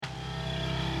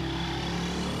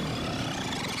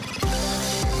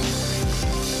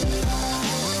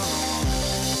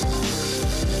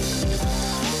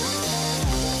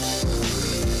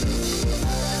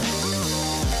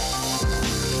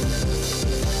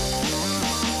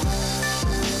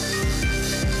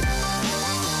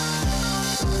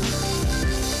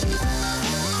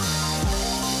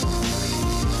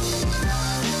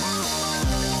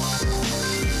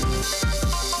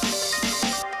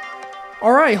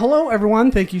All right, hello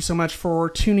everyone. Thank you so much for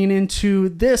tuning into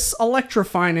this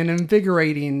electrifying and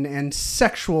invigorating and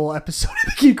sexual episode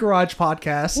of the Geek Garage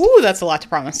podcast. Ooh, that's a lot to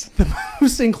promise. The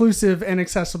most inclusive and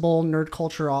accessible nerd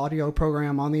culture audio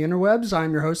program on the interwebs.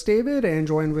 I'm your host, David, and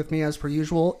joined with me as per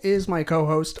usual is my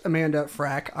co-host, Amanda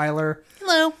Frack Eiler.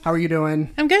 Hello. How are you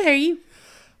doing? I'm good. How are you?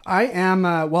 I am,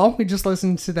 we just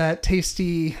listened to that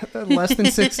tasty, less than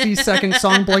 60-second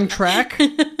song Blink track.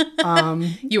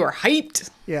 You are hyped.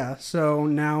 Yeah, so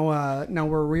now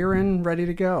we're rearing, ready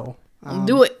to go. I'll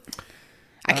do it.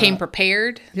 I came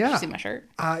prepared. Yeah. Did you see my shirt?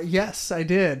 Yes, I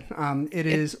did. It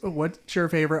is, what's your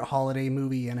favorite holiday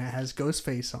movie? And it has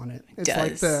Ghostface on it. It's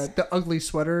like the ugly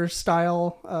sweater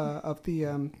style of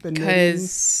the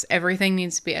Because everything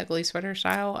needs to be ugly sweater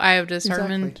style. I have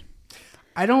determined. Exactly.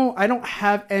 I don't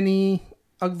have any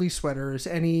ugly sweaters,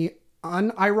 any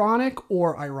unironic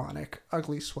or ironic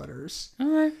ugly sweaters.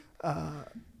 Okay.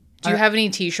 Do you have any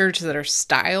t-shirts that are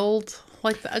styled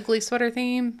like the ugly sweater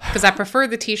theme? Because I prefer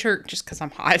the t-shirt just because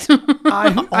I'm hot.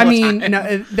 I mean,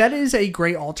 no, that is a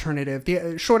great alternative.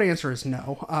 The short answer is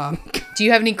no. Do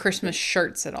you have any Christmas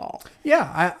shirts at all?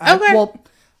 Yeah. Okay. Well,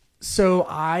 so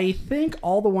I think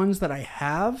all the ones that I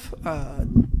have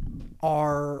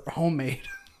are homemade.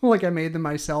 Like I made them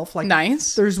myself. Like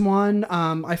nice. There's one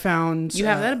I found. You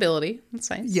have that ability.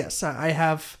 That's nice. Yes, I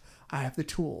have the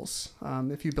tools.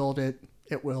 If you build it,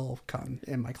 it will come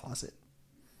in my closet.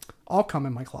 I'll come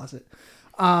in my closet.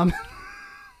 Not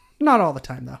all the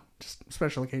time though, just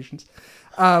special occasions.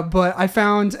 But I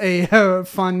found a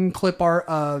fun clip art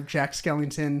of Jack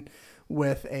Skellington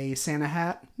with a Santa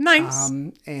hat. Nice.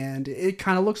 And it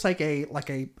kind of looks like a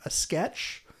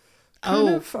sketch.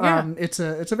 Yeah. It's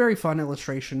a very fun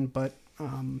illustration, but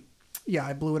yeah,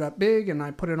 I blew it up big and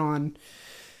I put it on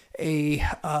a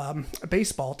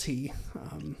baseball tee,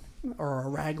 or a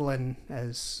raglan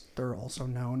as they're also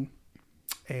known.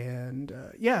 And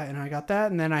and I got that,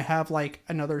 and then I have like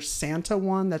another Santa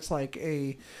one that's like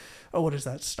what is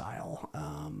that style?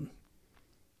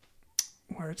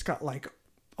 Where it's got like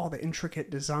all the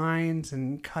intricate designs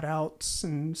and cutouts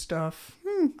and stuff.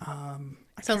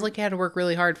 Sounds like you had to work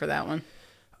really hard for that one.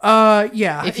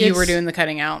 Yeah. If you were doing the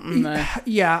cutting out and the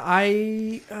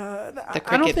the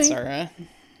crickets are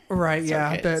right.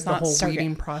 Yeah, the whole circuit.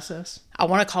 weeding process. I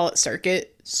want to call it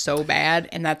circuit so bad,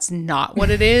 and that's not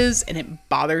what it is, and it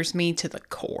bothers me to the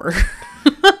core.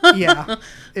 Yeah,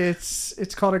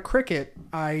 it's called a cricket.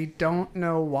 I don't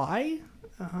know why.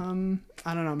 I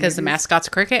don't know, Because the mascot's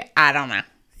a cricket. I don't know.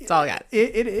 That's all I got.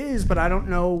 It is, but I don't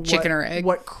know Chicken or egg?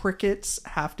 What crickets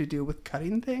have to do with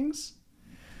cutting things.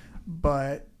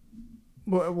 But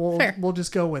we'll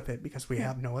just go with it because we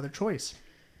have no other choice.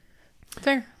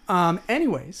 Fair.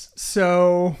 Anyways,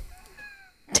 so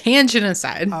Tangent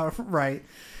aside. right.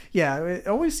 Yeah, it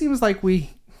always seems like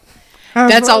we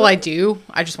That's all I do.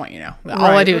 I just want you to know.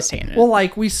 All I do is tangent. Well,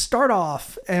 like we start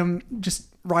off and just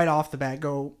right off the bat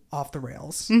go off the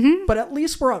rails. Mm-hmm. But at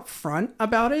least we're up front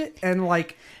about it and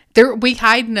like we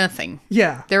hide nothing.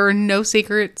 Yeah. There are no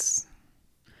secrets.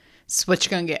 It's what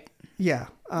you're gonna get. Yeah.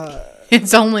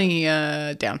 It's only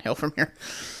downhill from here.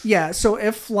 Yeah, so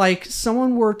if like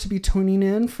someone were to be tuning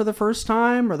in for the first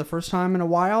time or the first time in a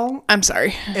while, I'm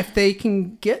sorry. if they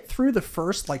can get through the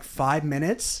first like 5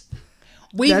 minutes,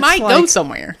 we might go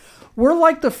somewhere. We're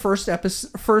like the first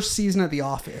season of The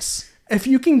Office. If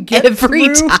you can get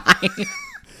every through time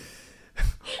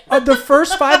the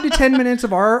first 5 to 10 minutes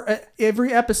of our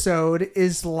every episode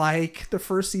is like the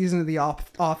first season of The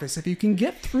Office. If you can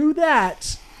get through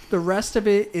that, the rest of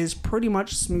it is pretty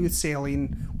much smooth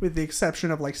sailing, with the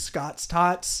exception of like Scott's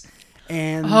Tots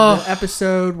and the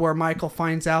episode where Michael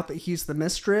finds out that he's the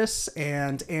mistress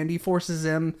and Andy forces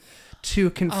him to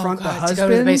confront the husband. To go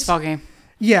to the baseball game.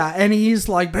 Yeah, and he's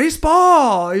like,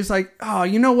 baseball! He's like, oh,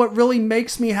 you know what really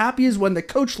makes me happy is when the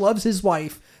coach loves his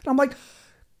wife. And I'm like,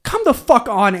 come the fuck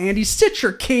on, Andy. Sit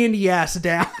your candy ass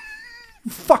down.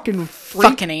 Fucking freak.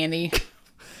 Fucking Andy.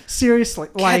 Seriously,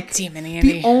 like damn it,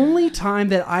 Andy. The only time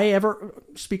that I ever,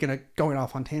 speaking of going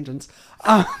off on tangents,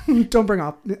 don't bring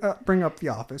up The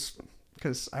Office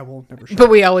because I will never. But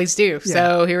we always do, Yeah,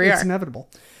 so here we are. It's inevitable.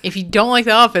 If you don't like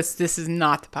The Office, this is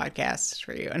not the podcast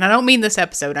for you. And I don't mean this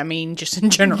episode; I mean just in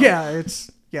general. Yeah,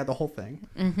 the whole thing.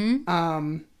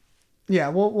 Mm-hmm. Yeah,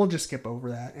 we'll just skip over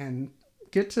that and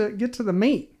get to the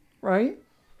meat, right?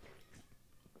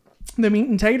 The meat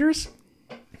and taters.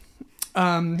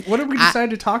 What did we decide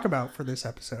to talk about for this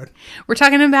episode? We're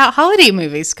talking about holiday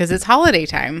movies because it's holiday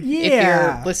time. Yeah. If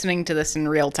you're listening to this in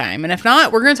real time. And if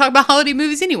not, we're going to talk about holiday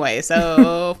movies anyway.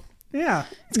 So yeah,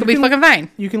 it's going to be fucking fine.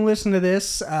 You can listen to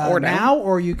this now,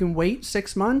 or you can wait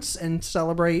 6 months and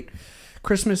celebrate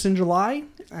Christmas in July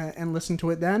and listen to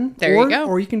it then. There you go.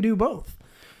 Or you can do both.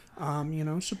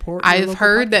 Support. I've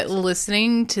heard that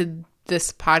listening to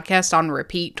this podcast on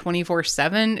repeat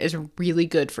 24/7 is really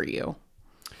good for you.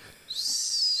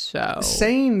 So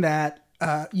saying that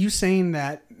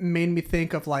made me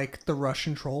think of like the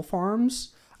Russian troll farms.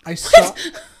 I saw,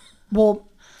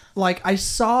 I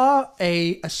saw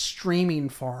a streaming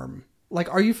farm.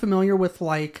 Like, are you familiar with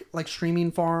like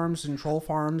streaming farms and troll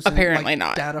farms? Apparently and, like,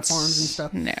 not. Data farms and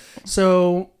stuff. No.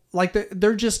 So like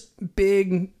they're just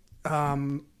big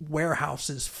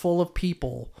warehouses full of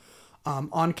people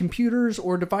on computers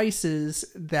or devices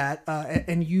that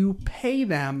and you pay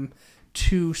them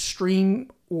to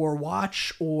stream or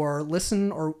watch or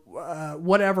listen or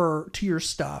whatever to your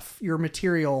stuff, your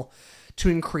material, to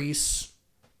increase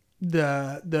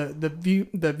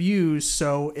the views,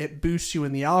 so it boosts you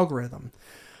in the algorithm.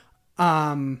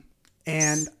 And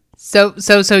so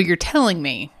you're telling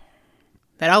me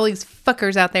that all these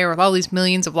fuckers out there with all these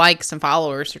millions of likes and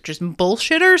followers are just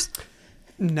bullshitters?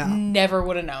 No, never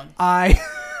would have known. I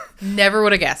never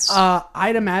would have guessed.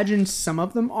 I'd imagine some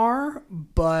of them are,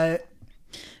 but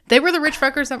they were the rich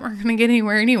fuckers that weren't going to get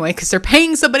anywhere anyway because they're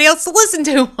paying somebody else to listen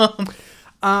to them.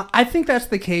 I think that's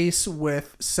the case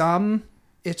with some.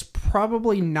 It's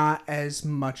probably not as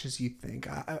much as you think.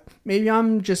 Maybe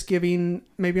I'm just being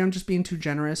too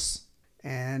generous.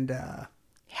 And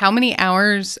how many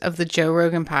hours of the Joe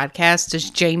Rogan podcast does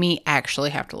Jamie actually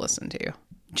have to listen to?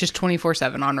 Just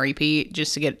 24/7 on repeat,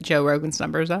 just to get Joe Rogan's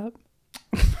numbers up.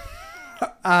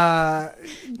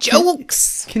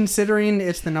 Jokes. Considering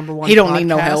it's the number one, he don't podcast need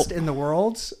no help in the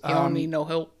world. He don't need no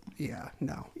help. Yeah,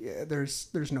 no. Yeah, there's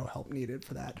no help needed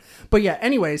for that. But yeah,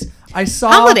 anyways, I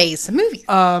saw Holidays, the movie.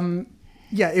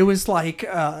 Yeah, it was like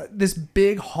this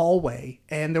big hallway,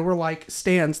 and there were like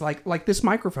stands, like this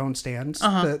microphone stands,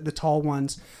 the tall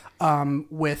ones,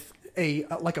 with a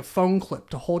phone clip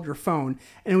to hold your phone,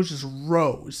 and it was just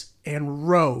rows and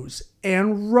rows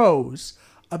and rows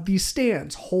of these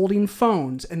stands holding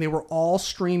phones, and they were all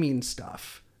streaming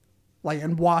stuff,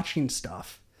 and watching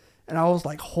stuff. And I was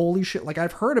like, holy shit, like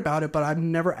I've heard about it, but I've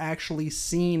never actually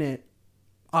seen it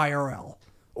IRL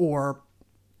or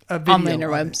a video on the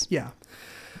interwebs. Yeah.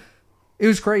 It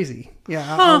was crazy. Yeah.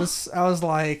 I was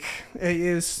like,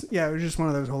 it was just one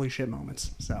of those holy shit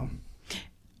moments. So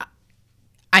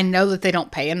I know that they don't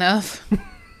pay enough.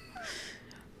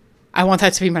 I want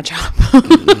that to be my job.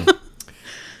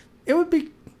 It would be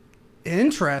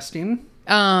interesting.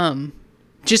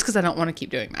 Just because I don't want to keep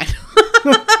doing mine.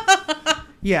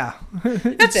 Yeah.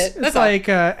 That's it. That's it's all. like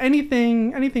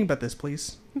anything but this,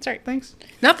 please. That's right. Thanks.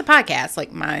 Not the podcast,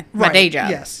 like my day job.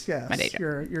 Yes. My day job.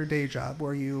 Your day job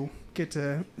where you get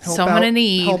to help Someone in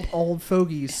need. help old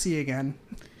fogies see again.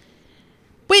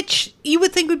 Which you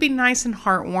would think would be nice and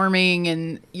heartwarming,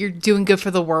 and you're doing good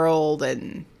for the world,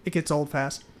 and It gets old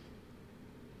fast.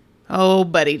 oh,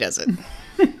 but he doesn't.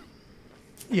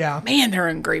 Yeah. Man, they're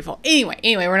ungrateful. Anyway,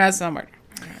 we're not somewhere.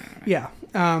 Yeah.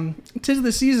 'Tis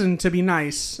the season to be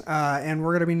nice, and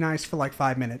we're gonna be nice for like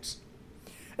 5 minutes,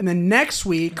 and then next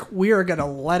week we are gonna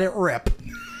let it rip,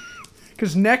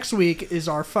 because next week is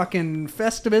our fucking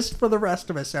Festivus for the Rest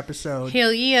of Us episode,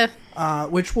 Hell yeah.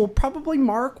 which will probably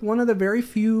mark one of the very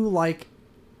few like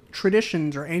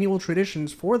traditions or annual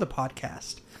traditions for the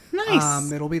podcast.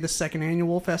 Nice. It'll be the second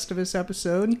annual Festivus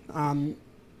episode.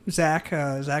 Zach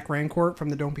Rancourt from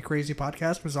the Don't Be Crazy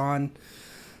podcast was on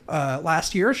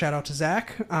last year. Shout out to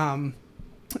Zach.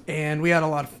 And we had a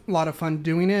lot of fun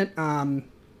doing it.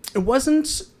 It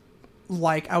wasn't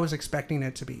like I was expecting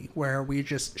it to be, where we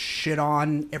just shit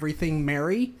on everything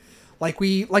merry. Like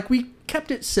we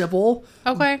kept it civil.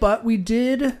 Okay. But we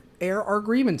did air our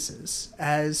grievances,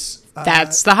 as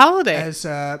That's the holiday. as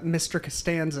Mr.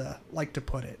 Costanza liked to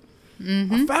put it.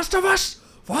 A Festivus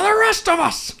for the rest of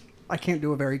us. I can't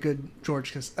do a very good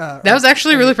George. That was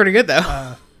actually really pretty good,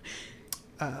 though.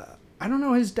 I don't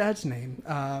know his dad's name.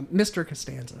 Mr.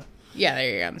 Costanza. Yeah,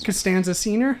 there you go. Costanza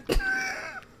Senior.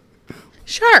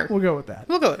 Sure. We'll go with that.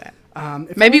 We'll go with that.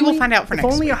 If Maybe only- we'll find out for if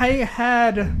next only week. I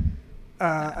had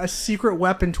a secret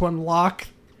weapon to unlock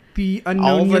the All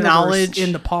unknown the universe knowledge.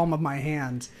 in the palm of my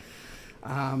hand. But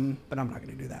I'm not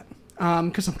going to do that.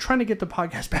 Because I'm trying to get the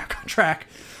podcast back on track.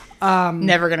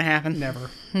 Never gonna happen.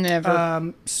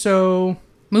 Never. So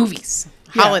Movies.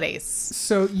 Yeah. Holidays.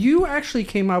 So you actually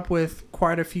came up with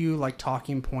quite a few like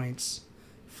talking points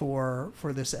for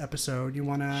this episode. You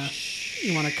wanna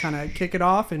kind of kick it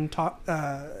off and talk,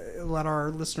 let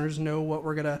our listeners know what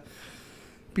we're gonna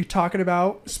be talking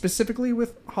about specifically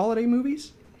with holiday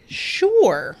movies?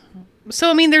 Sure. So,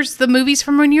 I mean, there's the movies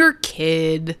from when you were a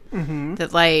kid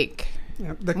that, like,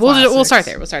 Yeah, the We'll start classics.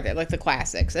 there. We'll start there, like the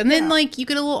classics, and then Yeah. like you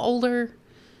get a little older,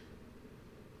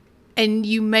 and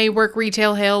you may work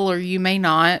retail hell, or you may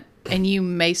not, and you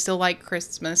may still like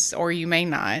Christmas, or you may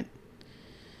not.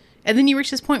 And then you reach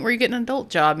this point where you get an adult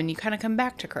job, and you kind of come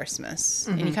back to Christmas,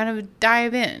 and you kind of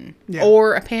dive in, Yeah.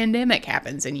 or a pandemic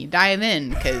happens, and you dive in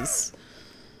because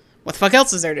what the fuck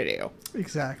else is there to do?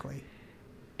 Exactly.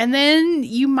 And then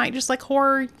you might just like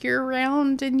horror year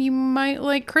round, and you might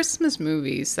like Christmas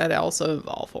movies that also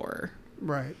involve horror.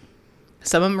 Right.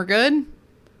 Some of them are good.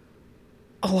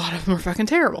 A lot of them are fucking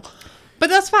terrible. But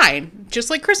that's fine. Just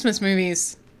like Christmas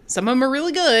movies. Some of them are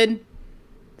really good.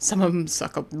 Some of them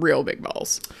suck up real big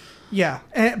balls. Yeah,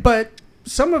 but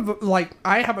some of like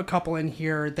I have a couple in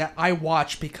here that I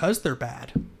watch because they're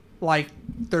bad. Like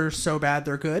they're so bad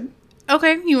they're good.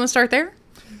 Okay, you want to start there?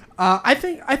 I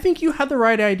think you had the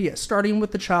right idea. Starting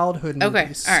with the childhood movies, Okay, all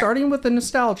right. starting with the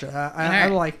nostalgia. I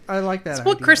like that. It's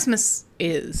what idea. Christmas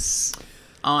is,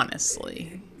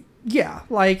 honestly. Yeah,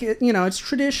 like it's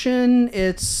tradition.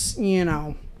 It's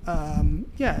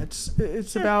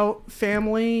it's about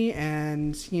family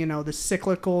and the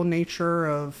cyclical nature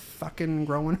of fucking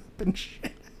growing up and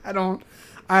shit. I don't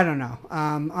know.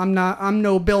 I'm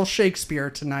no Bill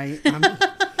Shakespeare tonight.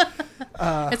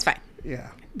 It's fine. Yeah,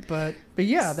 but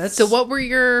yeah, that's So, what were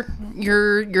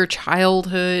your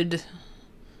childhood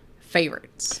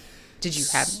favorites? Did you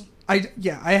have any?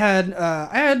 I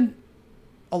had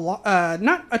a lot,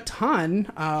 not a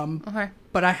ton, Okay.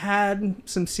 but I had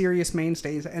some serious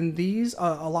mainstays, and these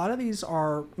a lot of these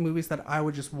are movies that I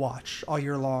would just watch all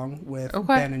year long with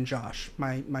Okay. Ben and Josh,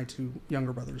 my two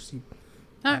younger brothers.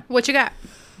 All right, what you got?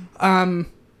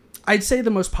 I'd say the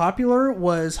most popular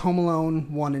was Home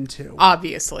Alone 1 and 2.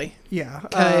 Obviously. Yeah,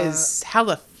 Because how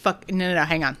the fuck... No,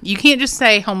 hang on. You can't just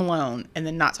say Home Alone and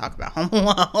then not talk about Home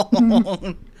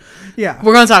Alone. yeah,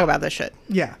 We're going to talk about this shit.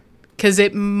 yeah. Because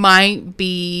it might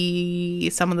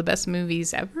be some of the best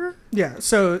movies ever. Yeah,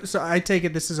 so I take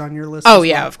it this is on your list. Oh, as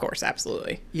yeah, well? of course.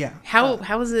 Absolutely. Yeah.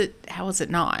 How is it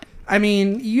not? I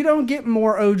mean, you don't get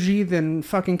more OG than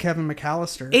fucking Kevin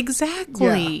McAllister.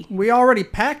 Exactly. Yeah. We already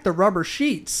packed the rubber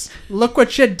sheets. Look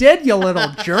what you did, you little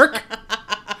jerk.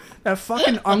 That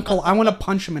fucking uncle, I want to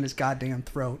punch him in his goddamn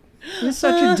throat. He's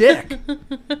such a dick.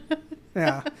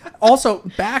 Yeah. Also,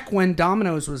 back when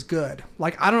Domino's was good.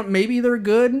 Like, maybe they're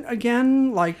good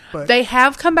again, but... They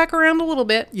have come back around a little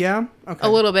bit. Yeah? Okay. A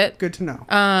little bit. Good to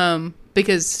know.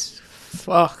 Because,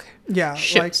 fuck. Yeah,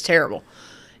 Shit's terrible.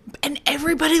 And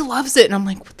everybody loves it. And I'm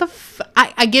like, what the fuck?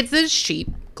 I get that it's cheap.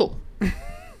 Cool.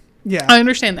 yeah. I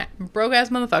understand that. Broke ass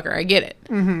motherfucker. I get it.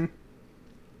 Mm-hmm.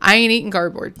 I ain't eating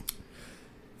cardboard.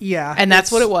 Yeah. And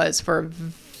that's what it was for a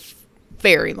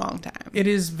very long time. It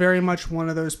is very much one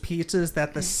of those pizzas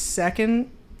that the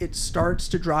second it starts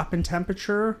to drop in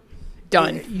temperature...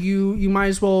 Done. You might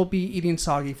as well be eating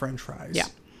soggy French fries. Yeah.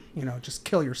 Just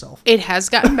kill yourself. It has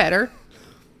gotten better.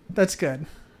 That's good.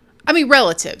 I mean,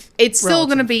 relative. It's still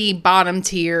going to Relative. be bottom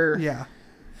tier. Yeah.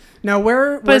 Now,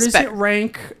 where it's does it better.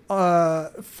 rank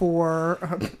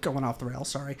for... going off the rails,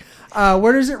 sorry.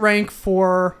 Where does it rank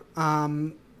for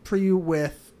you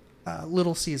with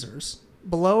Little Caesars?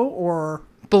 Below or...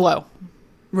 Below.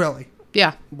 Really?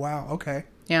 Yeah. Wow, okay.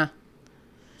 Yeah.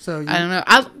 So I don't know.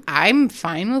 I'm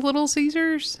fine with Little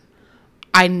Caesars.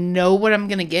 I know what I'm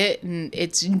going to get, and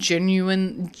it's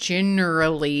generally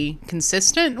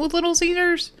consistent with Little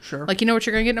Caesars. Sure. Like, you know what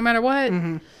you're going to get no matter what.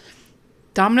 Mm-hmm.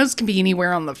 Domino's can be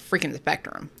anywhere on the freaking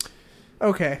spectrum.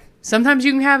 Okay. Sometimes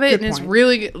you can have it, Good and it's point.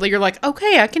 really good. You're like,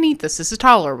 okay, I can eat this. This is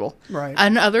tolerable. Right.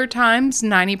 And other times,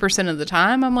 90% of the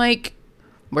time, I'm like,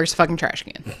 where's the fucking trash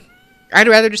can? I'd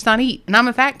rather just not eat. And I'm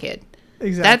a fat kid.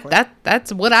 Exactly.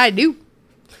 That's what I do.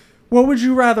 What would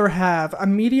you rather have? A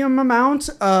medium amount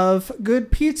of good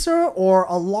pizza or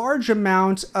a large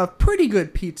amount of pretty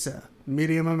good pizza?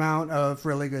 Medium amount of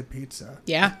really good pizza.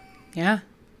 Yeah. Yeah.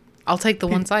 I'll take the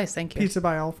one slice. Thank you. Pizza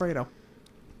by Alfredo.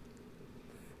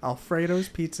 Alfredo's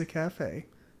Pizza Cafe.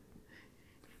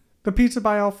 The Pizza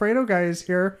by Alfredo guy is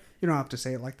here. You don't have to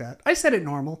say it like that. I said it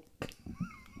normal.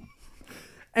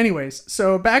 Anyways,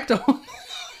 so back to...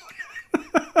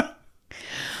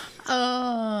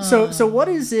 So what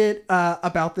is it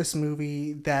about this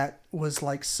movie that was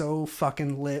like so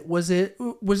fucking lit? Was it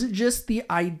just the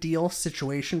ideal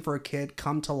situation for a kid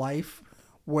come to life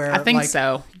where I think like,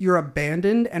 so. You're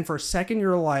abandoned and for a second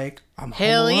you're like, I'm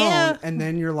Hell home alone. yeah. And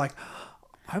then you're like,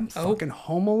 I'm fucking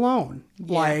home alone.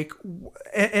 Yeah. Like,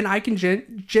 and I can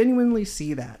genuinely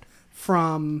see that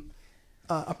from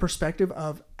a perspective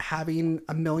of having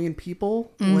a million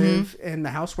people live in the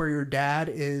house where your dad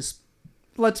is,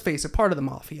 let's face it, part of the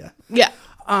mafia. Yeah.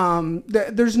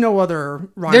 There's no other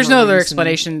rhyme There's or no other reason.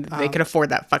 explanation that they could afford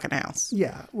that fucking house.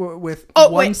 Yeah, with Oh,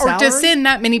 one wait, salary. or to send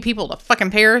that many people to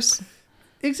fucking Paris?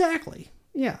 Exactly.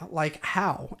 Yeah, like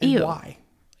how and Ew. why.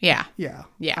 Yeah. Yeah.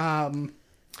 Yeah.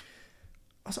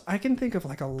 Also, I can think of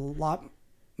like a lot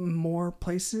more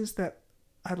places that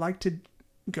I'd like to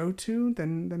go to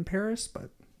than Paris, but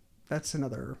that's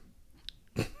another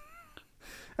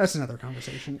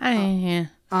conversation. Yeah.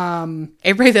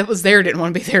 Everybody that was there didn't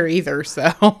want to be there either,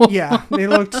 so. Yeah, they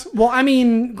looked. Well, I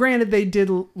mean, granted, they did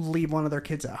leave one of their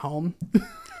kids at home,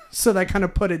 so that kind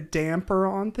of put a damper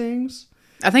on things.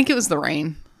 I think it was the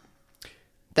rain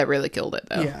that really killed it,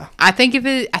 though. Yeah. I think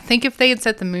if they had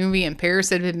set the movie in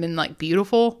Paris, it had been like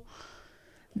beautiful.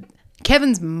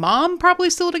 Kevin's mom probably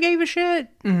still would have gave a shit.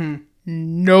 Mm-hmm.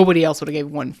 Nobody else would have gave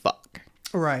one fuck.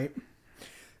 Right.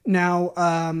 Now,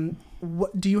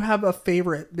 what do you have a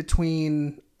favorite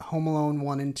between Home Alone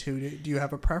 1 and 2? Do you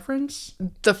have a preference?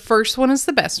 The first one is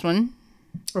the best one.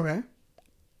 Okay.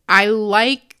 I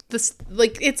like this.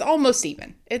 Like, it's almost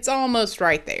even. It's almost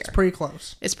right there. Pretty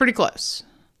close. It's pretty close.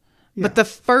 Yeah. But the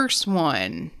first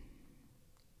one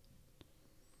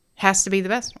has to be the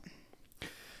best one.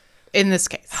 In this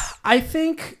case. I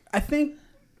think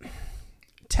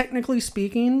technically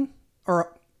speaking,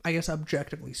 or I guess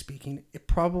objectively speaking, it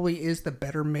probably is the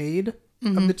better made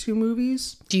of the two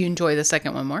movies. Do you enjoy the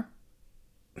second one more?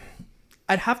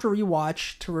 I'd have to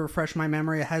rewatch to refresh my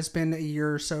memory. It has been a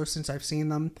year or so since I've seen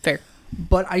them. Fair.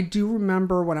 But I do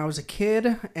remember when I was a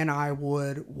kid and I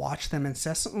would watch them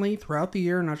incessantly throughout the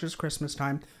year, not just Christmas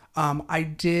time. I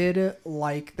did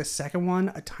like the second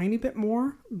one a tiny bit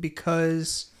more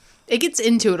because It gets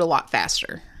into it a lot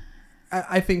faster.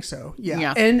 I think so. Yeah.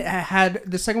 Yeah. And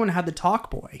the second one had the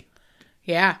Talk Boy.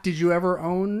 Yeah. Did you ever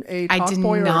own a I Talk did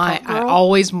Boy or a not. Talk I Girl?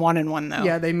 always wanted one, though.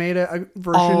 Yeah, they made a version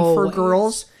for Always.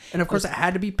 girls. And of course, it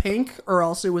had to be pink or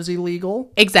else it was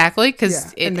illegal. Exactly, because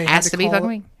Yeah. it and they has had to be call fucking it-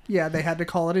 me. Yeah, they had to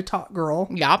call it a Talk Girl.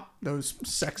 Yup. Those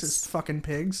sexist fucking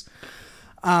pigs.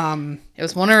 It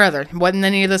was one or other. It wasn't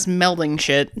any of this melding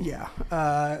shit. Yeah.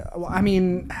 Well, I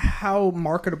mean, how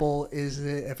marketable is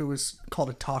it if it was called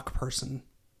a talk person?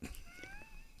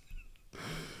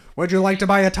 Would you like to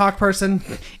buy a talk person?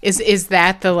 Is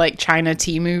that the like China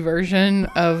Temu version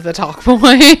of the Talk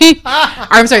Boy?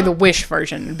 I'm sorry, the Wish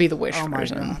version. It'd be the Wish Oh my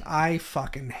version. god, I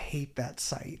fucking hate that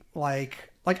site. Like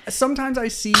sometimes I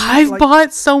see. I've like,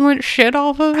 bought so much shit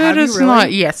off of it. Have you It's really?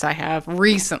 not. Yes, I have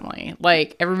recently.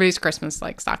 Like everybody's Christmas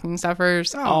like stocking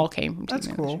stuffers all came from that's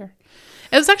Temu cool. this year.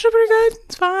 It was actually pretty good.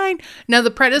 It's fine. Now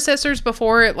the predecessors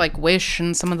before it, like Wish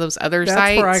and some of those other That's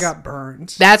sites, where I got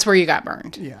burned. That's where you got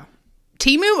burned. Yeah.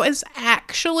 Temu is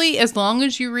actually, as long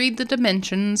as you read the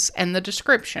dimensions and the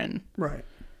description, Right.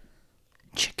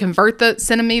 convert the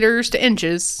centimeters to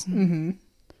inches.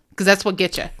 Because that's what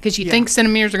gets you. Because you think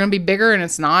centimeters are going to be bigger and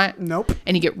it's not. Nope.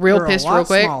 And you get real They're pissed a lot real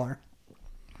quick. Smaller.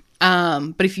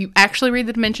 But if you actually read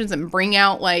the dimensions and bring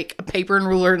out like a paper and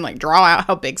ruler and like draw out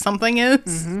how big something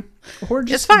is, Or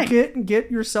just fine.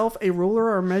 get yourself a ruler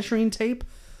or measuring tape,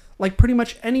 like pretty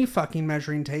much any fucking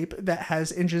measuring tape that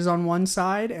has inches on one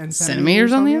side and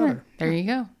centimeters on the other. There you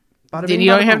go. Bada Then bing, you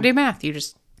don't bada have to boom. do math. You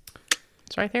just,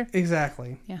 it's right there.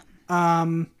 Exactly. Yeah.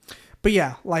 But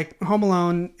yeah, like Home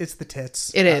Alone, it's the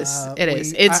tits. It is. It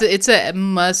is. It's a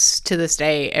must to this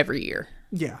day every year.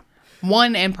 Yeah.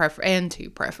 One and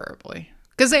two preferably,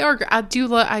 because they are. I do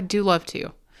love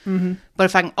two, but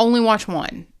if I can only watch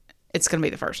one, it's gonna be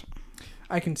the first one.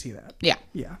 I can see that. Yeah,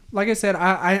 Yeah. Like I said,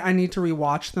 I need to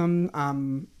rewatch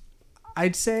them.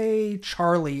 I'd say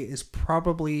Charlie is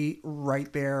probably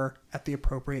right there at the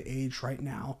appropriate age right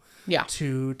now. Yeah.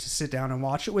 To sit down and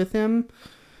watch it with him.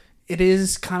 It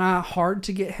is kind of hard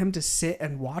to get him to sit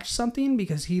and watch something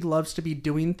because he loves to be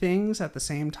doing things at the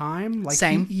same time. Like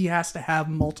Same. He has to have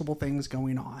multiple things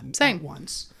going on Same. at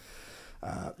once.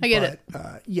 I get it.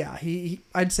 Yeah,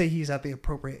 I'd say he's at the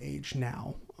appropriate age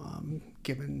now,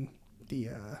 given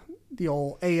the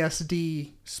old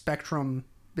ASD spectrum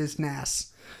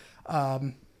business.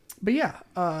 But yeah,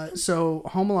 so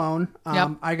Home Alone. Yep.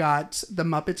 I got The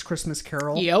Muppets Christmas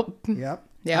Carol. Yep. Yep.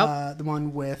 Yep. The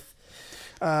one with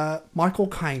Michael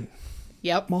Caine.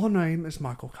 Yep. My name is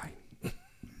Michael Caine.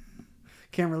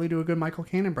 Can't really do a good Michael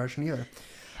Caine impression either.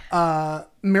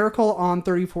 Miracle on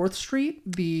 34th Street,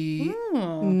 the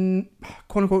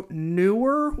quote unquote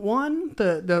newer one,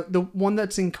 the one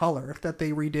that's in color that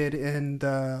they redid in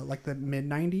the mid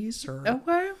 90s or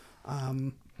Okay.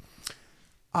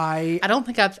 I don't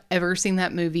think I've ever seen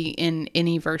that movie in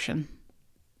any version.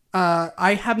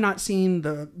 I have not seen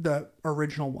the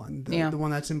original one, the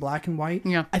one that's in black and white.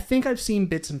 Yeah. I think I've seen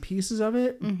bits and pieces of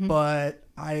it, but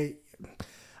I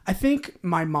I think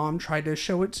my mom tried to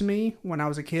show it to me when I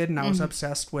was a kid, and I was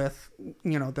obsessed with,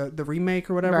 the remake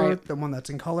or whatever, Right. the one that's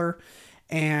in color,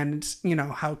 and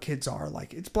how kids are,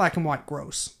 like, it's black and white,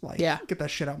 gross, like, Yeah. get that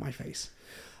shit out my face.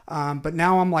 But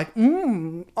now I'm like,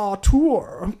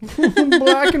 auteur,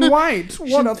 black and white,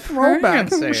 what a throwback,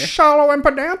 Fancy. shallow and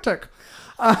pedantic.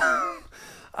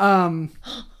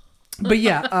 But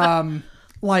yeah,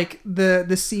 like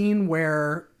the scene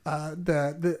where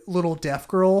the little deaf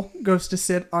girl goes to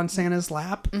sit on Santa's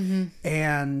lap,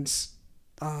 and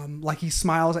like he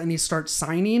smiles and he starts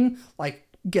signing, like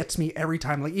gets me every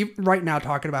time. Like even right now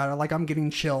talking about it, like I'm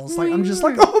getting chills. Like I'm just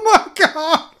like, oh my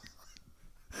god.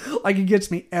 Like it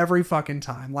gets me every fucking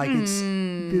time. Like it's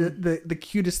the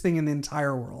cutest thing in the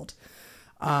entire world.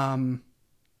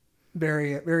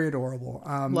 Very, very adorable.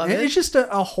 Love and it. It's just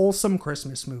a wholesome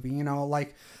Christmas movie,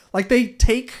 like they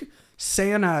take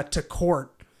Santa to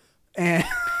court, and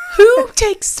Who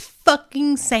takes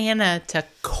fucking Santa to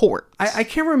court? I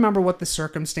can't remember what the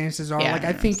circumstances are. Yeah, like I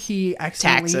I don't think he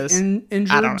accidentally Taxes. I don't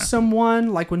injured know.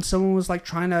 someone, like when someone was like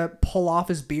trying to pull off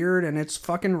his beard, and it's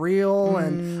fucking real.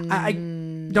 And I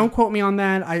don't quote me on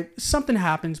that. Something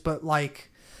happens, but like.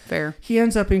 Fair. He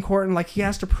ends up in court and like he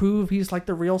has to prove he's like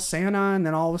the real Santa, and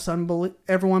then all of a sudden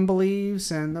everyone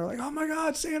believes, and they're like, "Oh my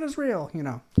God, Santa's real!"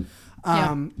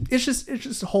 It's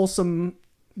just wholesome,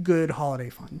 good holiday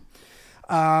fun.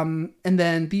 And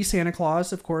then The Santa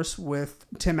Claus, of course, with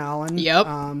Tim Allen. Yep.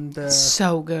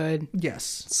 So good. Yes.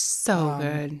 So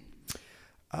good.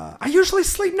 I usually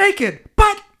sleep naked,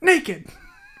 but naked.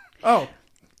 Oh,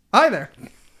 hi there.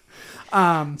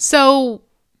 So,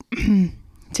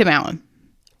 Tim Allen,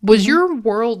 was your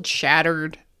world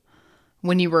shattered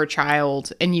when you were a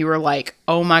child and you were like,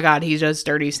 oh my God, he does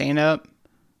dirty stand up?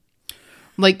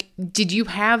 Like, did you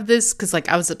have this? Because, like,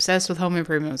 I was obsessed with Home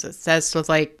Improvement. I was obsessed with,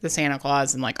 like, the Santa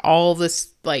Claus and, like, all this,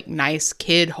 like, nice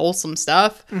kid, wholesome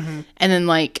stuff. And then,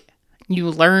 like, you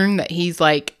learn that he's,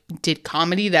 like, did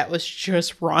comedy that was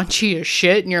just raunchy as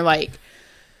shit. And you're like,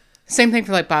 same thing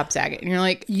for, like, Bob Saget. And you're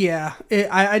like, Yeah,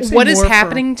 I'd say what is more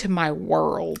happening to my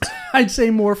world? I'd say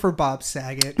more for Bob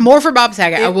Saget. More for Bob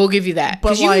Saget, I will give you that. but,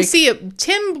 Because you can like- see it.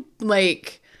 Tim,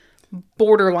 like,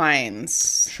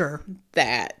 borderlines Sure.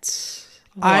 that.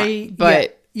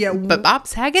 But But Bob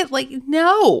Saget, like,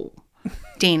 no.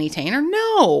 Danny Tanner,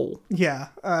 no. Yeah,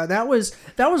 that was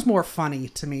more funny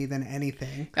to me than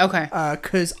anything. Okay.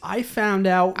 Because I found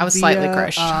out I was slightly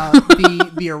crushed.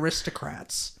 the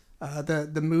Aristocrats,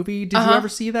 the movie. Did you ever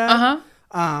see that?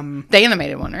 The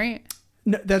animated one, right?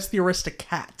 No, that's the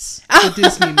Aristocats, the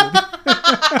Disney movie.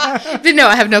 Didn't know.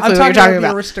 I have no clue I'm what you're talking talking about the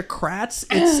about. Aristocrats.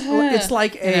 It's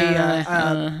like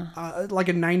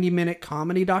a 90-minute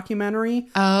comedy documentary.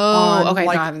 Oh, on, okay.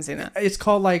 like, No, I haven't seen that. It's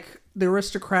called like The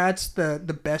Aristocrats,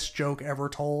 the best joke ever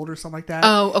told, or something like that.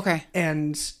 Oh, okay.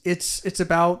 And it's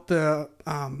about the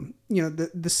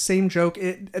the same joke.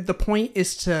 The point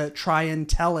is to try and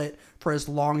tell it for as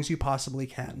long as you possibly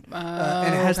can,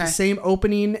 and it has the same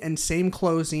opening and same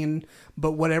closing,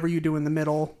 but whatever you do in the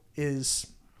middle is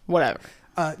Whatever.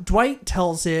 Dwight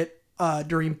tells it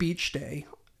during Beach Day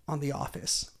on The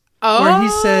Office, Oh. where he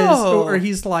says, or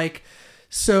he's like,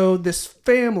 so this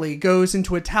family goes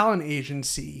into a talent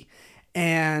agency,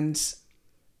 and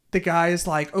the guy is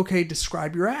like, okay,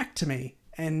 describe your act to me.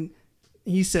 And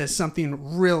he says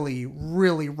something really,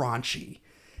 really raunchy.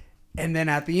 And then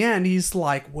at the end, he's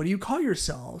like, what do you call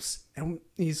yourselves? And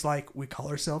he's like, we call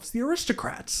ourselves the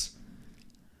Aristocrats.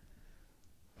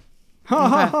 Ha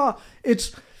ha ha.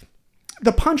 It's,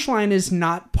 the punchline is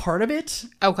not part of it.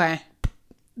 Okay.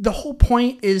 The whole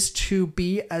point is to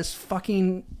be as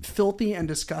fucking filthy and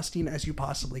disgusting as you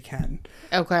possibly can.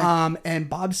 Okay. And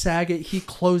Bob Saget, he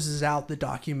closes out the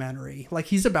documentary. Like,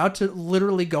 he's about to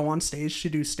literally go on stage to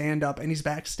do stand-up, and he's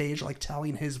backstage, like,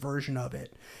 telling his version of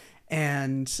it.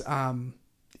 And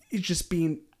it's just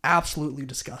being absolutely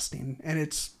disgusting. And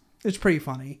it's pretty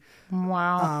funny.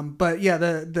 Wow. But yeah,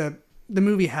 the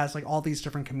movie has, like, all these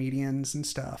different comedians and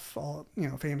stuff. All,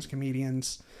 famous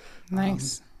comedians.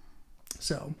 Nice.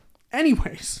 So,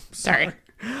 anyways. Sorry.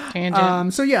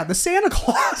 Tangent. So yeah, the Santa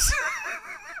Claus.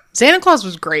 Santa Claus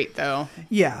was great, though.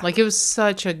 Yeah. Like, it was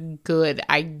such a good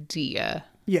idea.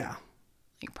 Yeah.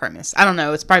 Like, premise. I don't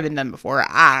know. It's probably been done before.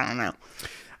 I don't know.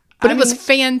 But it was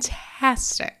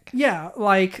fantastic. Yeah,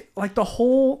 like the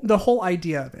whole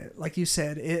idea of it, like you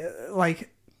said, like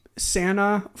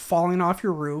Santa falling off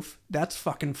your roof, that's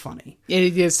fucking funny.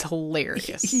 It is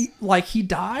hilarious. He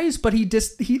dies, but he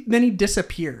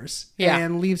disappears Yeah.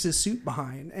 and leaves his suit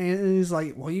behind, and he's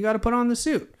like, well, you got to put on the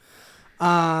suit.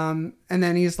 And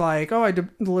then he's like, oh, I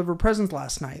delivered presents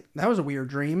last night. That was a weird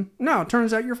dream. No, it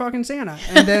turns out you're fucking Santa.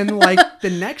 And then like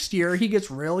the next year he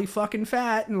gets really fucking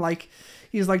fat and like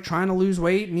he's like trying to lose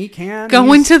weight and he can't.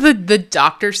 Going to the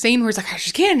doctor scene where he's like, I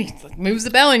just can't. He like, moves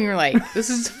the bell and you're like, this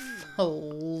is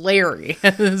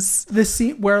hilarious. The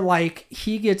scene where like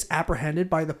he gets apprehended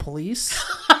by the police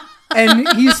and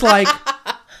he's like,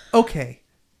 okay,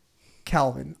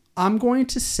 Calvin, I'm going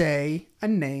to say a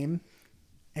name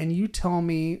and you tell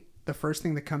me the first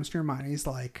thing that comes to your mind. He's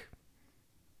like,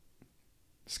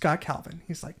 Scott Calvin.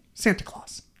 He's like, Santa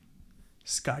Claus.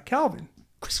 Scott Calvin.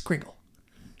 Kris Kringle.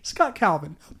 Scott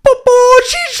Calvin. Papa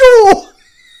Shisho!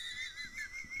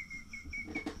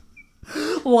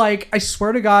 Like, I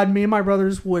swear to God, me and my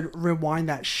brothers would rewind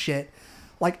that shit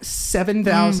like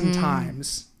 7,000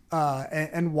 times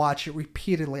and watch it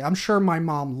repeatedly. I'm sure my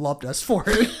mom loved us for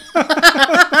it.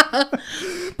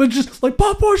 But just like,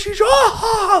 Papa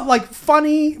Shisho! Like,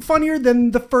 funnier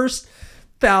than the first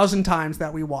 1,000 times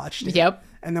that we watched it. Yep.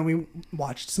 And then we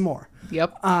watched some more.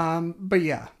 Yep. But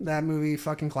yeah, that movie,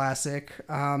 fucking classic.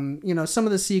 You know, some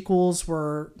of the sequels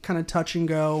were kind of touch and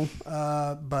go,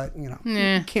 but you know,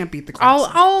 you can't beat the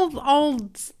classic. All,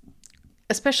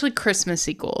 especially Christmas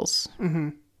sequels. Mm-hmm.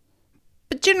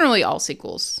 But generally all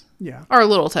sequels are a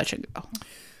little touch and go.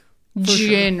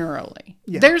 Generally. Sure.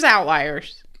 Yeah. There's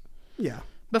outliers. Yeah.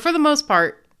 But for the most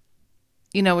part,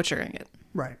 you know what you're going to get.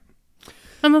 Right.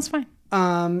 And that's fine.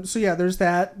 So yeah, there's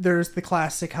that. There's the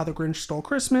classic How the Grinch Stole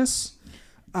Christmas.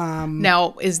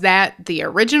 Now, is that the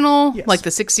original? Yes. Like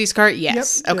the 60s cart?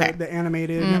 Yes. Yep, okay. The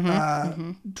animated,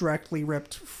 directly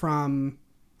ripped from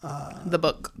the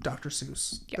book. Dr.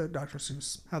 Seuss. Yep. The Dr.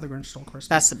 Seuss, How the Grinch Stole Christmas.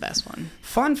 That's the best one.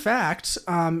 Fun fact,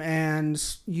 and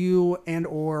you and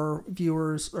or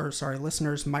viewers, or sorry,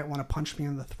 listeners might want to punch me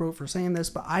in the throat for saying this,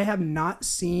 but I have not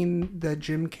seen the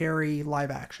Jim Carrey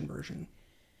live action version.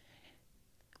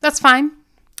 That's fine.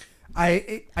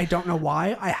 I don't know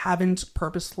why. I haven't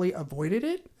purposely avoided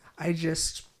it. I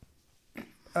just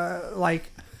like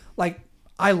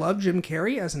I love Jim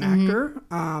Carrey as an actor.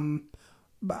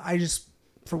 But I just,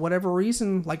 for whatever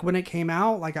reason, like when it came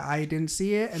out, like I didn't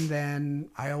see it, and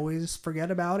then I always forget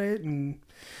about it, and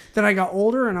then I got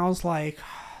older and I was like,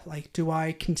 do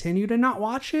I continue to not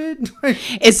watch it?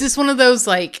 Is this one of those,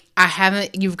 like,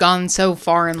 you've gone so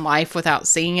far in life without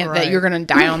seeing it that you're going to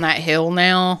die on that hill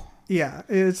now? Yeah.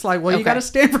 It's like, well, you got to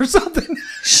stand for something.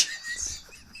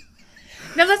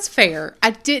 No, that's fair.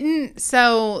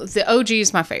 So the OG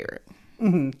is my favorite.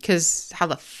 Because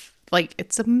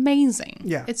it's amazing.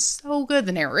 Yeah. It's so good.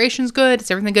 The narration's good.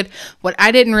 It's everything good. What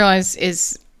I didn't realize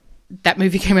is that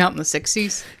movie came out in the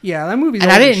 60s. Yeah, that movie's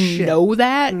and I didn't know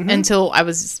that until I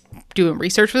was doing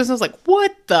research for this. I was like,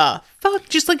 what the fuck?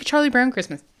 Just like a Charlie Brown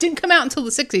Christmas. Didn't come out until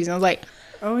the 60s. And I was like,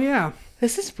 oh, yeah.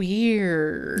 This is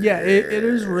weird. Yeah, it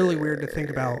is really weird to think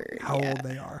about how old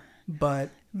they are. But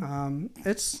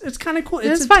it's kind of cool.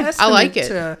 It's fine. I like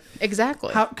it. Exactly.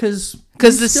 Because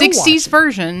the 60s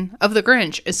version of The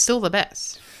Grinch is still the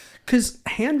best. Because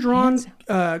hand-drawn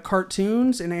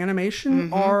cartoons and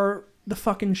animation are the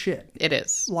fucking shit. It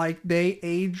is. Like, they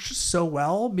age so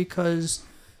well because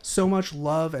so much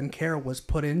love and care was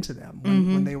put into them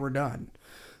when they were done.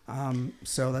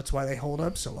 So that's why they hold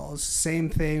up so well. It's the same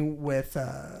thing with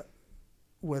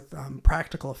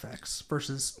practical effects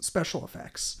versus special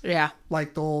effects. Yeah.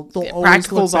 Like they'll always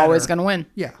practical's always going to win.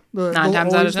 Yeah. 9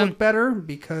 times out of 10. Look better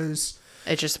because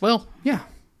it just will. Yeah.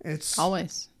 It's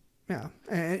always. Yeah.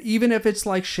 And even if it's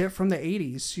like shit from the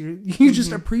 80s, you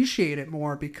just appreciate it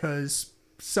more because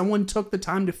someone took the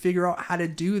time to figure out how to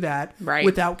do that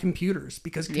without computers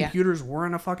because computers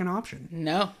weren't a fucking option.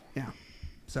 No. Yeah.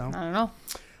 So I don't know.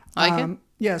 I like it.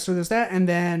 Yeah, so there's that, and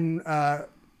then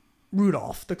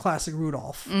Rudolph, the classic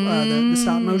Rudolph, the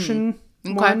stop motion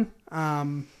one.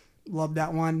 Love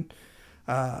that one.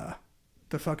 The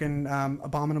fucking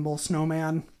abominable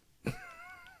snowman.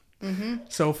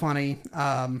 So funny.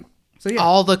 So yeah,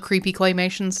 all the creepy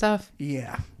claymation stuff.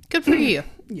 Yeah, good for you.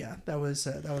 Yeah, that was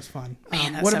fun.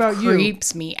 Man, that what stuff about you?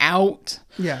 Creeps me out.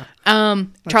 Yeah.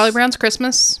 Charlie Brown's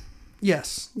Christmas.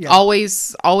 Yes. Yeah.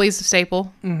 Always a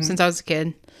staple since I was a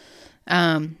kid.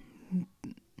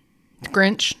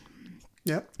 Grinch.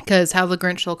 Yep. Because How the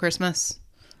Grinch Stole Christmas,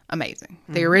 amazing.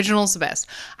 The original's the best.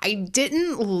 I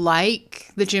didn't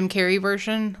like the Jim Carrey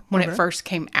version when it first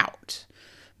came out.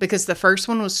 Because the first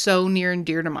one was so near and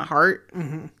dear to my heart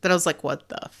that I was like, what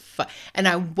the fuck? And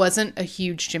I wasn't a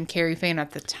huge Jim Carrey fan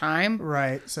at the time.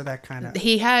 Right. So that kind of...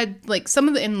 He had, like, some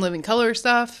of the In Living Color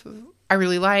stuff I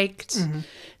really liked. Some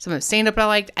of the stand-up I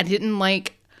liked. I didn't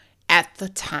like, at the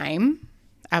time,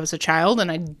 I was a child,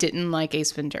 and I didn't like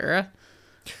Ace Ventura.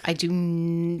 I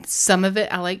do some of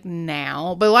it I like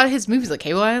now, but a lot of his movies, like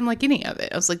Halo, I didn't like any of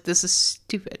it. I was like, this is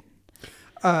stupid.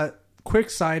 Quick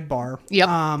sidebar.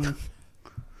 Yep.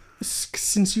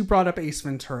 Since you brought up Ace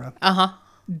Ventura,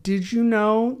 did you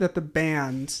know that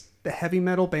the heavy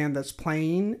metal band that's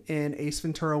playing in Ace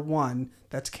Ventura 1,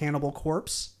 that's Cannibal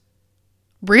Corpse?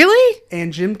 Really?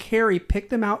 And Jim Carrey picked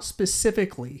them out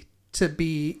specifically to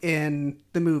be in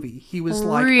the movie. He was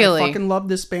like, I fucking love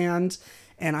this band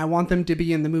and I want them to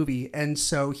be in the movie. And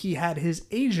so he had his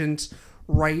agent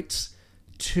write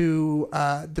to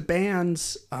the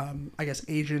band's, I guess,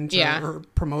 agent or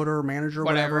promoter or manager or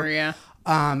whatever. Yeah.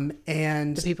 And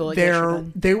the people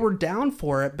they were down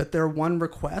for it, but their one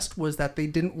request was that they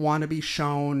didn't want to be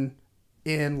shown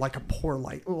in like a poor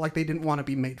light, like they didn't want to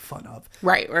be made fun of.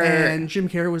 Right. And Jim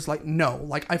Carrey was like, no,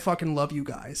 like I fucking love you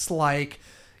guys. Like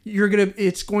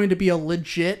it's going to be a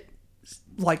legit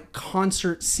like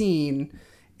concert scene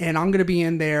and I'm going to be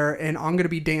in there and I'm going to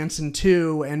be dancing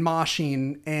too and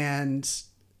moshing and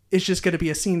it's just going to be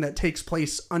a scene that takes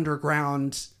place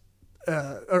underground,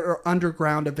 or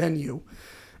underground a venue.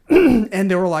 And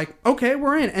they were like, okay,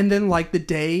 we're in. And then like the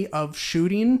day of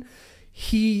shooting,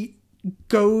 he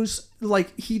takes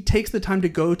the time to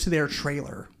go to their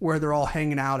trailer where they're all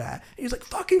hanging out at. He's like,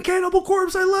 fucking Cannibal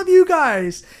Corpse, I love you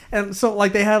guys. And so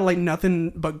like they had like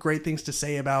nothing but great things to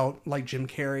say about like Jim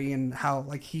Carrey and how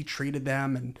like he treated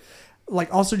them. And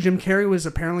like also Jim Carrey was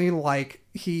apparently like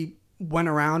he went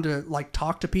around to like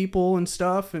talk to people and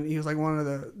stuff, and he was like one of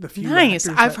the few nice.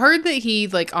 I've heard that he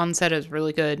like on set is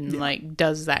really good and like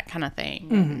does that kind of thing.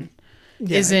 Mm-hmm.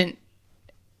 Yeah. Isn't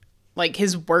like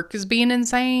his work is being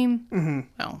insane. Mm-hmm.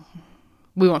 Well,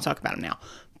 we won't talk about him now,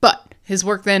 but his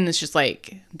work then is just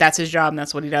like that's his job and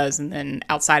that's what he does. And then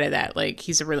outside of that, like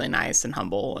he's a really nice and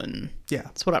humble, and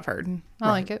that's what I've heard. I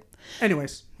like it.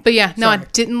 Anyways, but yeah, no, sorry. I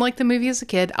didn't like the movie as a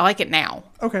kid. I like it now.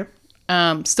 Okay.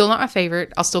 Still not my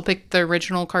favorite. I'll still pick the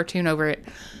original cartoon over it.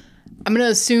 I'm going to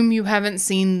assume you haven't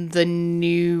seen the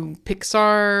new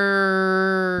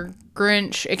Pixar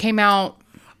Grinch. It came out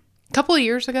a couple of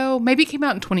years ago. Maybe it came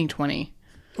out in 2020.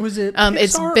 Was it Pixar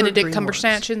it's Benedict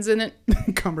Cumberbatch in it.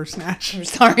 Cumbersnatch. I'm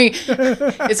sorry.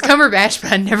 It's Cumberbatch,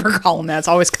 but I never call him that. It's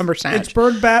always Cumbersnatch. It's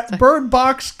Bird Box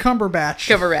Cumberbatch.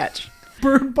 Cumberbatch.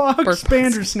 Bird Box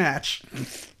Bandersnatch.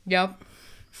 Yep.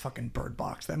 Fucking Bird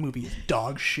Box. That movie is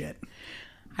dog shit.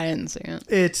 I didn't see it.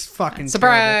 It's fucking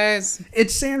surprise. Terrible.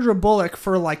 It's Sandra Bullock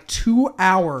for like 2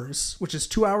 hours, which is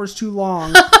 2 hours too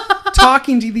long,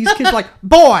 talking to these kids like,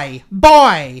 boy,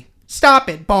 stop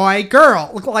it, boy,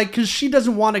 girl. Like, because she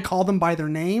doesn't want to call them by their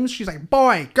names. She's like,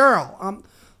 boy, girl.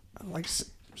 Like,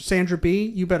 Sandra B,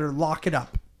 you better lock it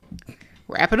up.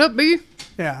 Wrap it up, B.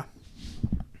 Yeah.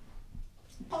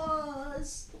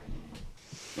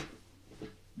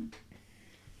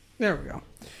 There we go.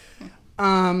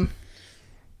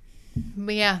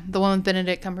 But yeah, the one with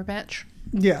Benedict Cumberbatch.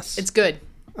 Yes. It's good.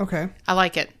 Okay. I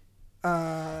like it.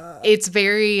 It's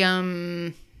very,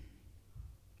 I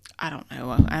don't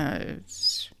know. I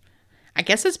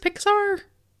guess it's Pixar.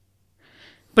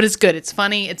 But it's good. It's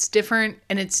funny. It's different.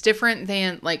 And it's different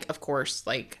than, like, of course,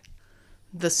 like,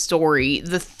 the story.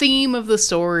 The theme of the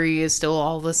story is still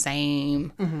all the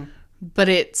same. Mm-hmm. But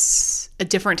it's a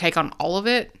different take on all of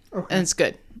it. Okay. And it's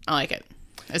good. I like it.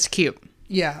 It's cute.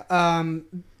 Yeah.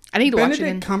 I need to watch it.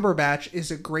 Benedict Cumberbatch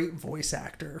is a great voice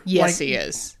actor. Yes, he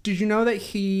is. Did you know that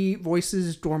he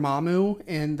voices Dormammu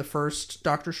in the first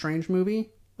Doctor Strange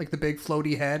movie? Like the big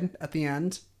floaty head at the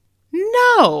end?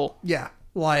 No. Yeah.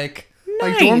 Like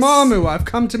nice. Dormammu, I've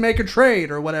come to make a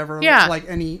trade or whatever. Yeah. Like,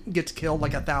 and he gets killed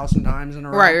like 1,000 times in a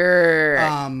row.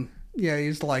 Right. Yeah,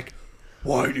 he's like,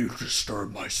 why do you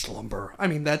disturb my slumber? I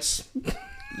mean, that's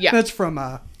from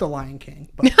The Lion King.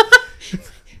 But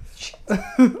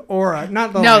or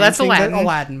not the Lion that's King, Aladdin.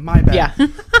 Aladdin, my bad. Yeah.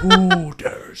 Who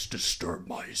dares disturb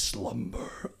my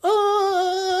slumber?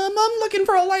 I'm looking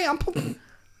for a lamp.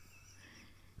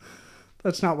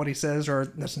 That's not what he says, or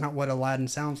that's not what Aladdin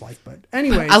sounds like. But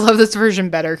anyways, I love this version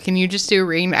better. Can you just do a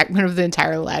reenactment of the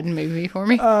entire Aladdin movie for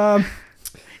me?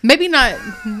 Maybe not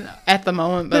at the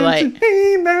moment, but like.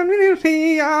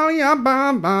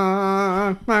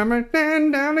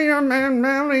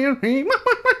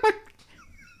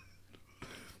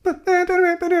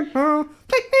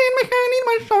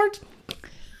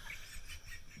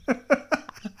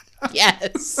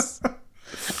 Yes.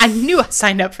 I knew I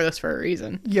signed up for this for a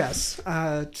reason. Yes.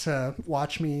 To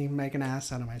watch me make an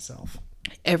ass out of myself.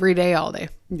 Every day, all day.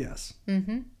 Yes.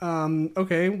 Mm-hmm.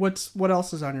 Okay. What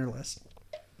else is on your list?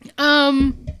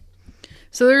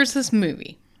 So there's this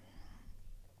movie.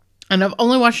 And I've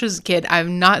only watched it as a kid. I've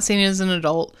not seen it as an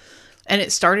adult. And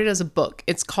it started as a book.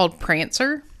 It's called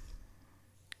Prancer.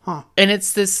 Huh. And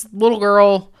it's this little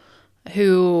girl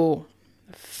who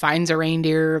finds a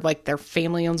reindeer, like their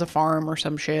family owns a farm or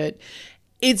some shit.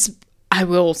 I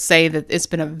will say that it's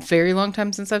been a very long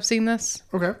time since I've seen this.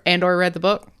 Okay. And or read the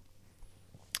book.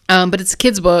 But it's a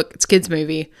kid's book. It's a kid's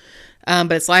movie.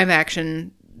 But it's live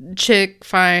action.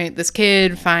 This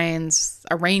kid finds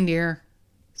a reindeer.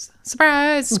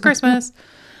 Surprise! It's Christmas.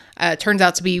 Turns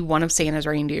out to be one of Santa's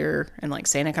reindeer, and like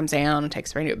Santa comes down and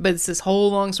takes the reindeer. But it's this whole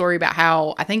long story about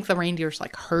how I think the reindeer's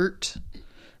like hurt.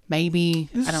 Maybe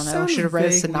I don't know. Should have read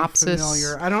a synopsis.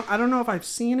 Familiar. I don't know if I've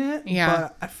seen it. Yeah.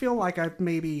 But I feel like I've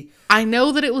maybe. I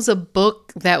know that it was a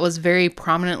book that was very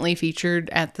prominently featured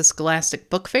at the Scholastic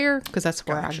Book Fair because that's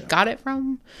where I got it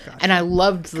from, and I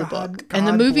loved the book. And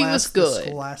the movie was good.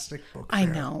 Scholastic Book Fair. I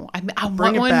know. I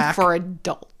want one for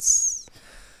adults.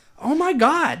 Oh my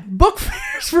God. Book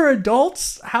fairs for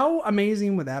adults? How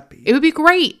amazing would that be? It would be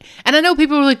great. And I know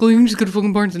people are like, well, you can just go to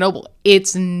fucking Barnes & Noble.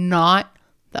 It's not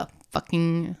the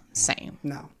fucking same.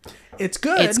 No. It's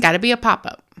good. It's got to be a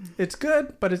pop-up. It's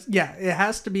good, but it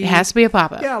has to be. It has to be a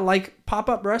pop-up. Yeah, like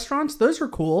pop-up restaurants, those are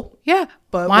cool. Yeah.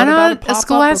 But why what about not a pop-up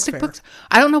Scholastic book fair? books?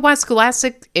 I don't know why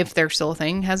Scholastic, if they're still a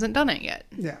thing, hasn't done it yet.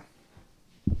 Yeah.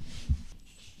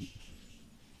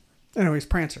 Anyways,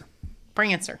 Prancer.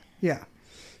 Prancer. Yeah.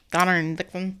 Donner and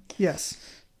Vixen. Yes.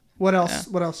 What else?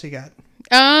 Yeah. What else you got?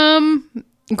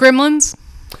 Gremlins.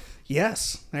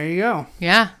 Yes. There you go.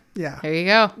 Yeah. Yeah. There you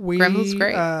go. Gremlins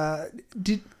great.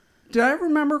 Did I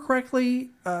remember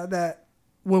correctly that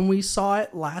when we saw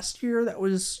it last year, that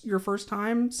was your first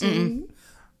time seeing,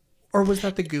 or was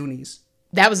that the Goonies?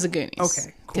 That was the Goonies.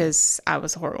 Okay, cool. Because I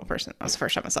was a horrible person. That was the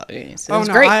first time I saw the Goonies. It was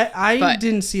great. I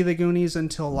didn't see the Goonies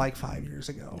until like 5 years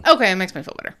ago. Okay, it makes me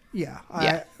feel better. Yeah.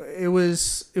 It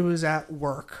was at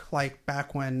work, like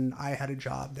back when I had a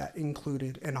job that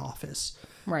included an office.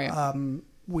 Right.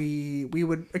 We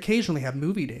would occasionally have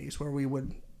movie days where we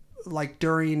would, like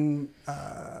during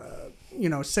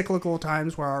cyclical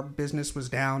times where our business was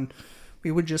down,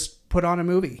 we would just put on a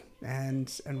movie and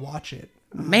watch it.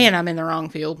 Man, I'm in the wrong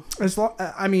field.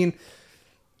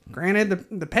 Granted,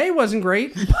 the pay wasn't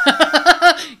great.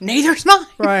 Neither's mine.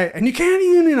 Right, and you can't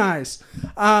unionize.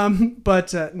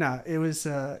 No, it was.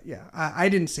 I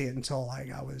didn't see it until like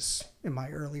I was in my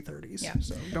early 30s. Yeah.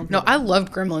 So I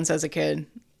loved Gremlins as a kid.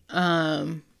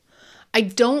 I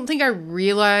don't think I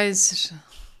realized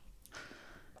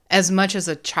as much as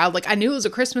a child. Like, I knew it was a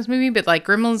Christmas movie, but like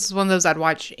Gremlins is one of those I'd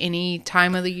watch any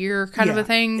time of the year kind of a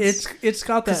thing. It's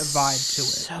got that vibe to it.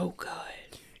 So good.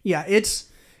 Yeah,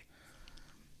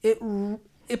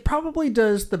 it probably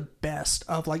does the best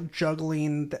of like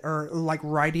juggling or like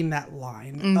writing that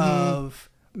line of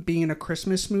being a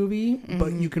Christmas movie,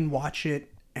 but you can watch it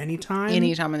anytime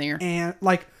of the year. And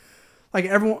like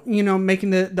everyone,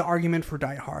 making the argument for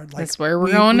Die Hard. Like, that's where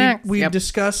we're going next. We've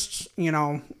discussed,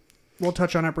 we'll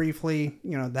touch on it briefly.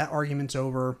 That argument's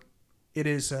over. It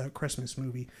is a Christmas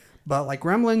movie. But like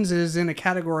Gremlins is in a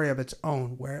category of its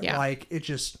own where like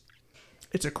it's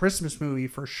a Christmas movie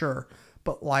for sure.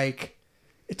 But like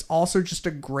it's also just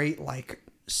a great like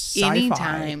sci-fi.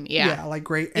 Anytime, yeah. Like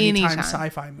great anytime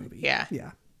sci-fi movie. Yeah.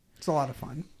 Yeah. It's a lot of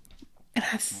fun. And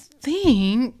I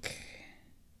think...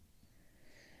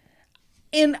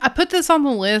 And I put this on the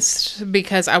list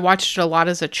because I watched it a lot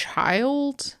as a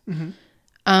child. Mm-hmm.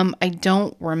 I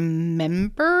don't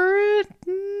remember it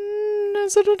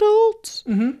as an adult.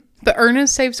 Mm-hmm. But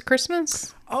Ernest Saves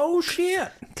Christmas. Oh, shit.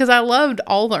 Because I loved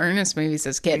all the Ernest movies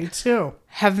as a kid. Me too.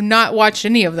 Have not watched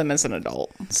any of them as an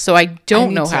adult. So I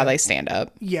don't know how they stand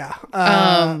up. Yeah.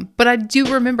 But I do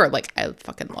remember, like, I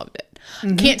fucking loved it.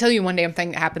 Mm-hmm. Can't tell you one damn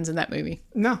thing that happens in that movie.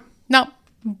 No.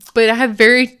 But I have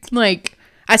very, like...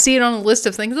 I see it on a list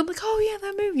of things. I'm like, oh yeah,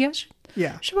 that movie. I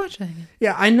should watch that again.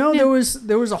 Yeah, I know there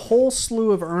was a whole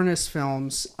slew of Ernest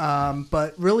films,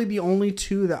 but really the only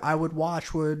two that I would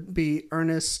watch would be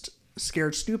Ernest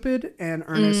Scared Stupid and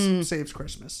Ernest Saves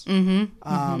Christmas.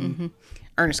 Mm-hmm.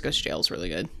 Ernest Goes to Jail is really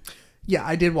good. Yeah,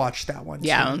 I did watch that one.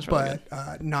 Yeah, that one's really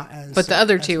good. Not as. But the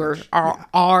other two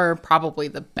are probably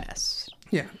the best.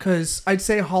 Yeah, because I'd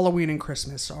say Halloween and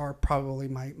Christmas are probably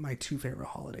my two favorite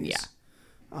holidays. Yeah.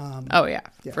 Yeah,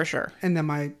 for sure. And then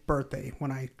my birthday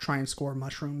when I try and score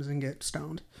mushrooms and get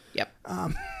stoned. Yep.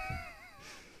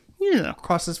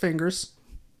 Cross his fingers.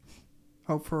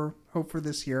 Hope for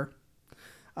this year.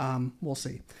 We'll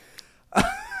see.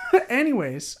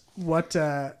 Anyways, what?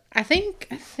 I think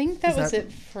that was it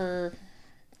for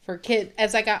kids.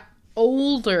 As I got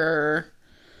older,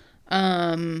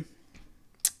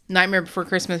 Nightmare Before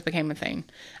Christmas became a thing.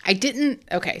 I didn't...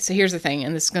 Okay, so here's the thing,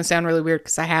 and this is going to sound really weird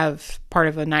because I have part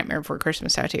of a Nightmare Before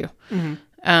Christmas tattoo.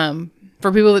 Mm-hmm.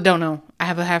 For people that don't know, I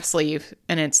have a half sleeve,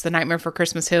 and it's The Nightmare for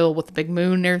Christmas Hill with the big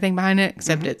moon and everything behind it,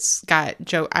 except it's got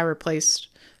I replaced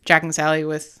Jack and Sally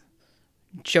with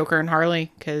Joker and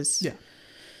Harley, because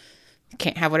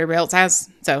can't have what everybody else has.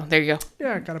 So there you go.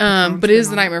 Yeah, gotta but it is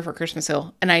The Nightmare for Christmas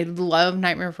Hill, and I love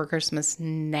Nightmare for Christmas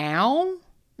now.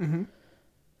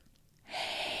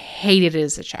 Hated it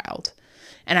as a child,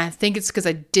 and I think it's because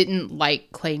I didn't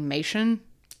like claymation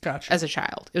as a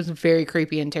child. It was very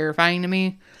creepy and terrifying to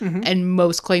me, and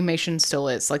most claymation still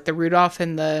is. Like the Rudolph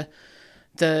and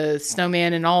the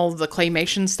snowman and all the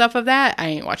claymation stuff of that, I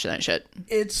ain't watching that shit.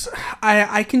 It's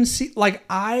I can see, like,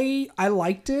 I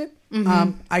liked it.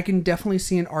 I can definitely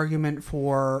see an argument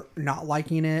for not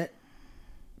liking it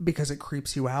because it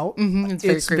creeps you out.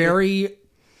 It's very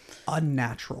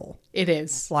unnatural. It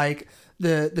is. Like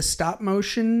the stop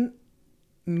motion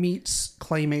meets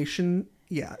claymation.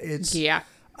 Yeah, it's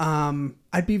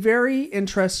I'd be very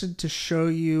interested to show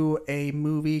you a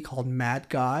movie called Mad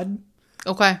God.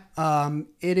 Okay.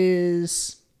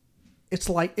 It's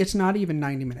like, it's not even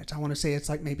 90 minutes. I want to say it's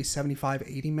like maybe 75,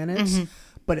 80 minutes,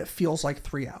 but it feels like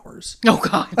 3 hours. Oh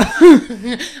God.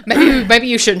 maybe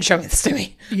you shouldn't show this to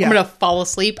me. Yeah. I'm going to fall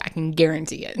asleep. I can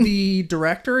guarantee it. The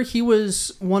director, he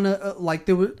was one of,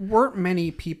 there weren't many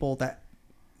people that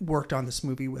worked on this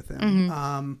movie with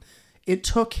him. It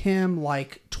took him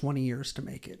like 20 years to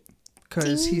make it.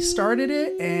 Because he started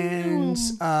it and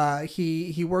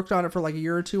he worked on it for like a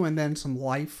year or two, and then some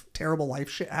terrible life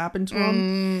shit happened to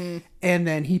him. And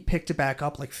then he picked it back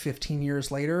up like 15 years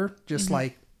later. Just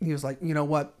like, he was like, you know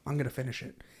what? I'm going to finish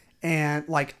it. And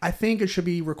like, I think it should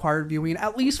be required viewing,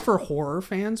 at least for horror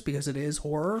fans, because it is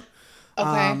horror.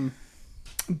 Okay.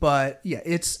 But yeah,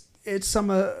 it's some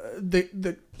of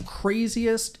the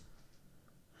craziest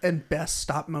and best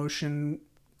stop motion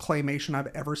claymation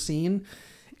I've ever seen.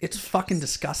 It's fucking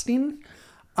disgusting.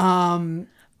 And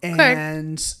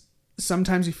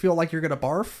sometimes you feel like you're going to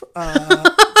barf.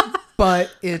 But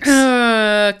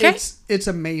it's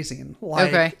amazing.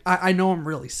 Like, I know I'm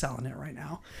really selling it right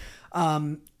now.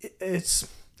 It's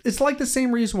like the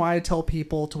same reason why I tell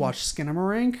people to watch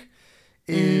Skinamarink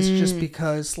is just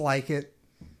because, like,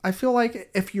 I feel like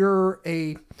if you're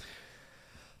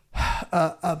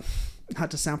not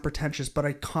to sound pretentious, but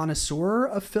a connoisseur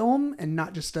of film and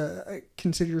not just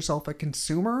consider yourself a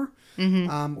consumer,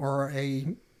 or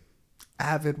a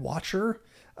avid watcher.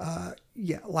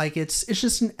 Like it's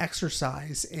just an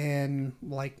exercise in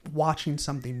like watching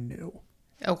something new.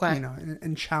 Okay. You know,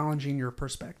 and challenging your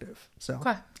perspective. So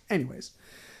anyways,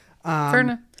 fair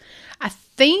enough. I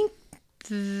think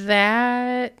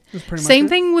that same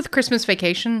thing with Christmas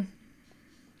Vacation,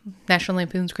 National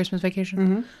Lampoon's Christmas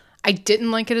Vacation. I didn't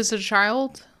like it as a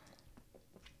child.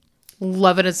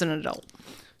 Love it as an adult.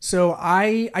 So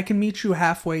I can meet you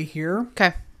halfway here.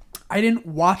 Okay. I didn't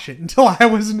watch it until I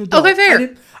was an adult. Okay,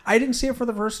 fair. I didn't see it for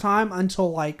the first time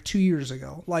until like 2 years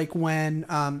ago. Like when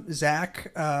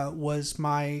Zach was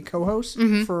my co-host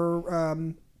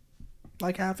for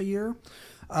like half a year.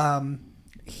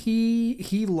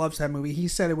 He loves that movie. He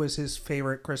said it was his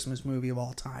favorite Christmas movie of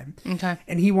all time. Okay.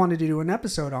 And he wanted to do an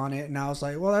episode on it. And I was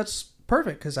like, well, that's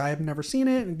perfect, because I have never seen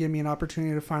it and give me an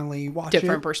opportunity to finally watch it.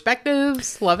 Different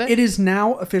perspectives. Love it. It is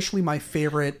now officially my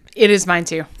favorite. It is mine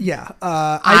too. Yeah.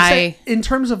 I'd say in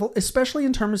terms of, especially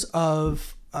in terms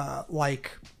of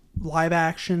like live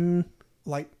action,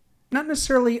 like not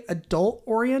necessarily adult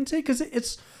oriented, because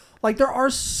it's like there are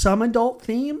some adult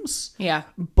themes. Yeah.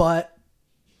 But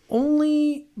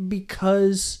only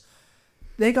because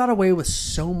they got away with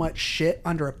so much shit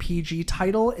under a PG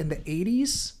title in the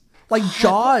 80s. Like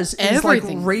Jaws is like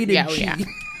rated G. Yeah.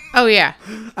 Oh yeah.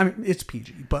 I mean, it's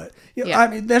PG, but I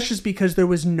mean that's just because there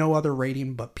was no other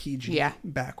rating but PG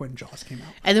back when Jaws came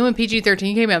out. And then when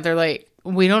PG-13 came out, they're like,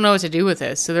 we don't know what to do with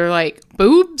this. So they're like,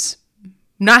 boobs?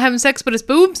 Not having sex, but it's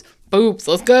boobs? Boobs,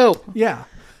 let's go. Yeah.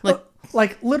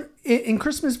 Like in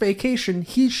Christmas Vacation,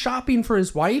 he's shopping for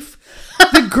his wife.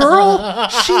 The girl,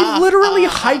 she literally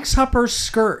hikes up her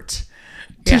skirt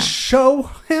to show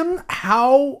him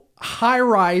how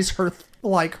high-rise her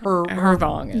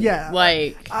thong is. Yeah.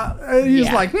 Like,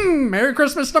 he's like, Merry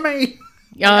Christmas to me.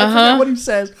 I forget what he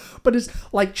says, but it's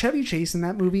like Chevy Chase in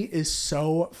that movie is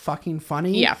so fucking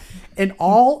funny. Yeah. And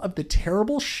all of the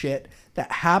terrible shit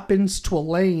that happens to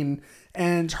Elaine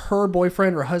and her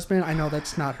boyfriend or husband. I know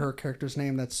that's not her character's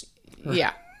name. That's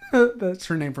her, that's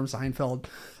her name from Seinfeld.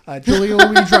 Julia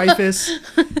Louis-Dreyfus,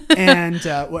 and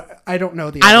I don't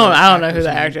know the. I don't know who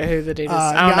the dude is.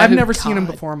 I've never seen him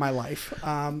before in my life.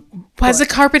 Why is the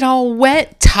carpet all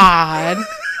wet, Todd?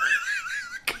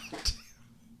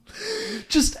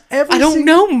 Just I don't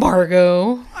know,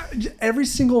 Margot. Every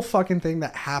single fucking thing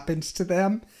that happens to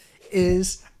them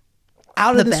is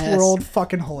out of The this best. world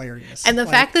fucking hilarious. And the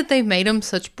fact that they made them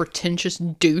such pretentious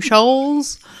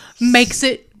doucheholes makes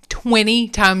it 20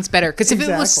 times better. Because if it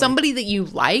Exactly. was somebody that you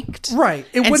liked, Right.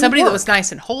 It and wouldn't somebody that work. was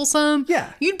nice and wholesome, Yeah.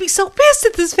 you'd be so pissed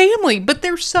at this family. But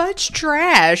they're such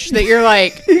trash that you're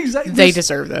like, Exactly. they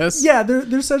deserve this. Yeah,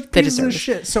 they're such pieces of deserve it.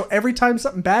 shit. So every time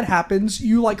something bad happens,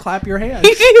 you like clap your hands.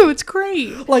 You do. It's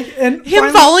great. Like, and Him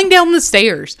finally- falling down the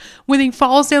stairs. When he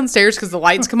falls down the stairs because the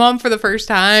lights come on for the first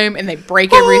time and they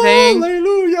break everything.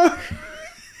 Hallelujah.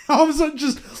 All of a sudden,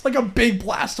 just like a big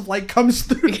blast of light comes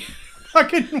through the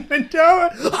fucking window.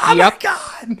 Oh my Yep.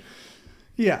 god.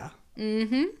 Yeah.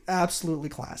 Mm-hmm. Absolutely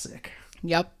classic.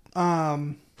 Yep.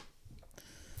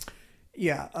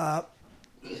 Yeah.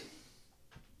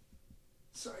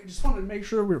 Sorry, I just wanted to make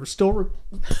sure we were still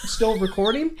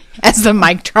recording. As the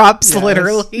mic drops, Yeah,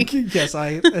 literally. As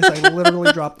I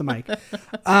literally dropped the mic.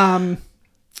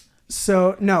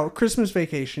 So no, Christmas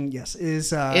Vacation, yes,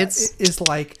 is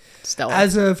like Stellar.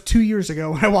 as of 2 years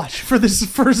ago when I watched it for this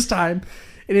first time,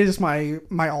 it is my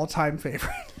all-time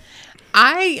favorite.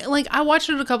 I watched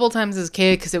it a couple times as a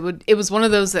kid because it was one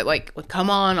of those that like would come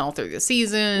on all through the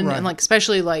season Right. and like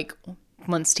especially like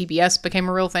once TBS became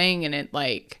a real thing and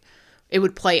it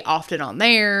would play often on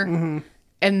there. Mm-hmm.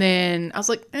 And then I was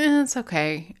like, it's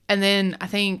okay. And then I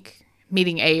think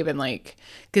meeting Abe and like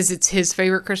because it's his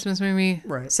favorite Christmas movie,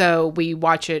 Right. So we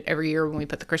watch it every year when we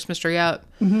put the Christmas tree up,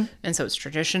 and so it's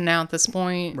tradition now at this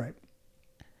point. Right.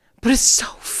 But it's so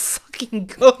fucking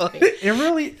good. It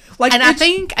really like And I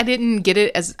think I didn't get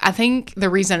it I think the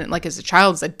reason, like, as a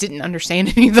child is I didn't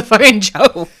understand any of the fucking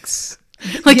jokes.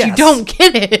 Like, you Yes. don't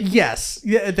get it. yes,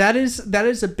 yeah, that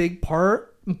is a big part.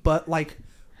 But like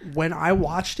when I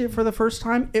watched it for the first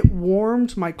time, it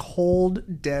warmed my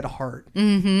cold, dead heart.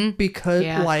 Mm-hmm. Because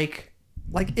Yeah. like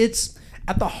it's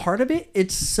at the heart of it,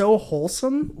 it's so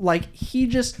wholesome. Like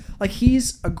he's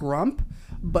a grump,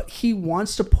 but he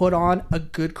wants to put on a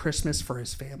good Christmas for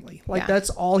his family. Like Yeah. that's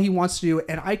all he wants to do,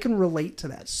 and I can relate to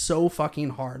that so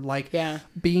fucking hard. Like Yeah.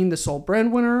 being the sole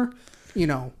breadwinner,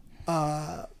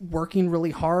 working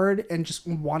really hard and just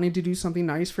wanting to do something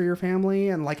nice for your family,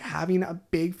 and like having a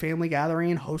big family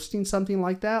gathering, hosting something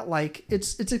like that. Like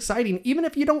it's exciting. Even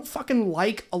if you don't fucking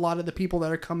like a lot of the people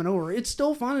that are coming over, it's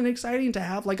still fun and exciting to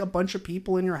have like a bunch of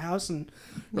people in your house and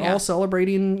you're Yeah. all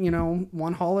celebrating,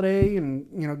 one holiday and,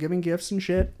 giving gifts and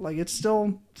shit. Like it's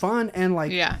still fun. And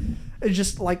like, Yeah. it's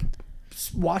just like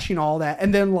watching all that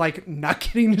and then like not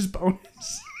getting his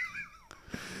bonus.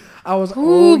 I was,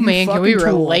 Ooh, you man, can we fucking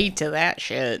tool. relate to that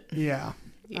shit? Yeah.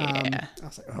 Yeah. I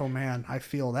was like, oh man, I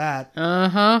feel that.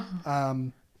 Uh-huh.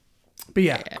 But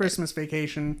yeah, Christmas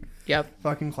Vacation, Yep.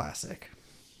 fucking classic.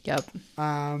 Yep.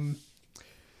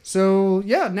 So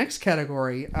yeah, next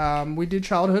category. We did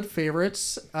childhood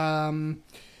favorites. I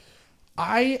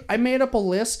made up a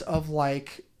list of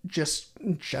like just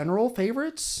general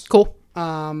favorites. Cool.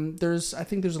 I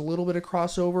think there's a little bit of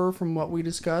crossover from what we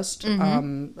discussed.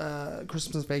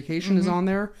 Christmas Vacation is on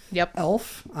there. Yep.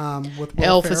 Elf, with Will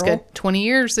Elf is Ferrell. good. 20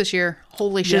 years this year.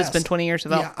 Holy shit, it's Yes. been 20 years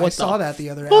of Elf. Yeah, I What saw the- that the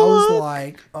other day. I was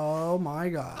like, oh my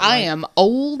god. I am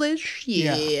old as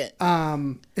shit.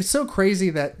 It's so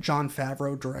crazy that Jon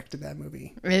Favreau directed that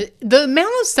movie. The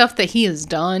amount of stuff that he has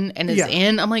done and is Yeah.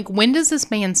 in, I'm like, when does this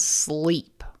man sleep?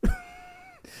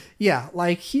 Yeah,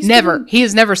 like he's Never. doing- He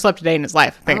has never slept a day in his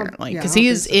life, don't- apparently. yeah, I Because don't he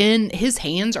think is so. in, his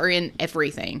hands are in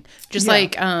everything. Just Yeah.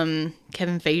 like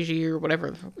Kevin Feige or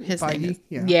whatever his name Feige? is.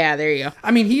 Yeah. Yeah, there you go. I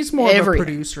mean, he's more of a Everything.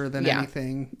 producer than Yeah.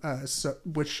 anything,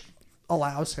 which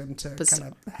allows him to kind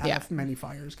of have yeah. many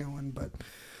fires going.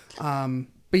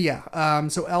 But yeah,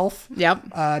 so Elf,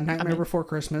 Yep. Nightmare Before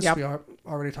Christmas. Yep. We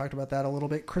already talked about that a little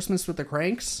bit. Christmas with the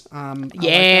Cranks. I like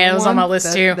Yeah, that it was one. on my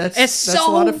list too. That's It's so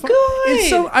a lot of fun. It's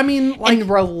so. I mean, like, And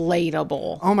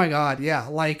relatable. oh my god, yeah,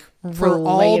 like for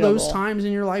all those Relatable. times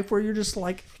in your life where you're just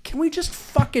like, can we just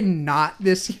fucking not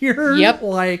this year? Yep.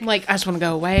 Like, I just want to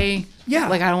go away. Yeah.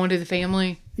 Like, I don't want to do the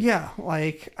family. yeah,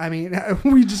 like I mean,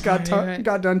 we just got Right.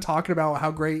 got done talking about how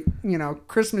great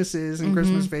Christmas is and Mm-hmm.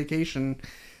 Christmas Vacation,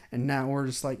 and now we're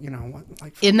just like, what,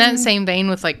 like In that same vein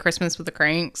with like Christmas with the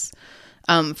Cranks,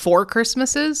 Four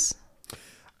Christmases.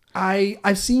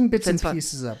 I've seen bits and fun.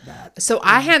 pieces of that. So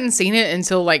I hadn't seen it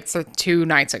until like 2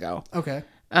 nights ago. Okay.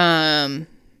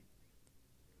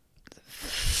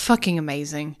 Fucking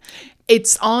amazing.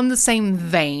 It's on the same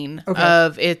vein Okay.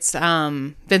 of it's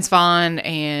Vince Vaughn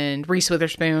and Reese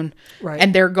Witherspoon, Right.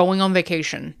 and they're going on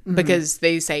vacation because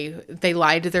they say they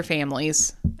lied to their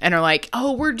families and are like,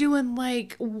 "Oh, we're doing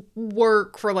like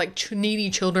work for like needy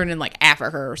children in like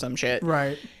Africa or some shit,"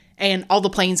 Right. and all the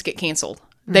planes get canceled.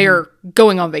 They're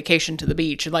going on vacation to the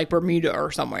beach, like Bermuda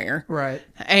or somewhere. Right.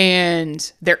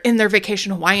 And they're in their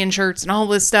vacation Hawaiian shirts and all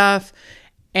this stuff.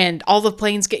 And all the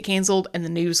planes get canceled and the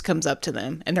news comes up to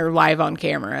them and they're live on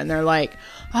camera. And they're like,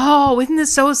 oh, isn't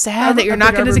this so sad that you're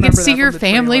not going to get to see your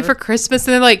family for Christmas?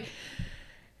 And they're like,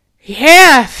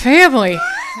 yeah, family.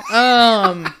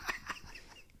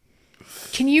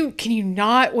 Can you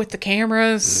not with the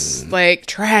cameras? Like,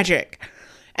 tragic.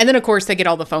 And then, of course, they get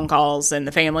all the phone calls, and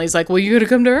the family's like, well, you got to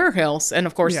come to our house. And,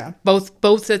 of course,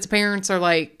 both sets of parents are,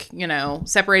 like,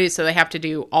 separated, so they have to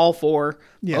do all four,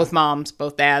 both moms,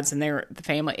 both dads, and they're the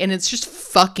family. And it's just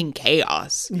fucking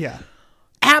chaos. Yeah.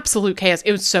 Absolute chaos.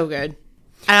 It was so good.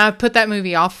 And I put that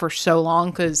movie off for so long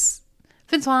because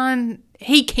Vince Vaughn,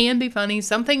 he can be funny.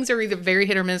 Some things are either very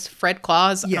hit or miss. Fred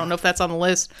Claus, I don't know if that's on the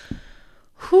list.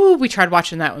 Whew, we tried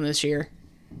watching that one this year.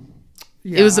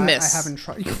 Yeah, it was a miss. I haven't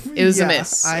tried. It was a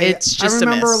miss. It's just a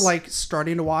miss. I remember like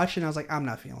starting to watch and I was like, I'm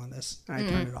not feeling this. And I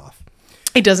turned it off.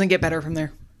 It doesn't get better from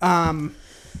there. Yeah.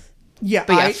 But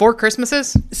yeah, Four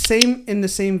Christmases. In the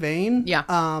same vein. Yeah.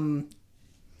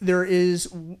 There is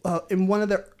in one of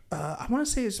the I want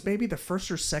to say it's maybe the first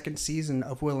or second season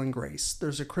of Will and Grace.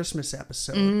 There's a Christmas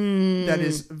episode that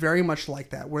is very much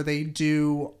like that, where they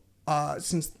do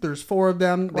since there's four of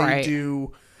them, they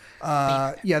do.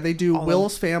 They do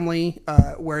Will's family,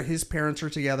 where his parents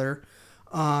are together.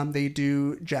 They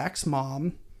do Jack's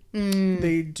mom.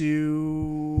 They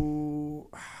do.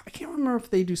 I can't remember if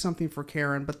they do something for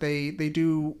Karen, but they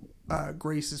do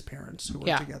Grace's parents who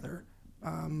are together.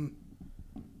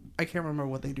 I can't remember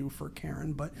what they do for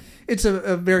Karen, but it's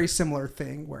a very similar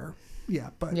thing where,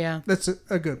 that's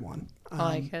a good one. I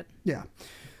like it. Yeah.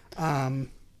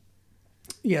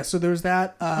 So there's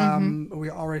that.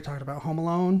 We already talked about Home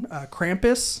Alone,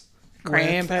 Krampus.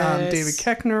 With, David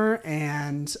Koechner,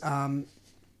 and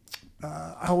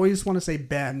I always want to say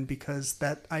Ben because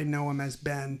that I know him as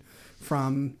Ben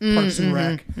from Parks and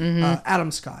Rec. Adam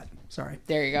Scott. Sorry.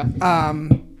 There you go.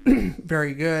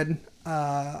 Very good.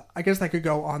 I guess that could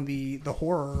go on the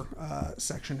horror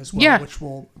section as well, which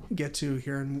we'll get to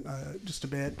here in just a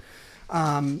bit.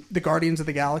 The Guardians of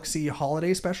the Galaxy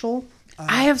holiday special.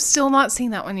 I have still not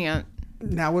seen that one yet.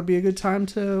 Now would be a good time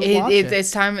to watch it.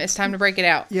 It's time to break it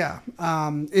out. Yeah.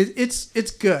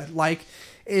 It's good. Like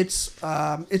it's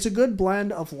a good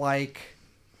blend of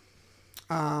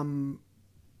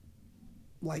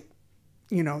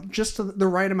just the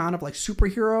right amount of like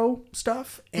superhero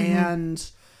stuff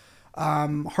and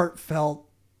heartfelt,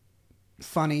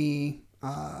 funny,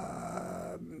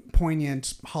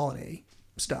 poignant holiday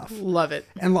stuff. Love it.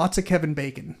 And lots of Kevin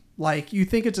Bacon. Like, you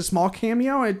think it's a small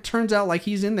cameo, it turns out like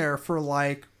he's in there for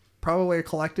like probably a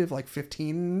collective like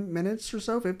 15 minutes or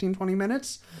so, 20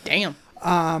 minutes. Damn.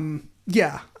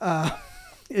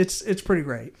 It's pretty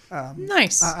great.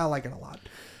 Nice. I like it a lot.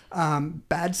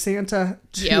 Bad Santa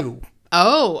 2. Yep.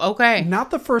 Oh, okay.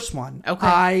 Not the first one.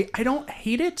 Okay. I don't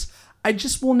hate it. I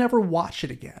just will never watch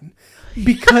it again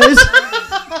because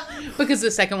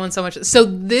the second one so much. So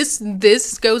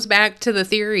this goes back to the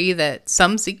theory that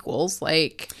some sequels,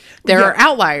 like there are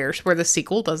outliers where the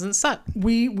sequel doesn't suck.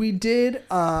 We did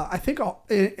I think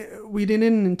we did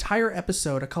an entire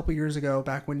episode a couple years ago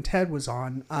back when Ted was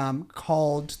on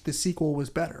called The Sequel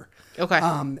Was Better. Okay.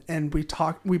 And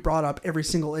we brought up every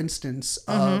single instance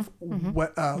of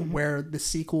where the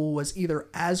sequel was either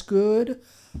as good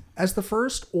as the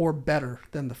first or better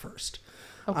than the first.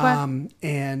 Okay.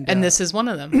 And this is one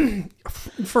of them.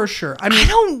 For sure. I mean, I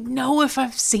don't know if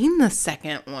I've seen the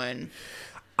second one.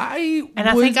 I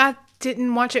think I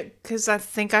didn't watch it because I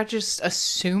think I just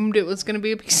assumed it was going to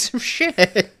be a piece of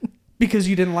shit. Because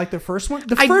you didn't like the first one?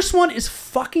 The first one is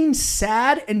fucking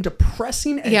sad and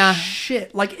depressing as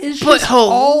shit. Like, it's just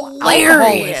all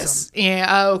hilarious.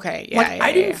 Yeah, okay. Yeah,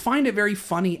 I didn't find it very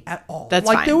funny at all. That's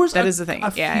like, fine. There was that is the thing.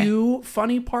 a few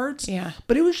funny parts. Yeah.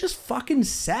 But it was just fucking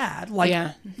sad.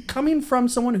 Like, coming from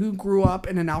someone who grew up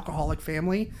in an alcoholic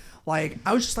family, like,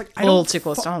 I was just like, I don't... A little too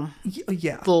close to home.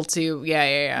 Yeah. A little too...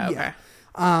 Yeah. Okay.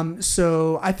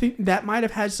 So I think that might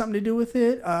have had something to do with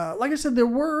it. Like I said, there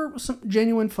were some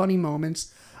genuine funny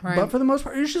moments, but for the most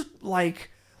part, it was just like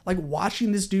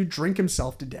watching this dude drink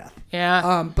himself to death.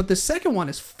 Yeah. But the second one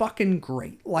is fucking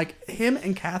great. Like, him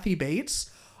and Kathy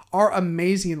Bates are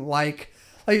amazing. Like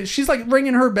she's like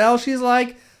ringing her bell. She's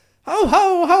like, "Ho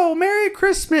ho ho, Merry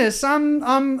Christmas! I'm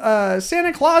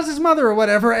Santa Claus's mother," or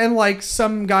whatever. And like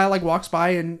some guy like walks by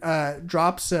and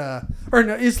drops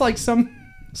it's like some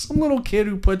little kid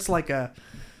who puts like a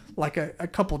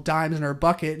couple dimes in her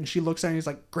bucket, and she looks at him and he's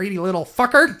like, "Greedy little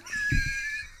fucker."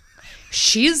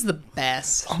 She's the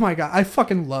best. Oh my god, I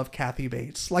fucking love Kathy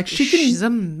Bates. Like She's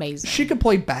amazing. she could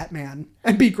play Batman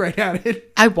and be great at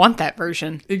it. I want that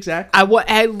version. Exactly.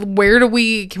 Where do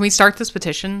we? Can we start this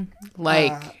petition?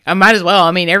 Like, I might as well.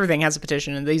 I mean, everything has a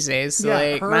petition these days. So Yeah,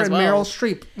 like, her might as and well. Meryl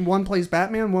Streep. One plays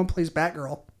Batman, one plays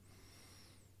Batgirl.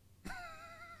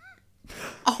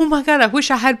 Oh my god, I wish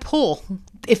I had pull.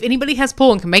 If anybody has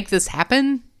pull and can make this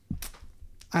happen,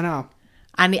 I know.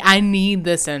 I need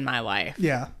this in my life.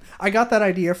 Yeah. I got that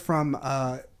idea from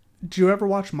do you ever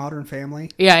watch Modern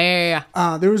Family? Yeah.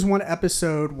 There was one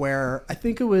episode where I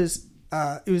think it was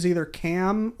either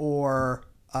Cam or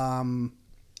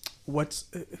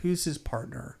who's his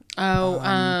partner?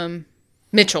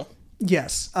 Mitchell.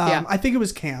 Yes. Yeah. I think it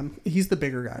was Cam. He's the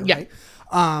bigger guy, Yeah.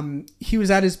 right? He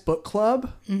was at his book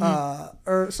club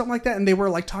or something like that, and they were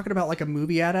like talking about like a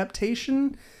movie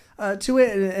adaptation to it,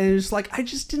 and it was like, I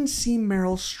just didn't see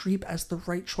Meryl Streep as the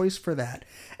right choice for that.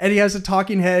 And he has a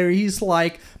talking head where he's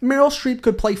like, Meryl Streep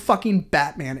could play fucking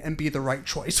Batman and be the right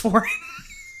choice for it.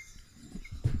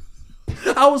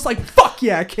 I was like, fuck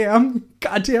yeah, Cam.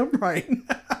 Goddamn right.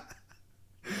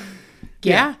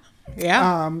 Yeah.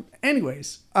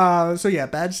 Anyways, so yeah,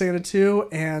 Bad Santa 2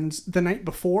 and The Night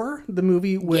Before, the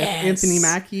movie with Yes. Anthony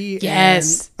Mackie.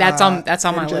 Yes. And, That's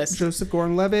on my list. Joseph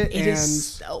Gordon-Levitt It and is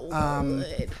so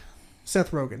good.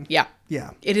 Seth Rogen. Yeah. Yeah.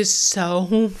 It is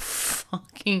so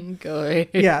fucking good.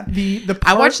 Yeah. The part,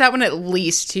 I watch that one at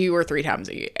least 2 or 3 times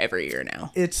every year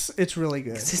now. It's really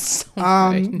good. It's so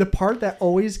good. The part that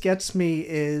always gets me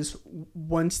is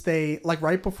once they, like,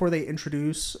 right before they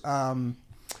introduce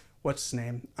what's his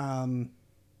name?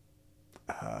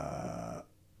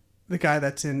 The guy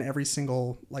that's in every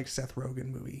single like Seth Rogen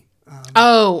movie.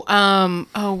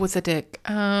 What's a dick?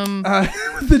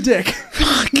 The dick.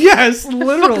 Yes,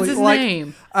 literally. What's his like,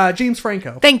 name? James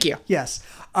Franco. Thank you. Yes.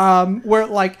 Where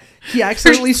like he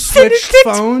accidentally Benedict. switched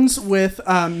phones with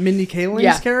Mindy Kaling's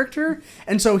Yeah. character,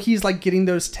 and so he's like getting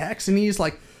those texts, and he's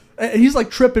like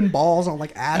tripping balls on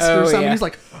like acid or Oh, something. yeah. He's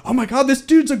like, oh my god, this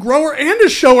dude's a grower and a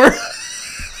shower.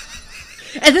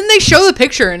 And then they show the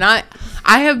picture, and I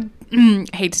have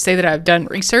hate to say that I've done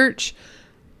research.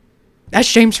 That's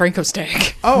James Franco's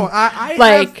dick. Oh, I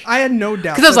Like- I had no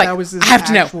doubt Because I was like, that was his I have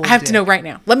to know. actual I have to dick. know right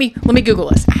now. Let me Google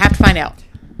this. I have to find out.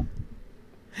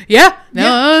 Yeah, no,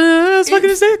 that's fucking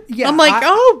his dick. yeah, I'm like, I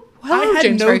hello, had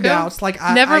James no Franco. doubts. Like,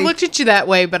 Never I looked at you that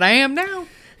way, but I am now.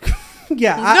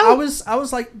 Yeah, No. I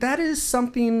was like, that is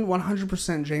something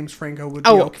 100% James Franco would be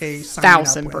okay signing up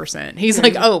with. 1,000%. He's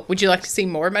like, oh, would you like to see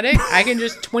more of my dick? I can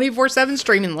just 24/7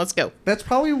 streaming. Let's go. That's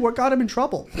probably what got him in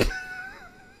trouble.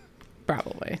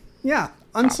 Probably. Yeah,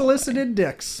 unsolicited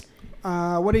dicks.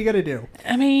 What are you gonna do?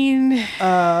 I mean,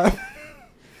 I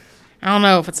don't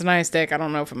know if it's a nice dick. I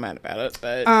don't know if I'm mad about it,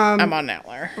 but I'm on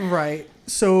Outlier. Right.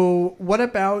 So, what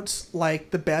about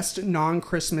like the best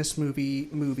non-Christmas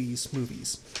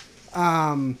movies?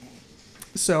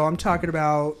 So I'm talking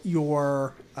about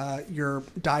your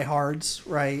diehards,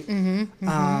 right?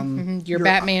 Your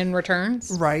Batman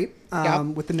Returns. Right. Yep.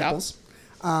 With the Yep. nipples.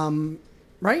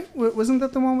 Right? Wasn't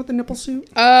that the one with the nipple suit?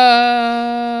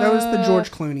 That That was the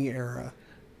George Clooney era.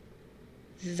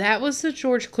 That was the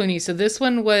George Clooney. So this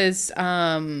one was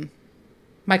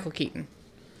Michael Keaton.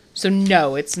 So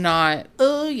no, it's not.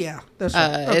 Oh yeah, that's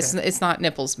right. Okay. It's not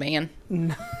nipples, man.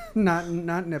 not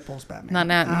nipples, Batman.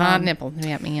 Not nipples,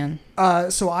 man.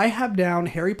 So I have down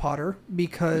Harry Potter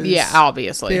because Yeah,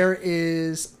 obviously. there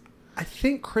is, I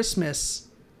think, Christmas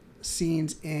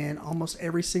scenes in almost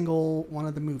every single one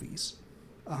of the movies.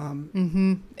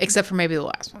 Except for maybe the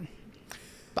last one.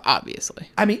 But obviously.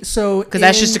 I mean, so Because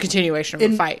that's just a continuation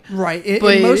of the fight. Right.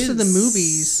 But In it most of the is-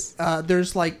 movies,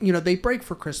 there's like, they break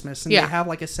for Christmas and Yeah. they have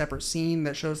like a separate scene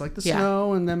that shows like the Yeah.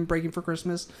 snow and them breaking for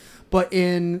Christmas. But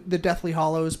in the Deathly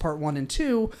Hallows Part 1 and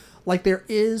 2, like there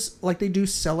is, like they do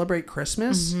celebrate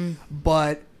Christmas, Mm-hmm.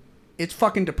 but it's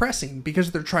fucking depressing because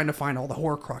they're trying to find all the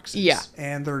Horcruxes. Yeah.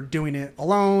 And they're doing it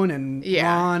alone, and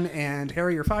Yeah. Ron and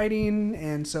Harry are fighting,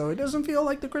 and so it doesn't feel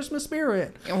like the Christmas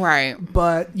spirit. Right.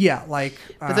 But yeah, like...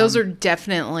 But those are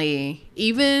definitely,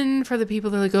 even for the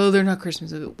people that are like, oh, they're not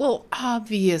Christmas movies. Well,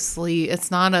 obviously, it's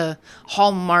not a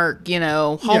Hallmark,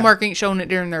 Hallmark ain't showing it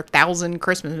during their 1,000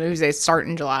 Christmas movies they start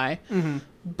in July. Mm-hmm.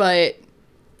 But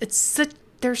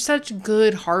they're such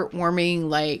good, heartwarming,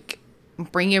 like,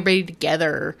 bring everybody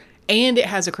together. And it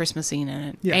has a Christmas scene in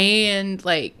it. Yeah. And,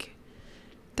 like,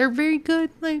 they're very good,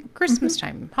 like, Christmas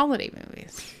time holiday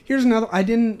movies. Here's another. I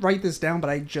didn't write this down, but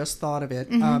I just thought of it.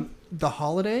 The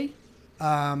Holiday,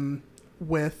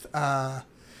 with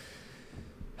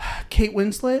Kate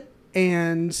Winslet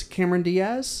and Cameron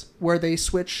Diaz, where they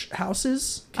switch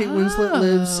houses. Kate Winslet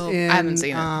lives in I haven't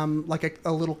seen it. Like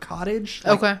a little cottage.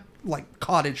 Okay. Like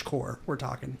cottage core, we're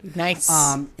talking. Nice.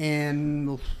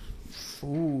 In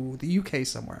the UK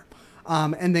somewhere.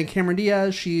 And then Cameron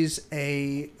Diaz, she's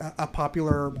a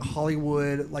popular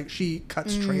Hollywood, like she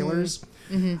cuts trailers.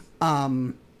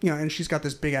 Mm-hmm. And she's got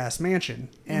this big ass mansion.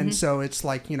 And so it's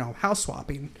like, house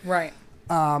swapping. Right.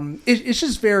 It's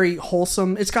just very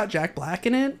wholesome. It's got Jack Black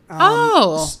in it.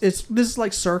 This is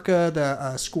like circa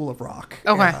the School of Rock.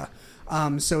 Okay.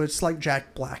 Era. So it's like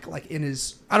Jack Black, like in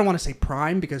his, I don't want to say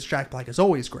prime because Jack Black is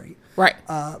always great. Right.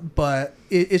 But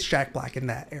it's Jack Black in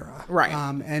that era. Right.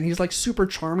 And he's like super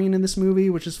charming in this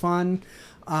movie, which is fun.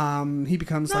 He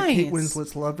becomes like Kate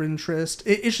Winslet's love interest.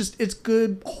 It's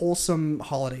good, wholesome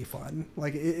holiday fun.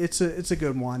 Like it's a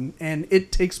good one, and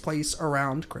it takes place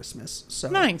around Christmas. So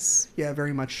nice. Yeah,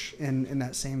 very much in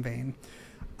that same vein.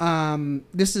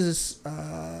 This is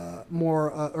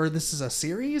this is a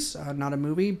series, not a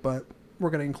movie, but we're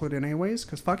gonna include it anyways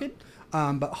because fuck it.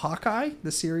 But Hawkeye,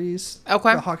 the series, the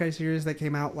Hawkeye series that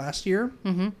came out last year,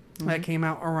 that came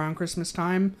out around Christmas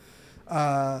time.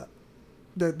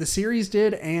 The series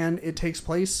did, and it takes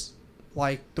place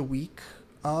like the week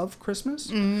of Christmas.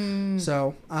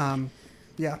 So,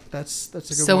 yeah, that's a good one.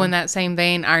 So in that same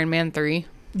vein, Iron Man 3.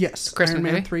 Yes, Christmas Iron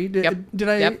Man movie. 3. Did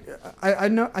I? Yep. I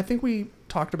know. I think we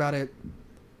talked about it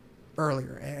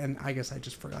earlier, and I guess I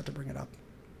just forgot to bring it up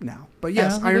now. But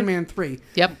yes, Iron Man 3.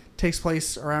 Yep. Takes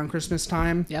place around Christmas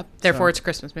time. Yep. Therefore, it's a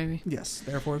Christmas movie. Yes.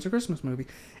 Therefore, it's a Christmas movie.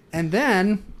 And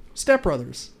then Step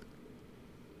Brothers.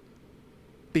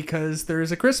 Because there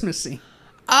is a Christmas scene.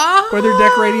 Oh, where they're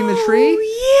decorating the tree.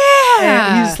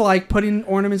 Yeah. And he's like putting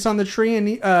ornaments on the tree, and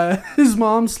his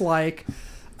mom's like,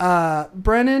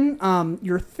 Brennan,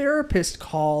 your therapist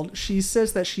called. She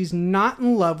says that she's not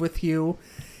in love with you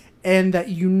and that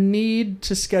you need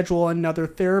to schedule another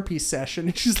therapy session.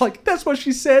 And she's like, that's what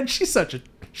she said. She's such a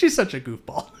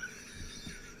goofball.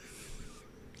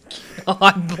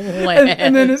 God bless.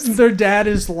 And then their dad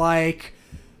is like,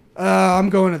 I'm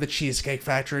going to the Cheesecake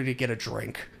Factory to get a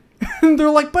drink. And they're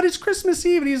like, but it's Christmas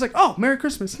Eve. And he's like, oh, Merry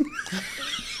Christmas.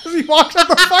 He walks out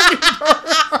the fucking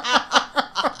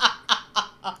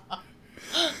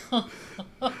door.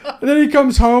 And then he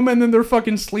comes home, and then they're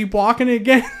fucking sleepwalking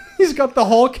again. He's got the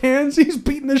Hulk hands. He's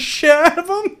beating the shit out of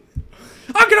him.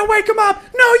 I'm going to wake him up.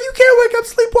 No, you can't wake up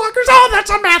sleepwalkers. Oh, that's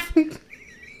a meth.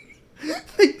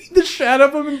 They beat the shit out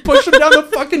of him and push him down the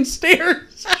fucking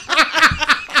stairs.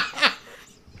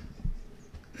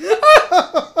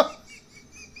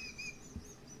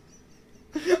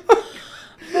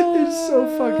 It's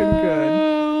so fucking good.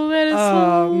 Oh, that is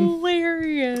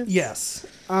hilarious. Yes.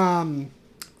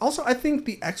 Also, I think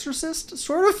The Exorcist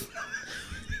sort of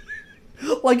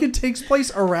like it takes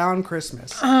place around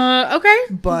Christmas. Okay.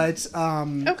 But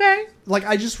okay. Like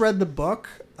I just read the book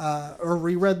or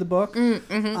reread the book.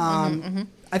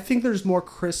 I think there's more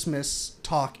Christmas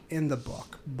talk in the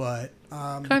book, but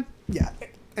okay. Yeah.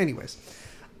 Anyways,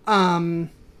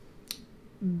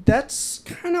 that's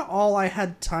kind of all I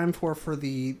had time for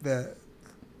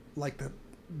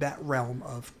that realm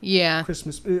of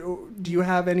Christmas. Do you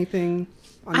have anything?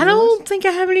 I don't think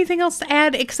I have anything else to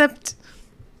add except.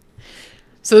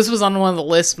 So this was on one of the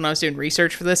lists when I was doing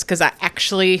research for this because I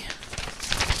actually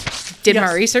did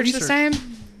my research this time.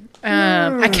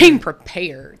 I came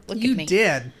prepared. Look at me. You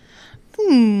did.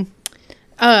 And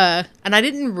I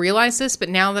didn't realize this, but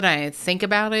now that I think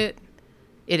about it,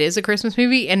 it is a Christmas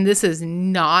movie, and this is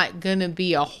not gonna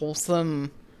be a wholesome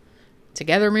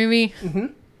together movie. Mm-hmm.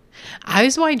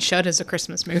 Eyes Wide Shut is a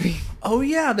Christmas movie. Oh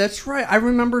yeah, that's right. I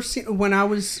remember seeing when I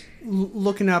was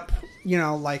looking up,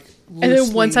 like. Loosely, and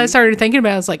then once I started thinking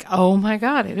about it, I was like, "Oh my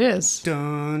god, it is!"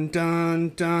 Dun dun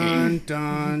dun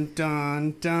dun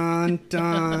dun dun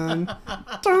dun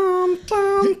dun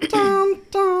dun dun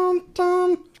dun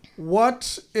dun.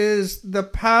 What is the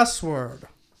password?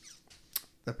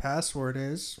 The password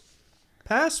is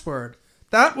password.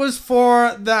 That was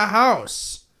for the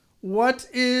house. What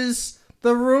is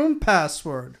the room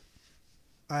password?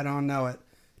 I don't know it.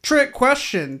 Trick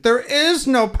question. There is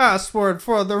no password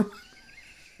for the...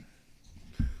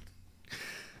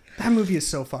 That movie is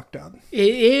so fucked up.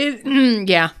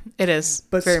 Yeah, it is.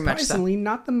 But very much so. Surprisingly,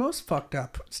 not the most fucked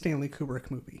up Stanley Kubrick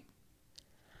movie.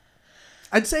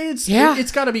 I'd say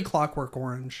it's got to be Clockwork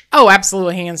Orange. Oh,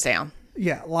 absolutely, hands down.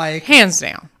 Yeah, like hands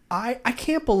down. I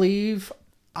can't believe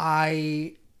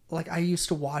I used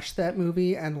to watch that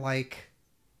movie and like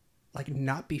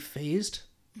not be phased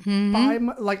by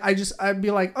I'd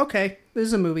be like, okay, this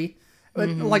is a movie. But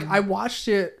like I watched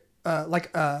it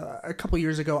a couple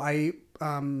years ago. I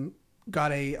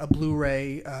got a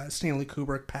Blu-ray Stanley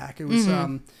Kubrick pack. It was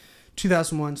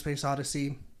 2001: Space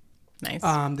Odyssey, Nice.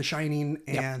 The Shining,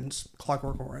 and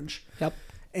Clockwork Orange. Yep.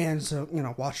 And so,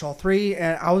 watched all three,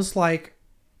 and I was like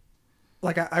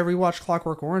I rewatched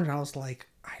Clockwork Orange, and I was like,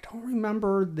 I don't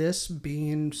remember this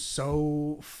being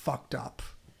so fucked up.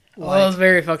 Well, it's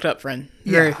very fucked up, friend.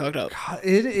 Very fucked up. God,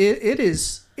 it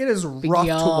is rough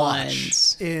to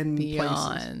watch in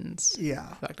places.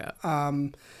 Yeah, Fucked up.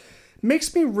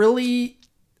 Makes me really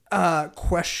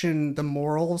question the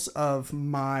morals of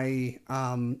my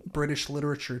British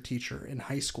literature teacher in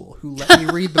high school, who let me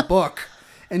read the book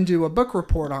and do a book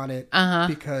report on it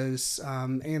because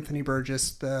Anthony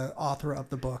Burgess, the author of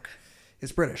the book,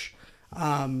 is British.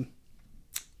 And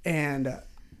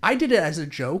I did it as a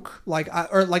joke,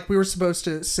 we were supposed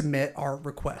to submit our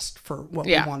request for what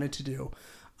we wanted to do.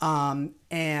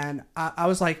 And I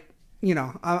was like,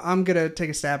 I'm going to take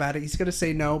a stab at it. He's going to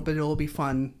say no, but it'll be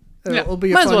fun. It'll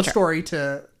be a fun story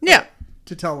to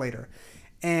tell later.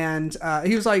 And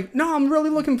he was like, no, I'm really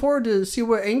looking forward to see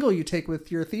what angle you take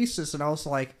with your thesis. And I was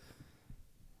like,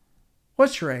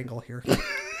 what's your angle here?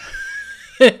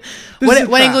 What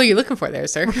angle are you looking for there,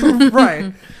 sir?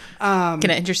 Right. Can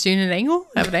I interest you in an angle?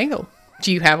 I have an angle.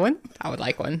 Do you have one? I would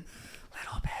like one.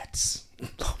 Little bits.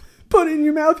 Put it in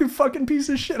your mouth, you fucking piece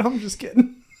of shit. I'm just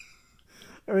kidding.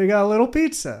 We got a little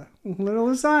pizza. A little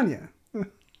lasagna.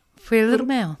 For your little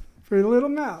mouth. For your little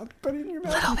mouth. Put it in your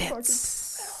mouth. Little bits.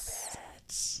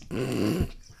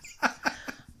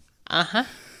 Uh-huh.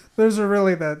 Those are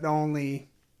really the only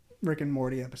Rick and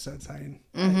Morty episodes I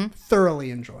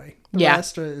thoroughly enjoy. The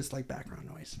rest is like background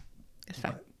noise. It's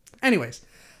fine. But anyways.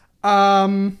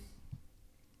 But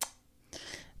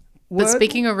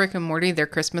speaking of Rick and Morty, their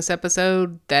Christmas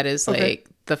episode, that is like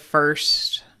the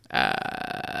first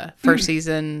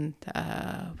season. What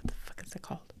the fuck is it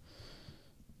called?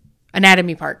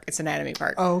 Anatomy Park. It's Anatomy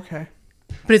Park. Oh, okay.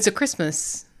 But it's a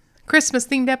Christmas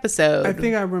themed episode. I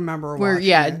think I remember where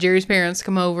it. Jerry's parents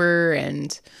come over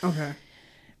and okay.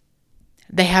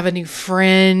 They have a new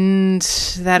friend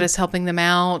that is helping them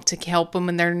out to help them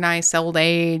in their nice old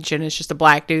age. And it's just a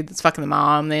black dude that's fucking the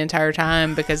mom the entire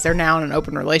time because they're now in an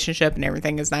open relationship and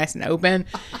everything is nice and open.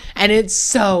 And it's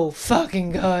so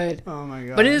fucking good. Oh my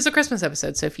God. But it is a Christmas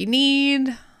episode. So if you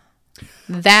need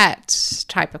that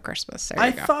type of Christmas, there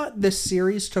you go. I thought this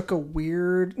series took a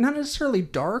weird, not necessarily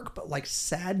dark, but like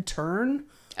sad turn.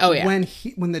 Oh yeah.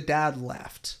 When the dad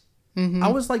left. I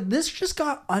was like, this just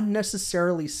got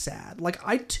unnecessarily sad. Like,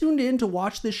 I tuned in to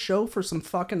watch this show for some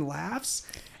fucking laughs,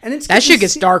 and that shit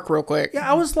gets dark real quick. Yeah,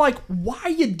 I was like, why are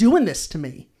you doing this to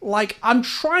me? Like, I'm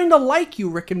trying to like you,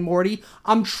 Rick and Morty.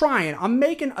 I'm trying. I'm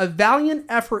making a valiant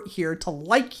effort here to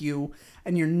like you,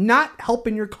 and you're not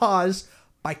helping your cause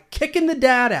by kicking the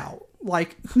dad out.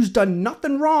 Like, who's done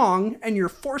nothing wrong, and you're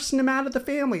forcing him out of the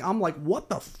family. I'm like, what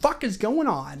the fuck is going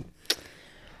on?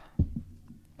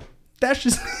 That's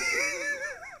just...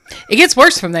 It gets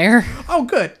worse from there. Oh,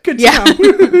 good. Good to know.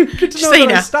 Good to know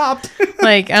that I stopped.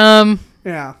 Like,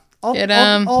 yeah.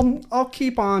 I'll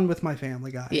keep on with my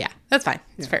Family Guy. Yeah, that's fine.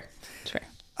 It's fair. It's fair.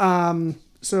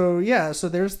 So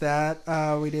there's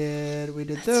that. We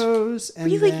did those.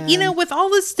 And really, then... with all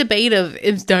this debate of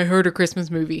is Die Hard a Christmas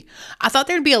movie, I thought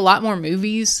there'd be a lot more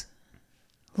movies,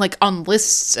 like on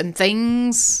lists and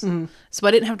things, so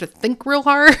I didn't have to think real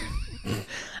hard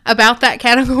about that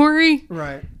category.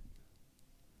 Right.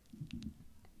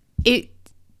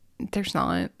 There's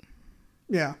not.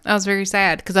 Yeah. I was very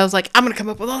sad because I was like, I'm going to come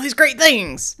up with all these great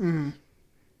things. Mm-hmm.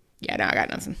 Yeah, no, I got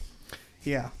nothing.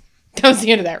 Yeah. That was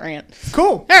the end of that rant. Cool.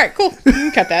 All right, cool. You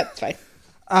can cut that. It's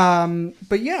fine.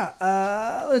 But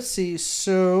yeah, let's see.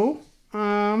 So,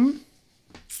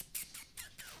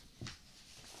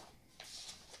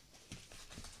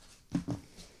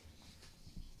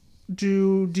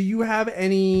 do you have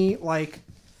any, like,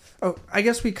 oh, I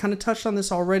guess we kind of touched on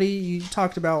this already. You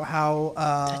talked about how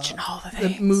touching all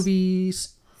the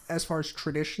movies, as far as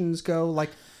traditions go,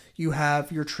 like you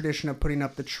have your tradition of putting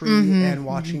up the tree and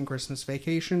watching Christmas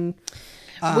Vacation.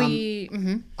 I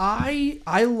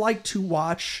like to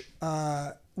watch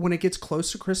when it gets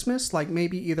close to Christmas, like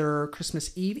maybe either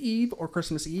Christmas Eve or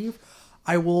Christmas Eve.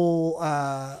 I will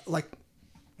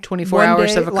 24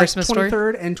 hours of a Christmas story.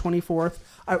 23rd and 24th.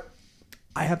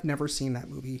 I have never seen that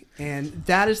movie, and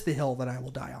that is the hill that I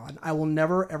will die on. I will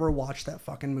never, ever watch that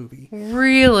fucking movie.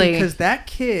 Really? Because that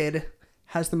kid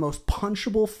has the most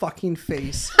punchable fucking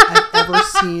face I've ever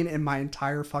seen in my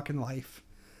entire fucking life.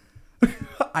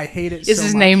 I hate it so much. Is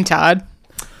his name Todd?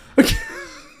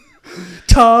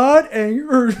 Todd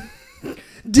and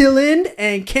Dylan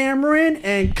and Cameron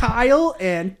and Kyle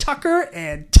and Tucker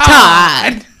and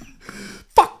Todd.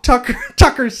 Fuck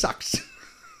Tucker sucks.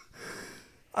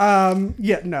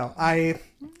 Yeah, no,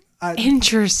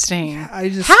 Interesting. I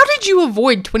just- How did you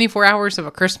avoid 24 hours of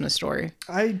A Christmas Story?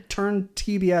 I turned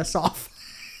TBS off.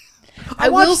 I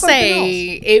will watched something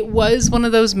say it was one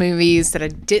of those movies that I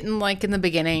didn't like in the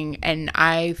beginning, and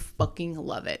I fucking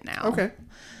love it now. Okay.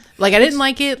 Like, I didn't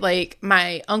like it. Like,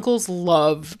 my uncle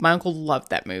loved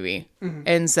that movie.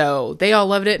 And so they all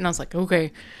loved it. And I was like,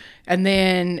 okay. And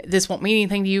then this won't mean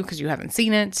anything to you because you haven't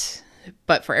seen it.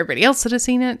 But for everybody else that has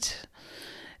seen it,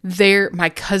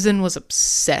 my cousin was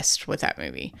obsessed with that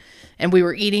movie. And we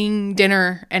were eating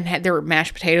dinner and there were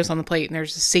mashed potatoes on the plate. And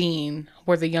there's a scene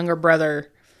where the younger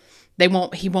brother,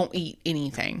 he won't eat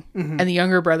anything. And the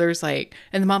younger brother's like,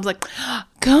 and the mom's like,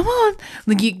 come on,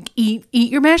 like, you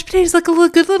eat your mashed potatoes like a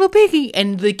good little piggy.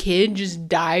 And the kid just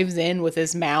dives in with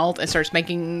his mouth and starts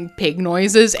making pig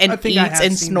noises and eats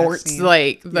and snorts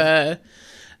like the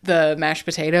mashed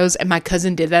potatoes. And my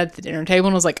cousin did that at the dinner table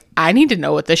and was like, I need to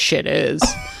know what this shit is.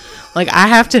 Like, I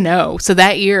have to know. So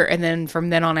that year, and then from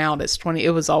then on out,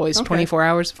 it was always 24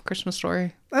 hours of A Christmas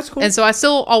Story. That's cool. And so I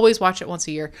still always watch it once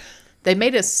a year. They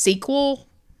made a sequel.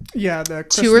 Yeah, the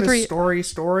Christmas 2 or 3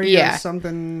 story yeah. or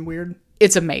something weird.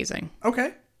 It's amazing.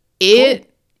 Okay. It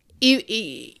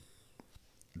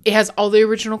has all the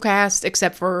original cast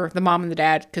except for the mom and the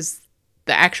dad, because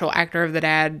the actual actor of the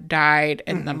dad died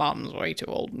and the mom was way too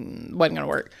old and wasn't going to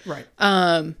work. Right.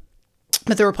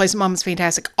 But the replacement mom is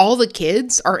fantastic. All the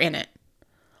kids are in it.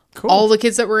 Cool. All the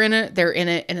kids that were in it, they're in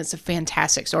it, and it's a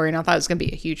fantastic story. And I thought it was going to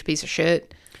be a huge piece of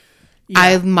shit. Yeah.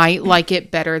 I might like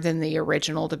it better than the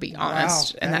original, to be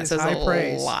honest. Wow, and that says a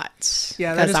lot.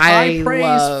 Yeah, that is high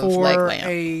praise for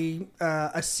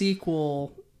a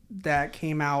sequel that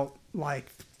came out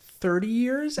like 30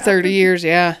 years after. 30 years,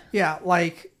 yeah. Yeah,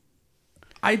 like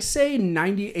I'd say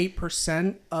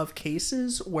 98% of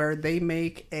cases where they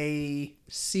make a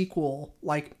sequel,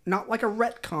 like not like a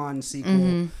retcon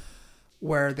sequel,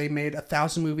 where they made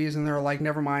 1,000 movies and they're like,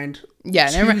 never mind. Yeah,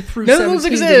 never. Through None of those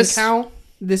exist. Count.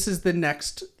 This is the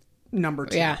next number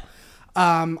 2. Yeah.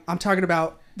 I'm talking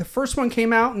about the first one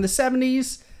came out in the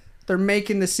 70s. They're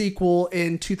making the sequel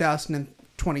in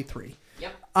 2023.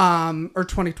 Yep. Or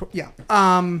 2020. Yeah.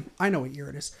 I know what year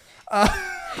it is.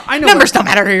 I know numbers don't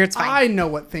matter here. It's fine. I know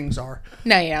what things are.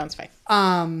 No, yeah, it's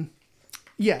fine.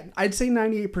 Yeah, I'd say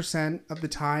 98% of the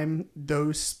time,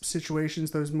 those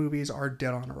situations, those movies are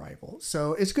dead on arrival.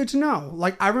 So it's good to know.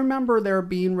 Like, I remember there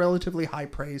being relatively high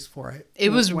praise for it.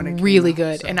 It was really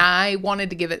good. So. And I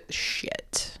wanted to give it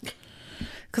shit.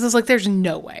 Because I was like, there's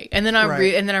no way. And then I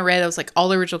read, I was like, all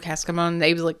the original cast come on. And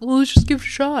Abe was like, well, let's just give it a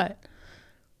shot.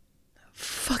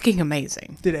 Fucking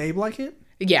amazing. Did Abe like it?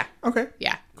 Yeah. Okay.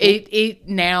 Yeah. Cool. It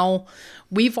now,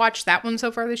 we've watched that one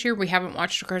so far this year. We haven't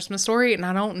watched A Christmas Story, and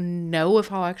I don't know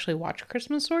if I'll actually watch A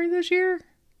Christmas Story this year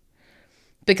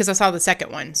because I saw the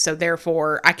second one. So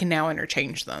therefore I can now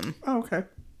interchange them. Oh, okay.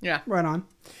 Yeah. Right on.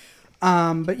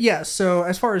 But yeah, so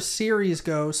as far as series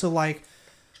go, so like,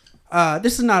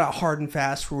 this is not a hard and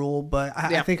fast rule, but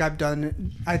I think I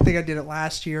did it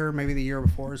last year, maybe the year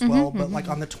before as well. But like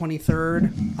on the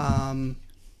 23rd,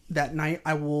 that night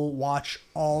I will watch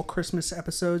all Christmas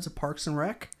episodes of Parks and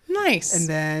Rec. Nice. And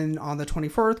then on the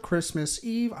 24th, Christmas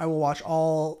Eve, I will watch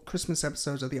all Christmas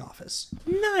episodes of The Office.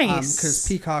 Nice. Because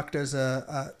Peacock does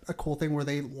a cool thing where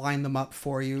they line them up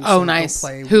for you. Oh, so nice.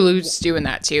 Hulu's doing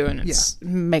that too, and it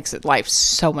makes life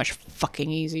so much fucking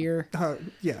easier.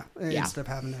 Instead of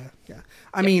having to,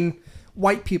 I mean,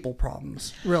 white people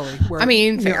problems, really. Where,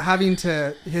 having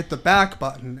to hit the back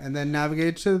button and then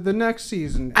navigate to the next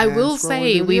season. I will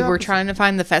say, we were trying to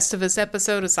find the Festivus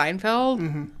episode of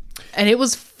Seinfeld, and it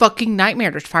was fucking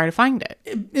nightmare to try to find it.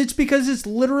 It's because it's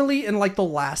literally in like the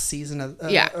last season of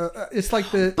it's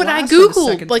like the. But I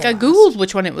googled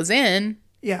which one it was in.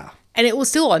 Yeah. And it was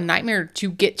still a nightmare to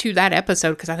get to that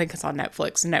episode because I think it's on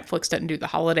Netflix. And Netflix doesn't do the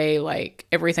holiday, like,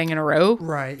 everything in a row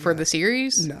for the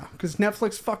series. No, because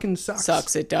Netflix fucking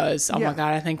sucks. It does. Oh, my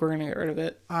God. I think we're going to get rid of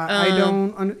it. I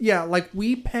don't... like,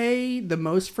 we pay the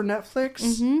most for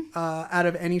Netflix out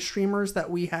of any streamers that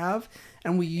we have,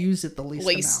 and we use it the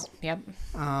least amount.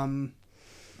 Yep.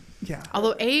 Yeah.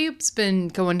 Although Abe's been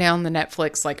going down the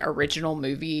Netflix like original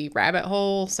movie rabbit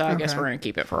hole, so I guess we're gonna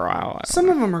keep it for a while. Some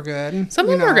of them are good. Some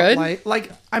of them are good.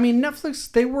 Like I mean,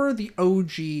 Netflix, they were the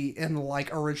OG in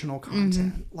like original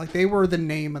content. Like they were the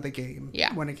name of the game.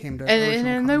 Yeah. When it came to original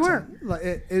content. They were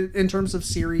like in terms of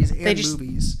series and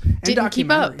movies and didn't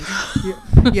keep up.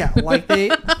 yeah. Like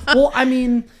they. Well, I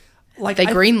mean. Like they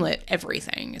greenlit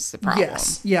everything is the problem.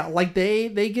 Yes, yeah. Like they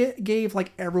gave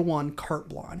like everyone carte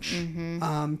blanche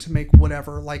to make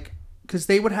whatever. Like because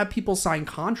they would have people sign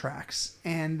contracts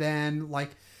and then like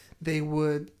they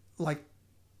would like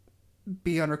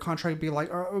be under contract, be like,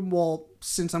 well,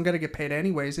 since I'm gonna get paid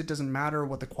anyways, it doesn't matter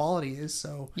what the quality is,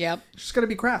 so Yep. it's just gonna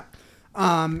be crap.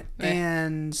 And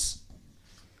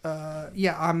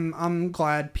yeah, I'm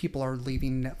glad people are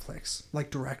leaving Netflix, like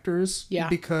directors,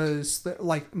 because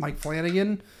like Mike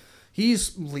Flanagan,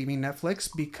 he's leaving Netflix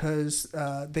because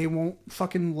they won't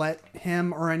fucking let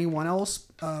him or anyone else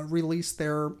release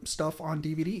their stuff on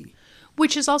DVD.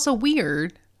 Which is also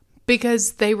weird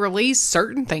because they release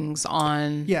certain things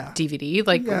on DVD.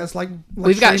 Like, it's like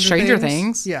we've got Stranger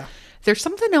Things. Yeah. There's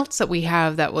something else that we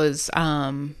have that was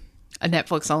a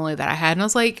Netflix only that I had. And I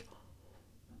was like,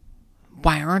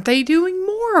 why aren't they doing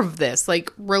more of this?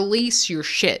 Like, release your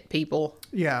shit, people.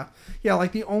 Yeah. Yeah,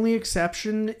 like the only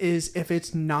exception is if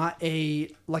it's not a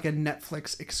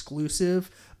Netflix exclusive,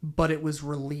 but it was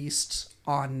released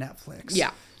on Netflix.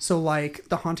 Yeah. So like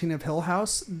The Haunting of Hill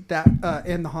House and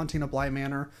The Haunting of Bly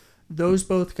Manor, those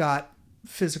both got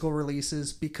physical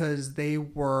releases because they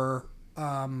were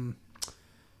not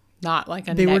like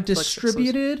a they Netflix were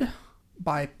distributed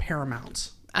by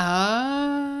Paramount.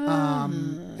 And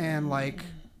like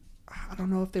I don't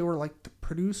know if they were like the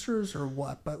producers or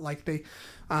what, but like they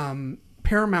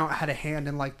Paramount had a hand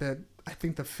in like the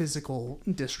physical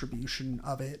distribution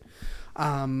of it.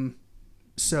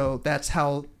 So that's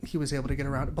how he was able to get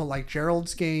around it. But like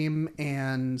Gerald's Game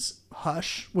and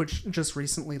Hush, which just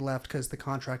recently left because the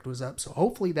contract was up, so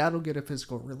hopefully that'll get a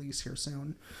physical release here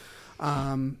soon.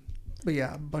 But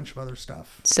yeah, a bunch of other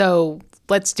stuff. So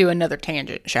let's do another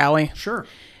tangent, shall we? Sure.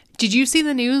 Did you see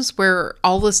the news where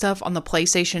all the stuff on the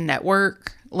PlayStation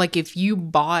Network, like if you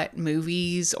bought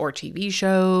movies or TV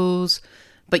shows,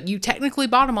 but you technically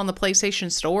bought them on the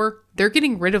PlayStation Store, they're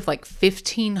getting rid of like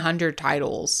 1,500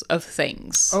 titles of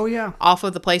things. Oh, yeah. Off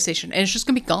of the PlayStation. And it's just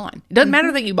going to be gone. It doesn't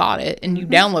matter that you bought it and you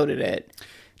downloaded it.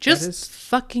 Just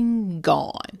fucking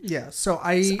gone. Yeah, so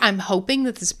I'm hoping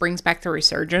that this brings back the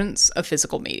resurgence of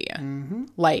physical media.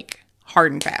 Like,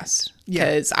 hard and fast.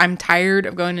 Because I'm tired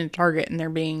of going into Target and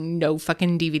there being no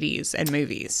fucking DVDs and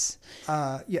movies.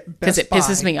 Because it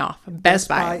pisses me off. Best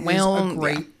Buy is a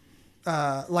great,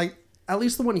 like, at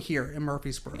least the one here in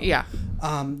Murfreesboro. Yeah.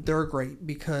 They're great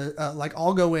because, like,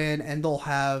 I'll go in and they'll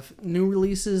have new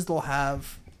releases. They'll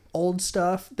have old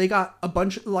stuff. They got a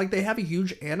bunch, like, they have a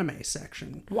huge anime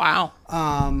section. Wow.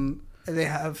 They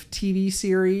have TV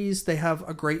series. They have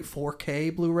a great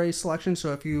 4K Blu-ray selection.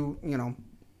 So if you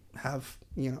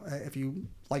if you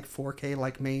like 4K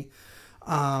like me,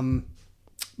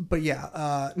 but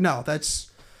yeah, no,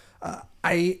 that's,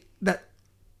 that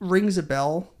rings a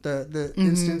bell. The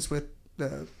instance with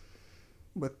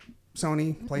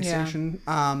Sony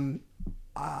PlayStation.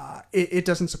 It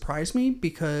doesn't surprise me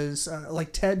because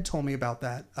like Ted told me about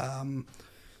that,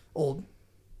 old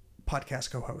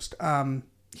podcast co-host.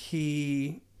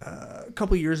 He a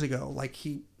couple years ago, like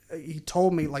he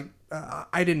told me, like,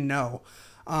 I didn't know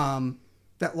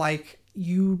that, like,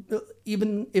 you,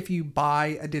 even if you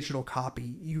buy a digital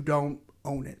copy, you don't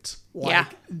own it.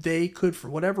 Like, they could, for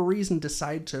whatever reason,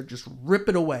 decide to just rip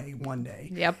it away one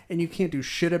day. Yep. And you can't do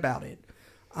shit about it.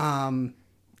 Don't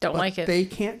like it. They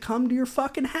can't come to your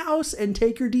fucking house and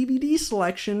take your DVD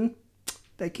selection.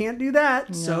 They can't do that.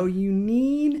 Yeah. So you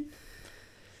need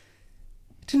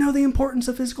to know the importance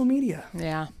of physical media.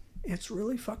 Yeah. It's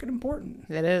really fucking important.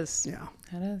 It is. Yeah.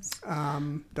 It is.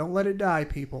 Don't let it die,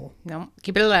 people. No.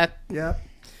 Keep it alive. Yep.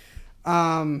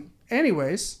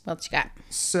 Anyways. What else you got?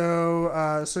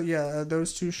 So yeah,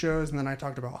 those two shows, and then I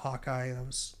talked about Hawkeye. That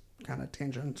was kind of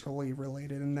tangentially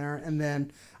related in there. And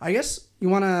then I guess you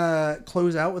want to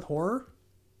close out with horror?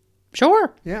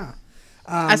 Sure. Yeah.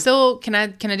 I still can I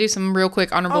do some real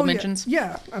quick honorable mentions?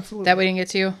 Yeah, absolutely. That we didn't get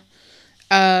to.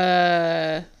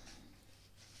 I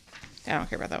don't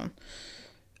care about that one.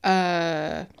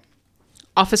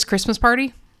 Office Christmas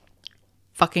Party.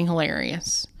 Fucking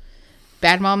hilarious.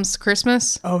 Bad Moms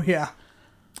Christmas. Oh yeah.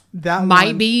 That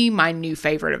might be my new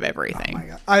favorite of everything. Oh my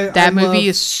God. That movie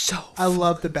is so I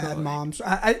love the Bad Moms.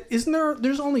 Isn't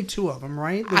there's only two of them,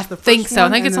 right? I think so. I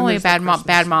think it's only Bad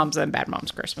Moms and Bad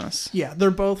Moms Christmas. Yeah,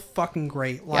 they're both fucking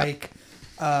great. Like,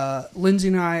 Lindsay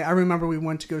and I remember we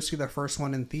went to go see the first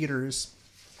one in theaters,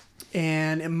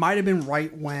 and it might have been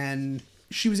right when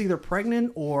she was either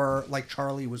pregnant or like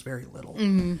Charlie was very little.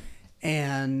 Mm-hmm.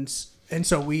 And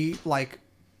so we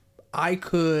I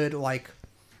could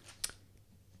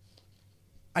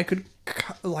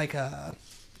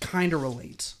kind of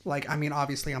relate. Like, I mean,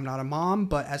 obviously I'm not a mom,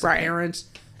 but as a parent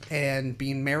and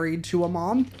being married to a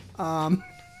mom,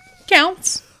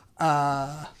 counts.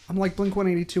 I'm like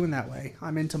Blink-182 in that way.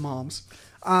 I'm into moms.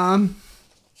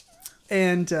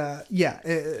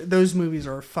 Those movies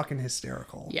are fucking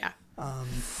hysterical. Yeah.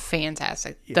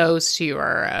 Fantastic. Those two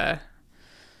are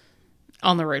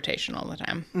on the rotation all the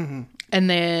time. Mm-hmm. And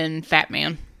then Fat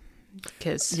Man.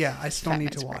 Because Yeah, I still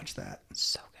need to watch that.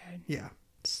 So good. Yeah.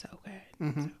 So good.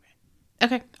 Mm-hmm. So good.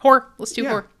 Okay, horror. Let's do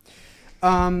horror.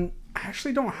 I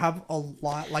actually don't have a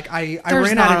lot. Like I There's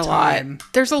ran not out of a lot. time.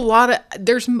 There's a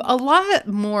lot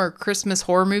more Christmas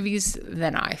horror movies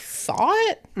than I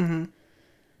thought. Mm-hmm.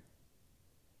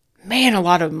 Man, a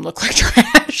lot of them look like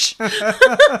trash.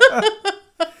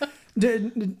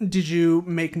 Did you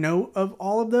make note of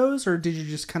all of those, or did you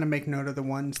just kind of make note of the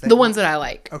ones that ones that I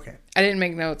like? Okay. I didn't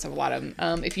make notes of a lot of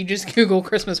them. If you just Google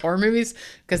Christmas horror movies,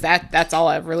 because that's all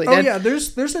I've really done. Oh yeah,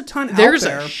 there's a ton out There's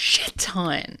there. a shit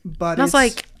ton. But and I was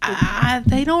like,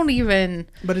 they don't even.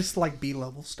 But it's like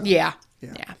B-level stuff. Yeah.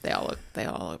 They all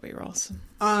look B-rolls.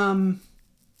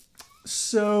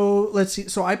 So let's see.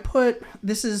 So I put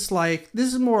this is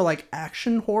more like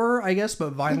action horror, I guess,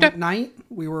 but Violent Night.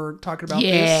 We were talking about this.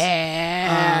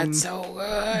 Yeah, it's so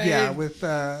good. Yeah, with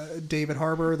David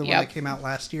Harbour, the one that came out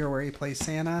last year where he plays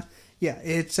Santa. Yeah,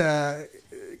 it's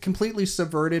completely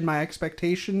subverted my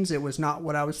expectations. It was not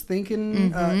what I was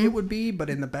thinking it would be,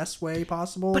 but in the best way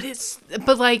possible.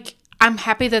 But like, I'm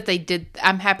happy that they did.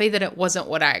 I'm happy that it wasn't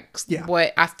what I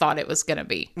thought it was gonna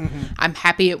be. Mm-hmm. I'm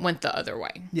happy it went the other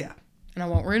way. Yeah. And I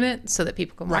won't ruin it so that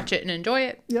people can watch it and enjoy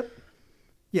it. Yep.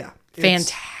 Yeah.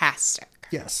 Fantastic.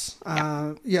 Yes.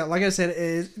 Yeah, like I said,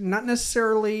 it's not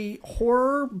necessarily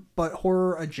horror, but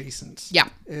horror adjacent. Yeah.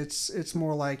 It's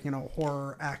more like,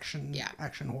 horror action,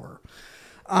 action horror.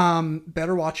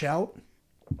 Better Watch Out.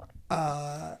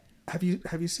 Have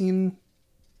you seen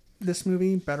this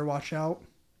movie, Better Watch Out?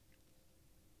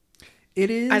 It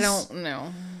is. I don't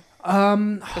know.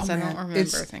 Because I don't remember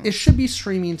things. It should be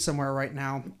streaming somewhere right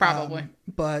now. Probably.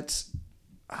 But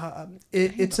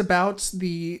it's about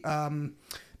the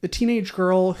teenage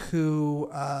girl who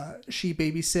she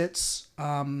babysits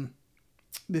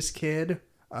this kid.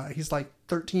 He's like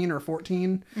 13 or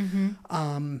 14. Mm-hmm.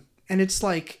 And it's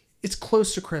like, it's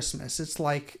close to Christmas. It's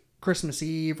like Christmas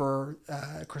Eve or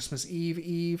Christmas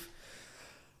Eve.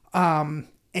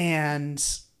 And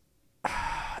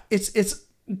it's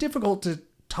difficult to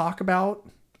talk about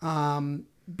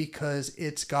because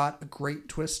it's got a great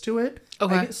twist to it.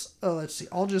 Okay. I guess, let's see.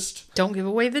 I'll just... Don't give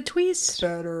away the twist.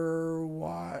 Better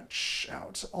Watch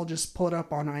Out. I'll just pull it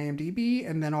up on IMDb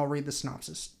and then I'll read the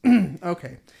synopsis.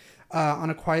 Okay. On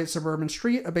a quiet suburban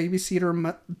street, a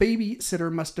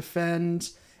babysitter must defend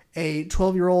a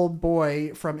 12-year-old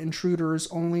boy from intruders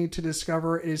only to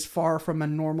discover it is far from a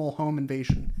normal home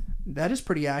invasion. That is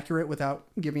pretty accurate without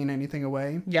giving anything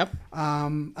away. Yep.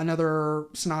 Another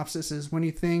synopsis is, when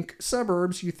you think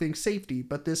suburbs, you think safety.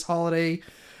 But this holiday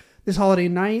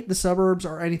night, the suburbs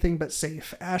are anything but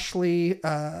safe. Ashley,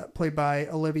 played by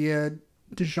Olivia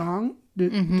DeJonge,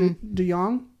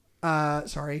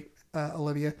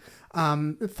 Olivia,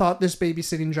 thought this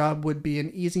babysitting job would be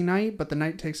an easy night, but the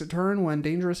night takes a turn when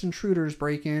dangerous intruders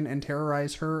break in and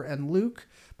terrorize her and Luke,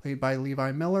 played by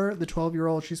Levi Miller, the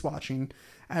 12-year-old she's watching.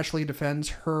 Ashley defends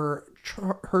her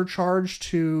charge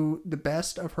to the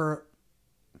best of her...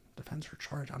 Defends her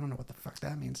charge? I don't know what the fuck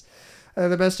that means.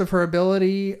 The best of her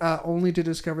ability, only to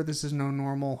discover this is no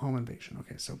normal home invasion.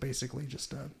 Okay, so basically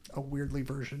just a weirdly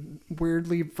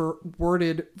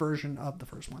worded version of the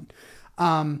first one.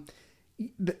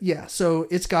 Yeah, so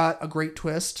it's got a great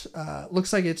twist.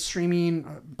 Looks like it's streaming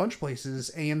a bunch of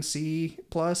places. AMC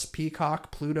Plus,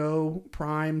 Peacock, Pluto,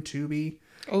 Prime, Tubi.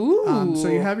 Ooh. So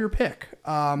you have your pick.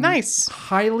 Nice.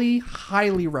 Highly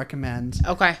recommend.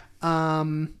 Okay.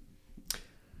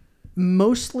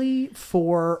 Mostly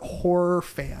for horror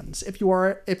fans. If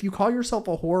you call yourself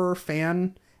a horror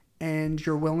fan and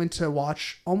you're willing to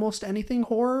watch almost anything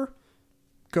horror,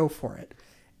 go for it.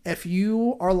 If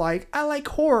you are like, I like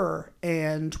horror,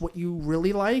 and what you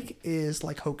really like is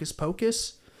like Hocus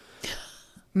Pocus,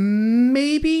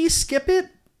 maybe skip it.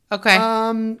 Okay.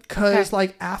 Because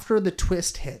like after the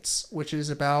twist hits, which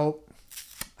is about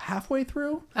halfway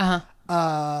through,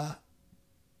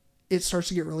 it starts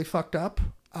to get really fucked up.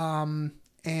 And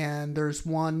there's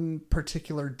one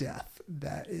particular death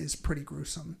that is pretty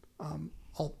gruesome.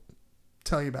 I'll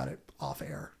tell you about it off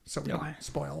air, so we don't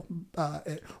spoil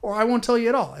it, or I won't tell you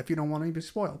at all if you don't want to be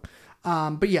spoiled.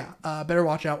 But yeah, Better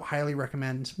Watch Out. Highly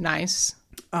recommend. Nice.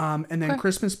 And then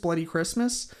Christmas, Bloody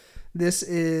Christmas. This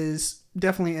is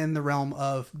definitely in the realm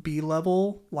of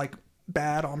B-level, like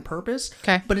bad on purpose.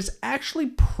 Okay. But it's actually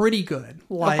pretty good.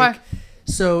 Like,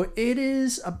 so it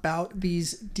is about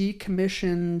these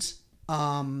decommissioned,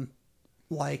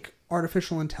 like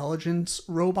artificial intelligence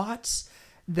robots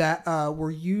that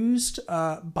were used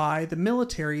by the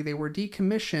military. They were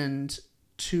decommissioned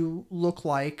to look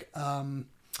like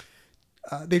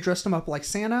they dressed them up like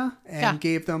Santa and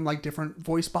gave them like different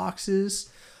voice boxes.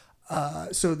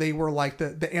 So they were like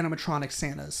the animatronic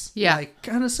Santas. Yeah. Like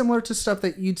kind of similar to stuff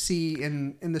that you'd see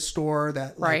in the store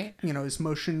that like, Right. you know, is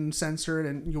motion censored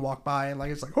and you walk by and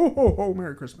like, it's like, ho, ho, ho,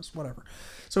 Merry Christmas, whatever.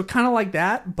 So kind of like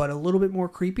that, but a little bit more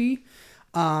creepy.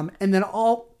 And then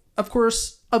of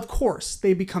course,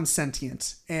 they become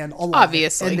sentient and alive.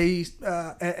 Obviously. And they,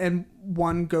 and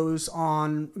one goes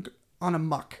on a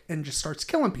muck and just starts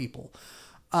killing people.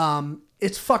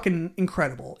 It's fucking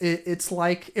incredible. It's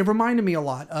like, it reminded me a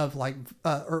lot of like,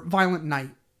 or Violent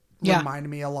Night reminded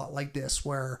me a lot like this,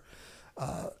 where,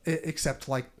 except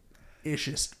like it's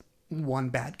just one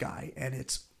bad guy and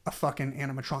it's a fucking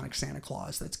animatronic Santa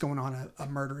Claus that's going on a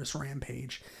murderous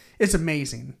rampage. It's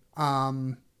amazing.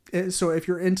 So if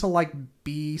you're into like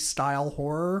B style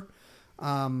horror,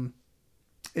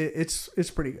 it's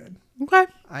pretty good. Okay.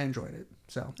 I enjoyed it.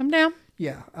 So I'm down.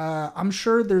 yeah, I'm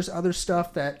sure there's other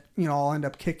stuff that, you know, I'll end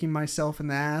up kicking myself in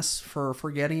the ass for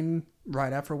forgetting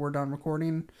right after we're done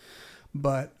recording.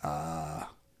 But,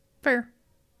 Fair.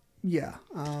 yeah.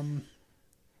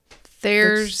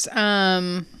 There's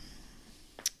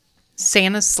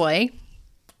Santa's Sleigh.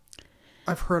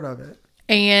 I've heard of it.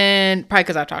 And probably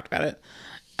because I've talked about it.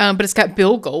 But it's got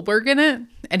Bill Goldberg in it.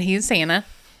 And he's Santa.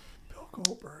 Bill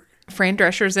Goldberg. Fran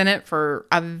Drescher's in it for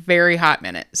a very hot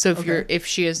minute. So if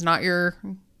she is not your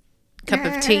cup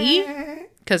of tea,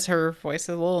 because her voice is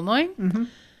a little annoying,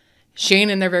 she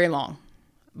ain't in there very long.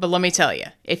 But let me tell you,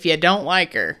 if you don't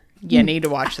like her, you need to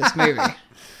watch this movie.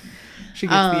 She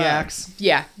gets the axe.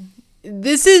 Yeah.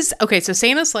 This is, okay, so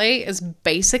Santa's Sleigh is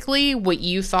basically what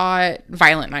you thought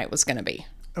Violent Night was going to be.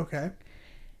 Okay.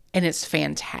 And it's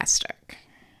fantastic.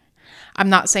 I'm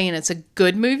not saying it's a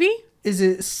good movie. Is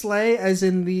it sleigh as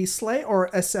in the sleigh or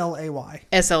SLAY?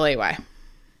 SLAY.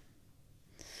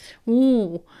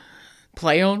 Ooh.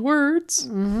 Play on words.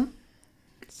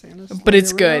 But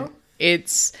it's good.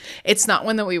 It's not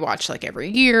one that we watch like every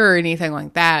year or anything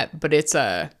like that, but it's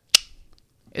a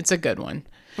good one.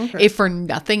 Okay. If for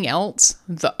nothing else,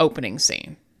 the opening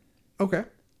scene. Okay.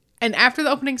 And after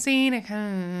the opening scene,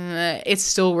 it's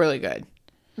still really good.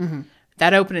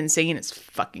 That opening scene is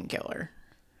fucking killer.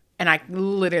 And I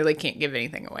literally can't give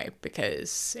anything away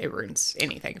because it ruins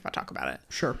anything if I talk about it.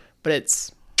 Sure. But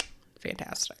it's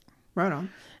fantastic. Right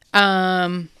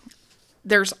on.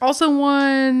 There's also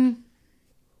one,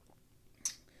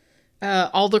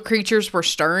 All the Creatures Were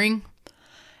Stirring.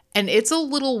 And it's a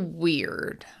little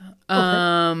weird.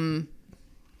 I can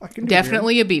do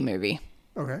Definitely a B movie.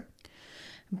 weird. Okay.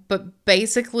 But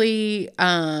basically,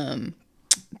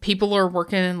 people are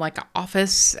working in like an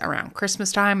office around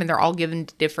Christmas time and they're all given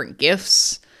different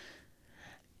gifts.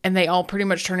 And they all pretty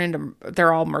much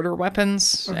they're all murder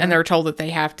weapons. Okay. And they're told that they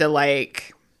have to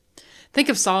like, think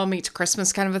of Saw Meets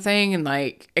Christmas kind of a thing. And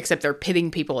like, except they're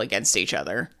pitting people against each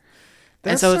other.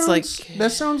 And so it's like.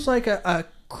 That sounds like a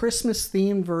Christmas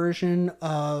themed version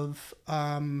of,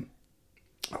 oh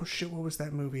shit, what was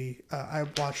that movie I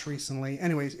watched recently?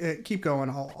 Anyways, keep going.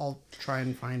 I'll try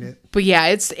and find it. But yeah,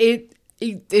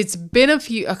 it's been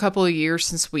a couple of years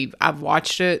since I've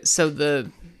watched it, so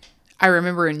I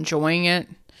remember enjoying it,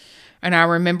 and I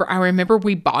remember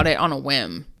we bought it on a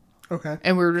whim. Okay.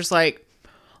 And we were just like,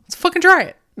 let's fucking try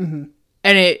it. And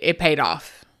it paid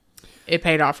off. It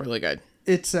paid off really good.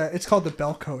 It's called the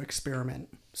Belko Experiment.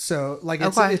 So like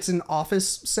it's an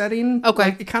office setting. Okay.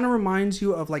 Like, it kind of reminds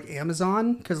you of like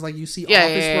Amazon because like you see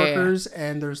office workers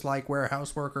and there's like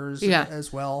warehouse workers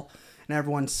as well, and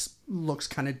everyone looks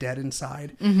kind of dead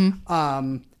inside.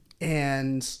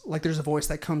 And like there's a voice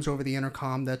that comes over the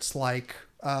intercom that's like,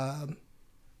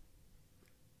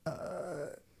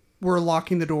 we're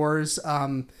locking the doors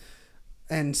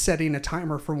and setting a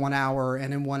timer for 1 hour,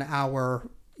 and in 1 hour,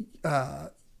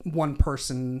 one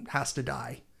person has to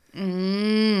die.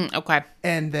 Okay.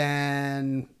 And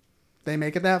then they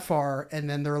make it that far, and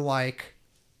then they're like,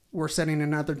 we're setting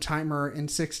another timer in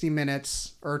 60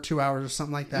 minutes or 2 hours or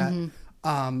something like that.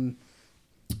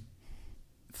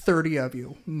 30 of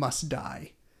you must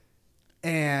die.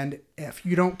 And if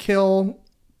you don't kill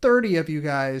 30 of you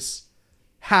guys,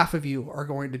 half of you are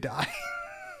going to die.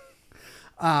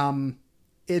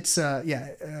 It's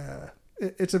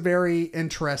a very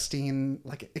interesting,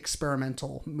 like,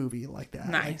 experimental movie like that.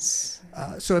 Nice.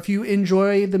 So if you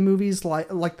enjoy the movies like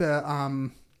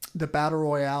the Battle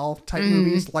Royale type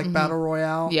movies, like Battle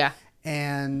Royale,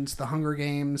 and the Hunger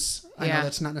Games, I know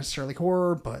that's not necessarily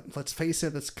horror, but let's face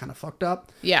it, that's kind of fucked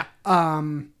up. Yeah.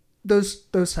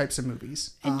 Those types of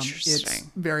movies. Interesting. It's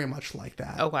very much like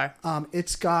that. Okay.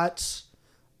 It's got,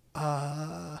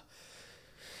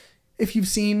 if you've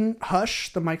seen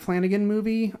Hush, the Mike Flanagan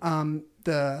movie,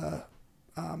 the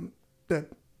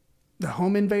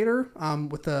home invader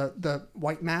with the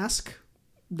white mask,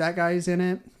 that guy's in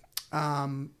it.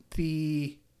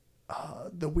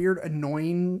 The weird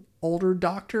annoying older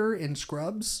doctor in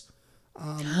Scrubs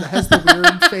that has the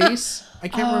weird face. I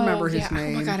can't remember his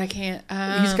name. Oh my god, I can't.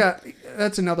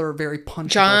 That's another very punchable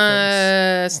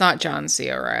John. face. It's not John C.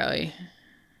 O'Reilly.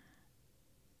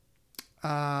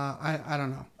 I don't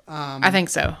know. I think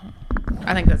so.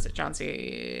 I think that's it. John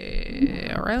C.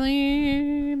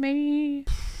 O'Reilly, maybe.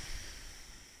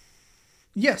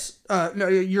 Yes. No,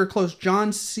 you're close.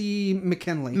 John C.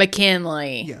 McKinley.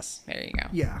 McKinley. Yes. There you go.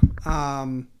 Yeah.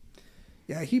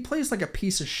 Yeah, he plays like a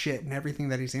piece of shit in everything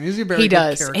that he's in. He's a very He good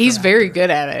does. character He's very actor. good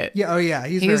at it. Yeah. Oh yeah.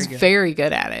 He's very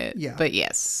good at it. Yeah. But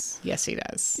yes, he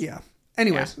does. Yeah.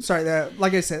 Anyways, sorry.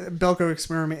 Like I said, Belko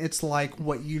Experiment. It's like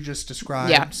what you just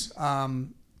described. Yeah.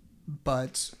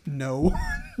 But no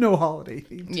holiday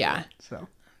theme. Yeah. So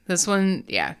This one,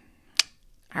 yeah.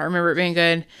 I remember it being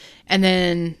good. And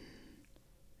then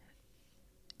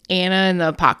Anna and the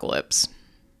Apocalypse.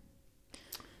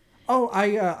 Oh,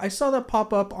 I saw that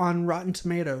pop up on Rotten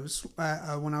Tomatoes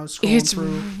when I was scrolling It's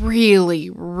through. really,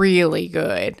 really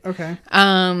good. Okay.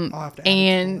 I'll have to add it to the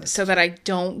And list. so that I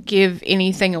don't give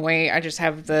anything away, I just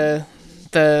have the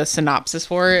synopsis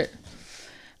for it.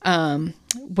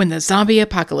 When the zombie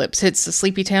apocalypse hits the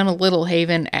sleepy town of Little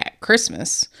Haven at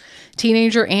Christmas,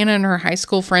 teenager Anna and her high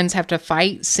school friends have to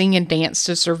fight, sing, and dance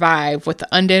to survive with the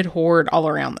undead horde all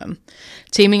around them.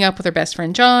 Teaming up with her best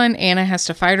friend John, Anna has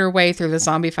to fight her way through the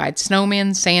zombified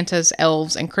snowmen, Santas,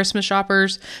 elves, and Christmas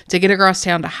shoppers to get across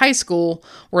town to high school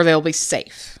where they'll be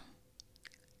safe.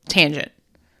 Tangent.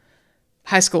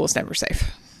 High school is never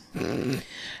safe.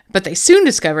 But they soon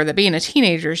discover that being a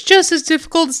teenager is just as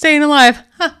difficult as staying alive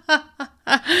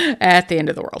at the end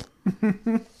of the world.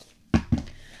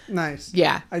 Nice.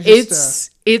 Yeah. I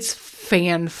just, It's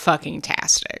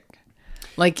fan-fucking-tastic.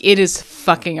 Like, it is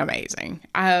fucking amazing.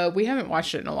 We haven't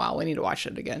watched it in a while. We need to watch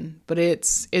it again. But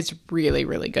it's really,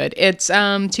 really good. It's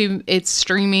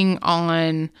streaming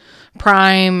on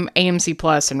Prime, AMC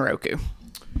Plus, and Roku.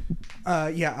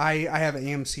 Yeah, I have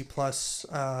AMC Plus,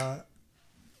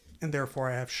 and therefore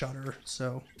I have Shudder.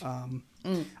 So, I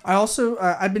also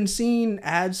I've been seeing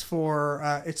ads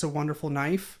for It's a Wonderful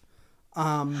Knife.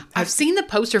 I've seen the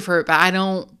poster for it, but I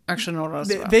don't actually know what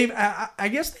it is. They've I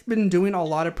guess they've been doing a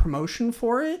lot of promotion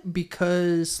for it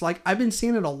because like I've been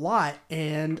seeing it a lot,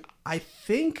 and I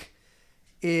think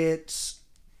I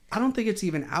don't think it's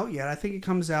even out yet. I think it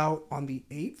comes out on the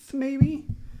 8th, maybe.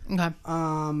 Okay.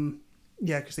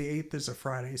 Yeah, because the 8th is a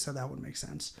Friday, so that would make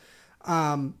sense.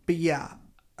 But yeah.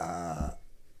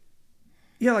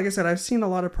 Yeah, like I said, I've seen a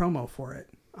lot of promo for it.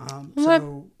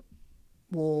 So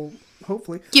we'll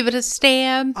hopefully Give it a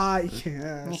stab. yeah, I see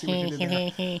what you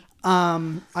did there.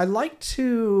 I like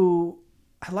to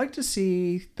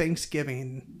see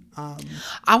Thanksgiving.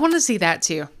 I want to see that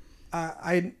too.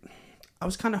 I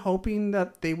was kind of hoping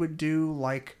that they would do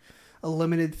like a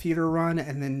limited theater run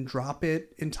and then drop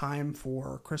it in time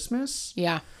for Christmas.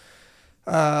 Yeah.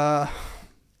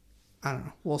 I don't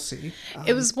know. We'll see.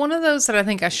 It was one of those that I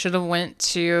think I should have went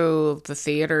to the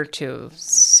theater to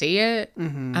see it.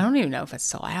 Mm-hmm. I don't even know if it's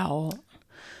still out.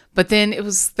 But then it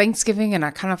was Thanksgiving and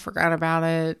I kind of forgot about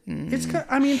it. It's.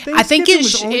 I mean, I think Thanksgiving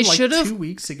was only it like should have 2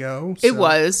 weeks ago. It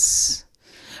was,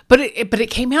 but it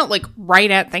came out like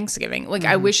right at Thanksgiving. Like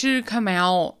I wish it had come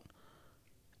out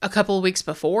a couple of weeks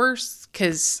before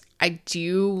because I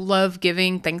do love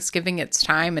giving Thanksgiving its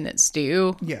time and its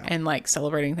due. Yeah. And like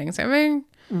celebrating Thanksgiving.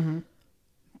 Mm-hmm.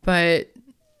 But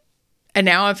and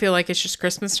now I feel like it's just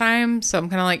Christmas time, so I'm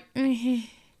kind of like,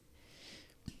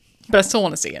 but I still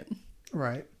want to see it.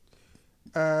 Right.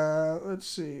 Let's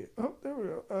see. Oh, there we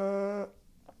go.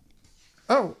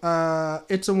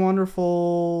 It's a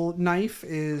Wonderful Knife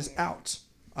is out.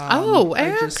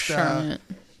 Excellent.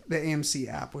 The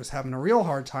AMC app was having a real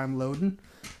hard time loading,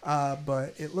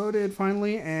 but it loaded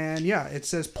finally, and yeah, it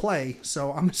says play,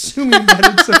 so I'm assuming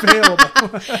that it's available.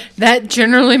 That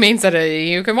generally means that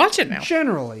you can watch it now.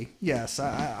 Generally, yes.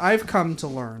 I've come to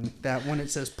learn that when it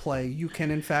says play, you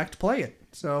can in fact play it.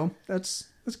 So that's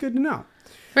good to know.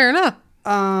 Fair enough.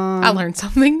 I learned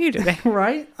something new today.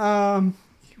 Right? You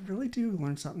really do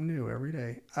learn something new every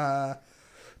day.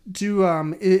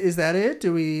 Is that it?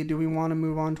 Do we want to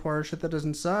move on to our shit that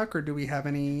doesn't suck, or do we have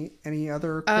any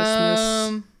other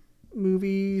Christmas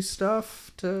movie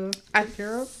stuff to take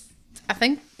care of? I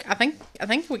think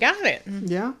we got it.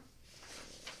 Yeah.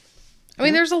 I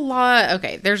mean, there's a lot of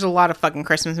fucking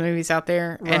Christmas movies out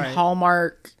there, and Right.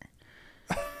 Hallmark.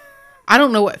 I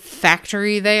don't know what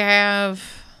factory they have.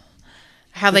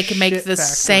 How they can make shit the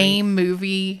factory. same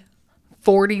movie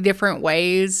 40 different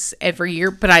ways every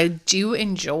year. But I do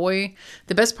enjoy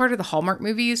the best part of the Hallmark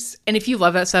movies. And if you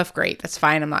love that stuff, great. That's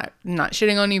fine. I'm not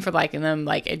shitting on you for liking them.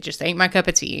 Like, it just ain't my cup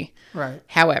of tea. Right.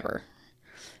 However,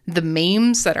 the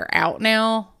memes that are out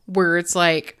now where it's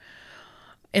like,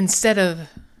 instead of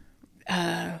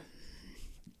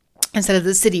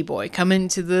the city boy coming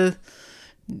to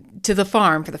the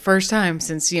farm for the first time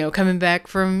since, coming back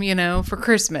from, for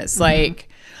Christmas, like,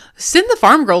 send the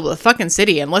farm girl to the fucking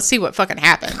city and let's see what fucking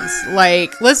happens.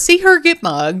 Like, let's see her get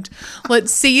mugged.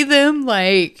 Let's see them,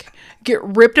 like, get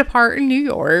ripped apart in New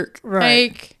York.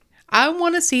 Right. Like, I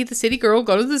want to see the city girl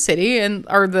go to the city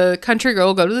or the country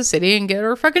girl go to the city and get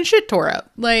her fucking shit tore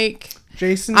up. Like,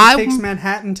 Jason takes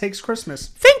Manhattan, takes Christmas.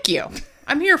 thank you.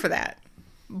 I'm here for that.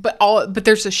 But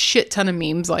there's a shit ton of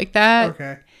memes like that.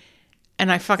 Okay.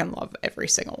 And I fucking love every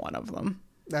single one of them.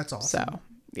 That's awesome. So,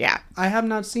 yeah. I have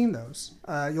not seen those.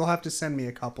 You'll have to send me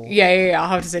a couple. Yeah. I'll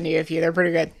have to send you a few. They're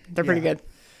pretty good. They're pretty good.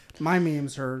 My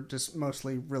memes are just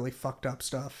mostly really fucked up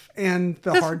stuff. And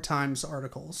the Hard Times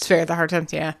articles. It's fair. The hard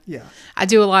times, yeah. Yeah. I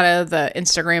do a lot of the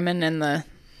Instagramming and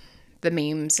the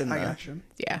memes and I gotcha.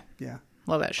 Yeah. Yeah.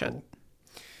 Love that shit.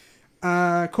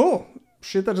 Cool.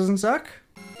 Shit that doesn't suck.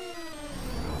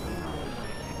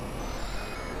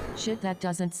 Shit that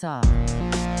doesn't suck.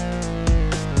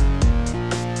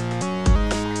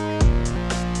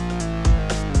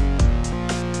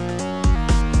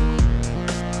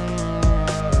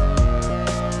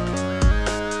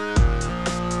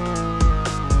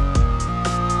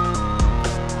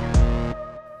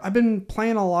 I've been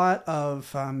playing a lot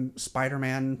of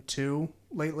Spider-Man 2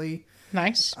 lately.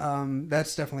 Nice.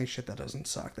 That's definitely shit that doesn't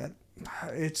suck. That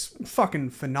it's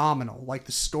fucking phenomenal. Like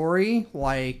the story,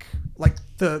 like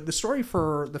the story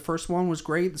for the first one was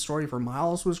great. The story for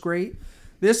Miles was great.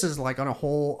 This is like on a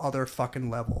whole other fucking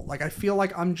level. Like I feel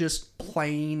like I'm just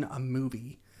playing a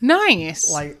movie.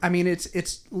 Nice. Like, I mean,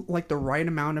 it's like the right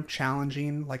amount of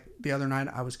challenging. Like the other night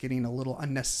I was getting a little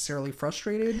unnecessarily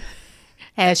frustrated.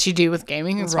 As you do with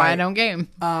gaming. That's why I Right. don't game.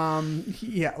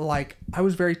 Yeah, like I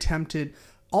was very tempted.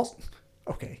 Also,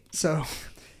 okay, so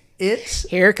it's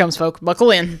Here it comes, folks.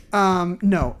 Buckle in.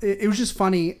 no, it was just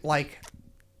funny. Like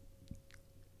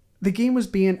the game was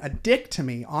being a dick to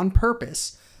me on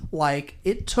purpose. Like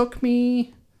it took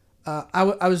me.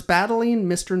 I was battling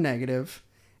Mr. Negative,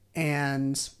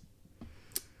 and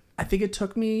I think it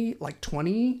took me like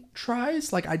 20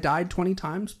 tries. Like I died 20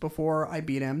 times before I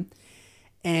beat him.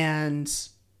 And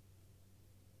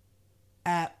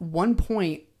at one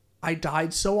point, I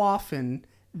died so often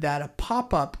that a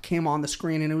pop-up came on the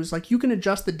screen and it was like, you can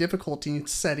adjust the difficulty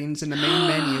settings in the main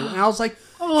menu. And I was like,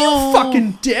 you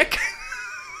fucking dick.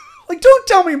 Like, don't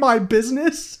tell me my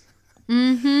business.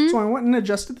 Mm-hmm. So I went and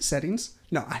adjusted the settings.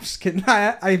 No, I'm just kidding.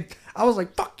 I was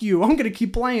like, fuck you. I'm going to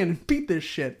keep playing and beat this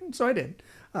shit. So I did.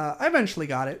 I eventually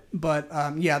got it. But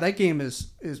yeah, that game is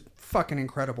fucking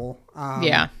incredible.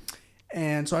 Yeah.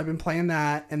 And so I've been playing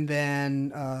that, and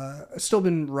then still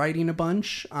been writing a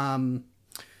bunch. I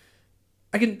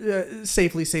can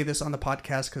safely say this on the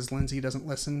podcast because Lindsay doesn't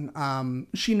listen.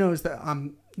 She knows that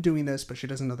I'm doing this, but she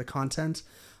doesn't know the content.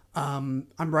 I'm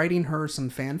writing her some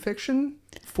fan fiction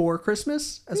for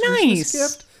Christmas as a Christmas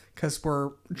gift because we're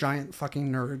giant fucking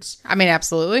nerds. I mean,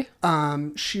 absolutely.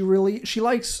 She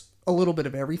likes a little bit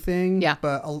of everything. Yeah.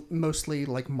 But mostly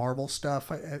like Marvel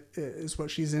stuff is what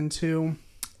she's into.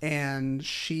 And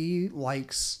she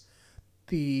likes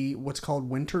what's called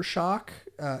Winter Shock.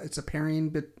 It's a pairing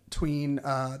between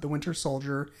the Winter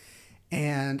Soldier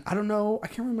and I don't know. I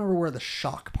can't remember where the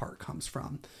shock part comes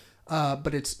from.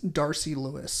 But it's Darcy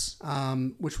Lewis,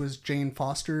 which was Jane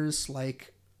Foster's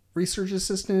like research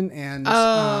assistant and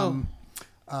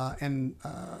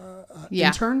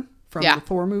intern from the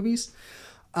Thor movies.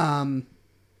 That's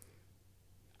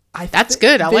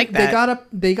good. I like that.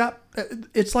 They got.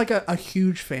 It's like a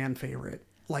huge fan favorite,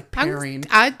 like pairing.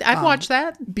 I'd watch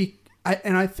that.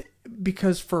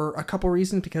 Because for a couple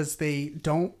reasons, because they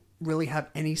don't really have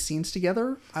any scenes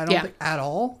together. I don't think at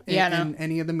all in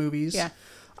any of the movies. Yeah.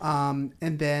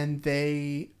 And then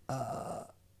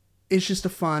it's just a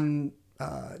fun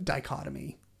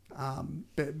dichotomy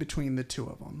between the two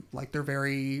of them. Like they're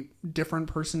very different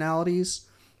personalities,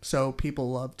 so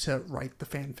people love to write the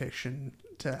fan fiction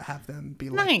to have them be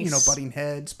like, butting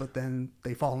heads, but then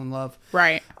they fall in love.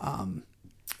 Right.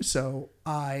 So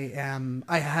yesterday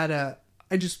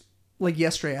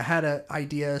I had an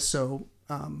idea. So,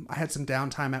 I had some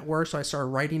downtime at work, so I started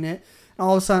writing it, and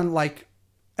all of a sudden, like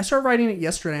I started writing it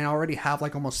yesterday, and I already have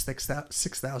like almost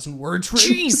 6,000 words written.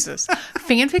 Jesus.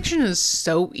 Fan fiction is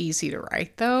so easy to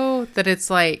write, though, that it's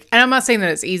like, and I'm not saying that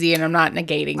it's easy, and I'm not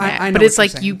negating that, I know but it's what you're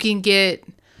like saying. you can get,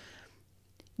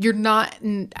 you're not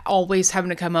always having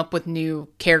to come up with new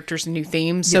characters and new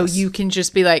themes. So Yes. you can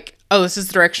just be like, oh, this is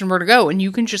the direction we're to go. And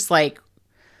you can just like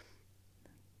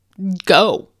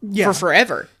go for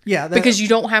forever. Yeah, because you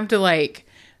don't have to like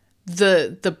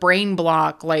the brain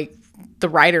block, like the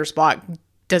writer's block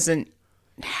doesn't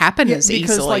happen as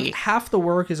because easily. like half the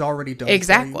work is already done. for you.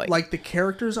 Exactly. Like the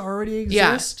characters already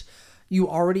Yeah. exist. You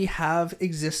already have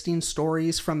existing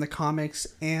stories from the comics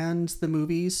and the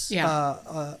movies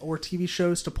or TV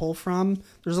shows to pull from.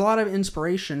 There's a lot of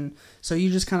inspiration, so you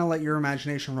just kind of let your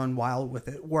imagination run wild with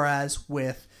it. Whereas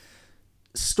with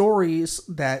stories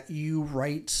that you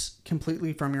write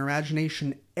completely from your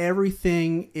imagination,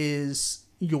 everything is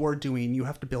your doing. You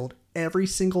have to build every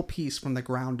single piece from the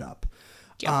ground up.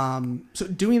 Yeah. So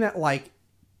doing that, like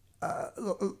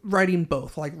writing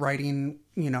both, like writing,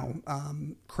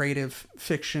 creative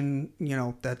fiction,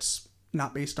 that's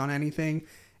not based on anything,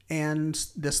 and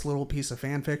this little piece of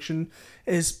fan fiction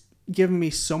is giving me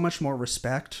so much more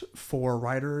respect for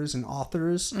writers and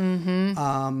authors.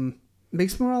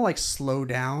 Makes me want to like slow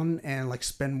down and like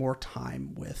spend more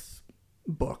time with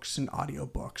books and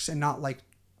audiobooks and not like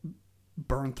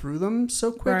burn through them so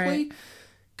quickly. Right.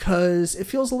 Because it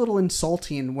feels a little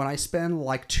insulting when I spend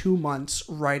like 2 months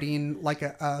writing like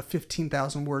a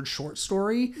 15,000 word short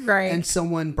story, Right. and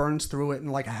someone burns through it in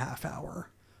like a half hour.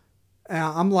 And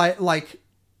I'm like,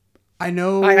 I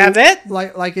know, Like, that's it?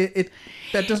 Like it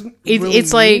that doesn't It's really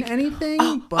mean like,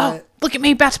 anything, but look at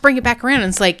me, about to bring it back around. And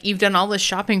it's like you've done all this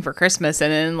shopping for Christmas,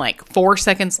 and then like 4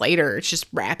 seconds later, it's just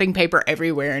wrapping paper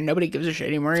everywhere, and nobody gives a shit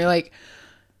anymore. You're like,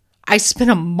 I spent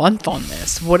a month on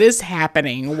this. What is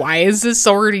happening? Why is this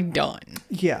already done?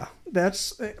 yeah,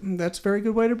 that's a very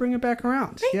good way to bring it back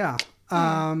around. Yeah.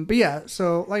 But yeah,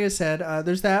 so like I said,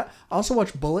 there's that. I also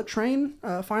watched Bullet Train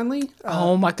finally.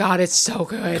 Oh my god, it's so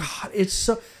good. God, it's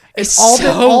so It's all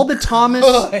so the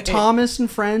good. Thomas and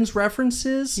Friends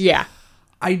references. Yeah.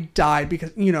 I died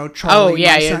because Charlie, Oh,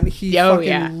 yeah, my yeah. son, he Oh, fucking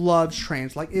yeah. loves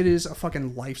trains. Like it is a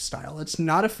fucking lifestyle. It's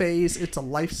not a phase. It's a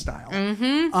lifestyle.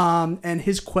 Mm-hmm. And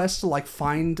his quest to like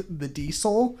find the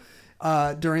diesel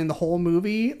during the whole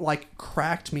movie like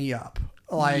cracked me up.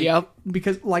 Like Yep.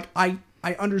 because like I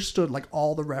understood like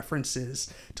all the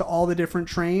references to all the different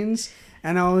trains.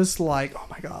 And I was like, oh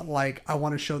my God, like I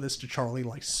want to show this to Charlie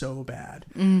like so bad.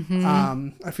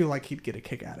 I feel like he'd get a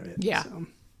kick out of it. Mm-hmm. Yeah. So.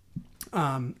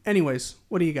 Anyways,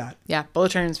 what do you got? Yeah,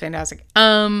 Bullet Train is fantastic.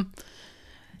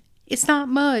 It's not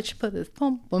much, but it's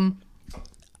pum pum.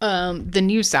 The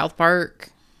new South Park.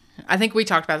 I think we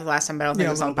talked about it last time, but I don't think Yeah,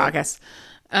 it was a on the little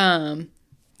podcast.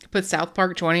 But South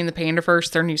Park joining the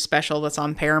Pandaverse, their new special that's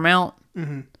on Paramount.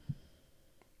 Mm-hmm.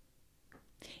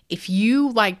 If you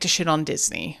like to shit on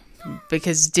Disney,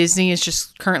 because Disney is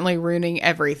just currently ruining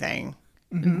everything,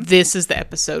 this is the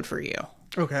episode for you.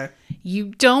 Okay. You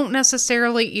don't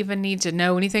necessarily even need to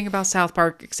know anything about South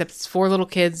Park, except it's 4 little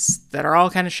kids that are all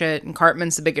kind of shit, and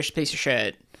Cartman's the biggest piece of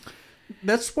shit.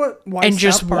 That's why And South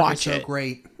just Park watch is so it.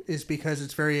 great, is because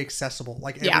it's very accessible.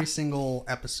 Like Yeah. every single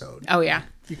episode. Oh yeah,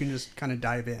 You can just kind of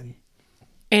dive in.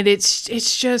 and it's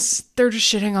just they're just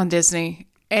shitting on Disney,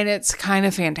 and it's kind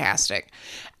of fantastic.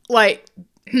 Like,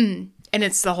 and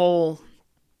it's the whole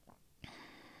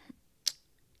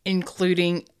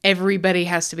including everybody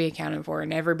has to be accounted for,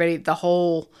 and everybody, the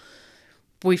whole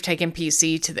we've taken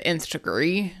PC to the nth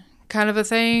degree kind of a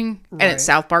thing. And Right. it's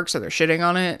South Park, so they're shitting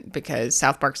on it because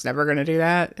South Park's never going to do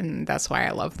that, and that's why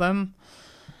I love them.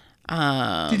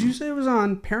 Did you say it was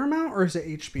on Paramount or is it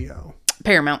HBO?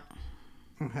 Paramount.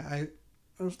 Okay,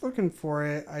 I was looking for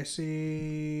it. I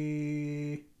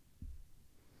see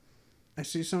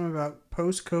something about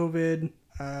post-COVID,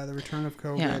 the return of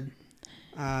COVID.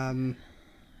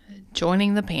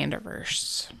 Joining the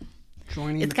Pandaverse.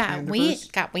 Joining It's the got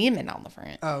Pandaverse. got women on the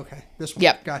front. Oh, okay. This one.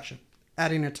 Yep. Gotcha.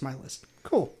 Adding it to my list.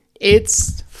 Cool.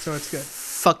 It's So it's good.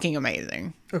 fucking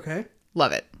amazing. Okay.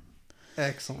 Love it.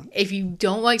 Excellent. If you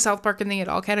don't like South Park in the at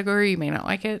all category, you may not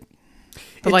like it.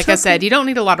 But It like I took said, me- you don't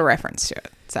need a lot of reference to it.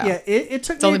 So Yeah, it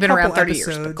took me only a been couple around 30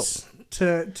 years, but episodes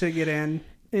to get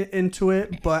into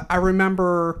it, but I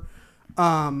remember,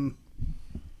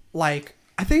 like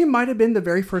I think it might have been the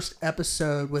very first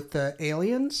episode with the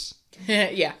aliens.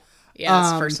 yeah. Yeah,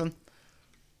 that's the first one.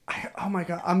 Oh my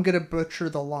God, I'm gonna butcher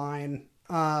the line,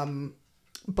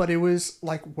 but it was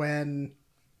like when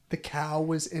the cow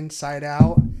was inside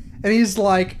out, and he's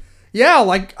like, "Yeah,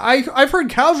 like I've heard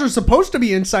cows are supposed to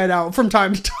be inside out from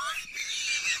time to time."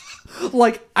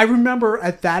 Like, I remember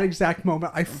at that exact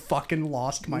moment, I fucking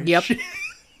lost my Yep. shit.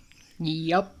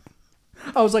 Yep.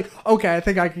 I was like, okay, I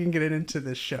think I can get into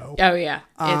this show. Oh yeah.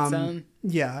 It's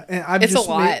Yeah, and I've It's a just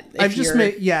lot Made, if I've just you're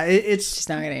made. Yeah, it's just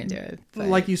not getting into it. But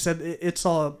like you said. It's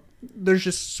all. There's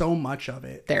just so much of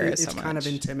it. there is It's so kind much.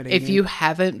 of intimidating. If you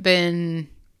haven't been,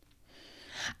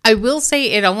 I will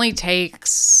say it only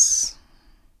takes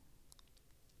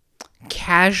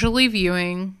casually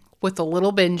viewing with a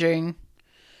little binging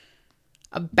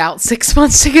about 6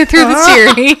 months to get through the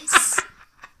series.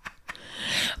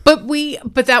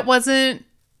 But that wasn't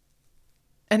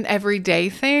an everyday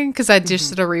thing because I just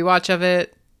did a rewatch of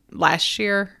it last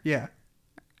year. yeah,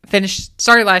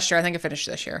 Started last year. I think I finished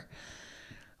this year.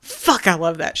 Fuck, I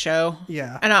love that show.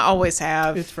 yeah, And I always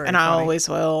have. It's very and I funny. always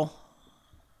will.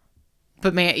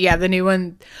 But man, yeah, the new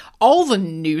one, all the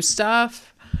new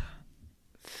stuff,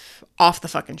 off the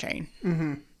fucking chain.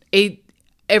 Mm-hmm.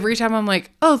 Every time I'm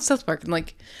like, oh, it's South Park. I'm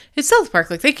like, it's South Park.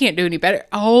 Like, they can't do any better.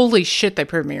 Holy shit, they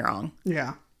proved me wrong.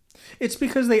 yeah. It's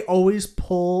because they always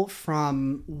pull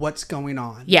from what's going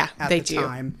on. Yeah, at they the do.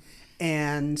 time,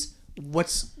 and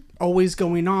what's always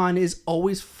going on is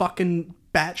always fucking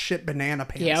batshit banana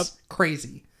pants. Yep.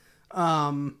 Crazy.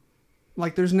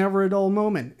 Like there's never a dull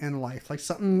moment in life. Like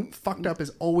something fucked up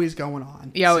is always going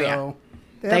on. Yeah, oh, yeah. have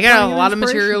They got plenty a lot of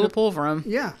inspiration material to pull from.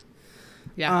 Yeah.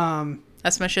 Yeah.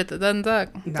 That's my shit that doesn't suck.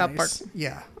 South Park. Nice.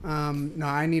 Yeah. No,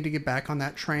 I need to get back on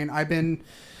that train. I've been.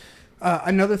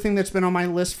 Another thing that's been on my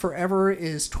list forever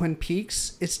is Twin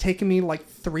Peaks. It's taken me like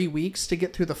 3 weeks to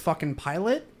get through the fucking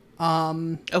pilot.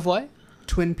 Of what?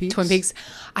 Twin Peaks. Twin Peaks.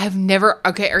 I've never.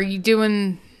 Okay, are you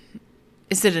doing?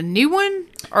 Is it a new one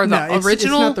or the No, original? It's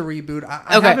not the reboot.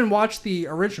 I Okay. haven't watched the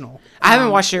original. I haven't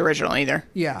watched the original either.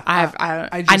 Yeah,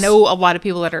 I just- know a lot of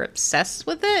people that are obsessed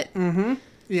with it,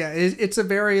 Yeah, it's a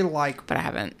very like but I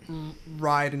haven't.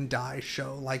 ride and die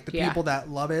show. Like the Yeah. people that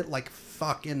love it, like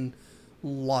fucking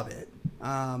love it.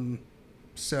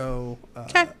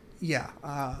 Okay. Yeah,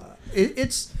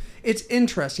 it's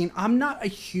interesting. I'm not a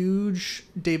huge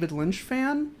David Lynch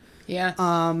fan. Yeah.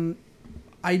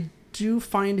 I do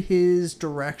find his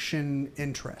direction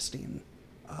interesting.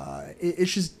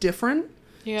 It's just different.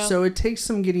 Yeah. So it takes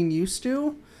some getting used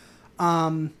to.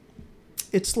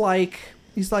 It's like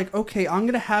he's like, okay, I'm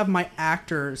gonna have my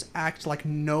actors act like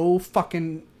no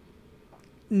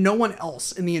one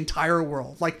else in the entire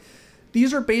world. Like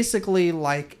these are basically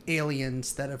like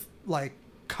aliens that have like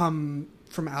come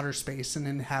from outer space and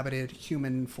inhabited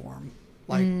human form.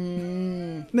 Like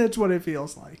that's what it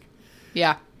feels like.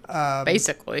 yeah.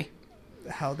 Basically.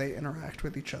 How they interact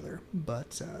with each other.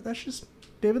 But that's just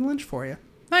David Lynch for you.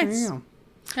 Nice. There you go.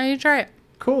 How you try it?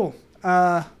 Cool.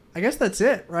 I guess that's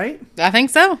it, right? I think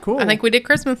so. Cool. I think we did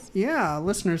Christmas. Yeah,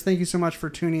 listeners, thank you so much for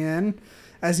tuning in.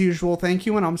 As usual, thank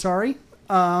you, and I'm sorry.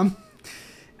 Don't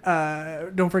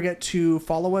forget to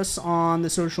follow us on the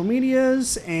social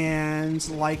medias and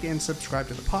like and subscribe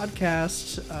to the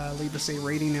podcast. Leave us a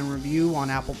rating and review on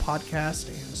Apple Podcast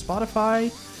and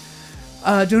Spotify.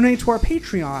 Donate to our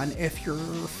Patreon if you're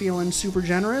feeling super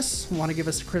generous. Want to give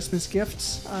us a Christmas gift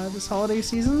this holiday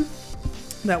season?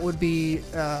 That would be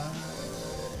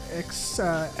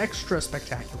extra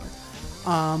spectacular.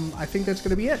 I think that's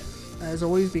going to be it. As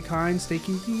always, be kind, stay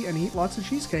kinky, and eat lots of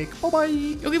cheesecake.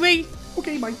 Bye-bye. Okay, bye.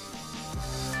 Okay, bye.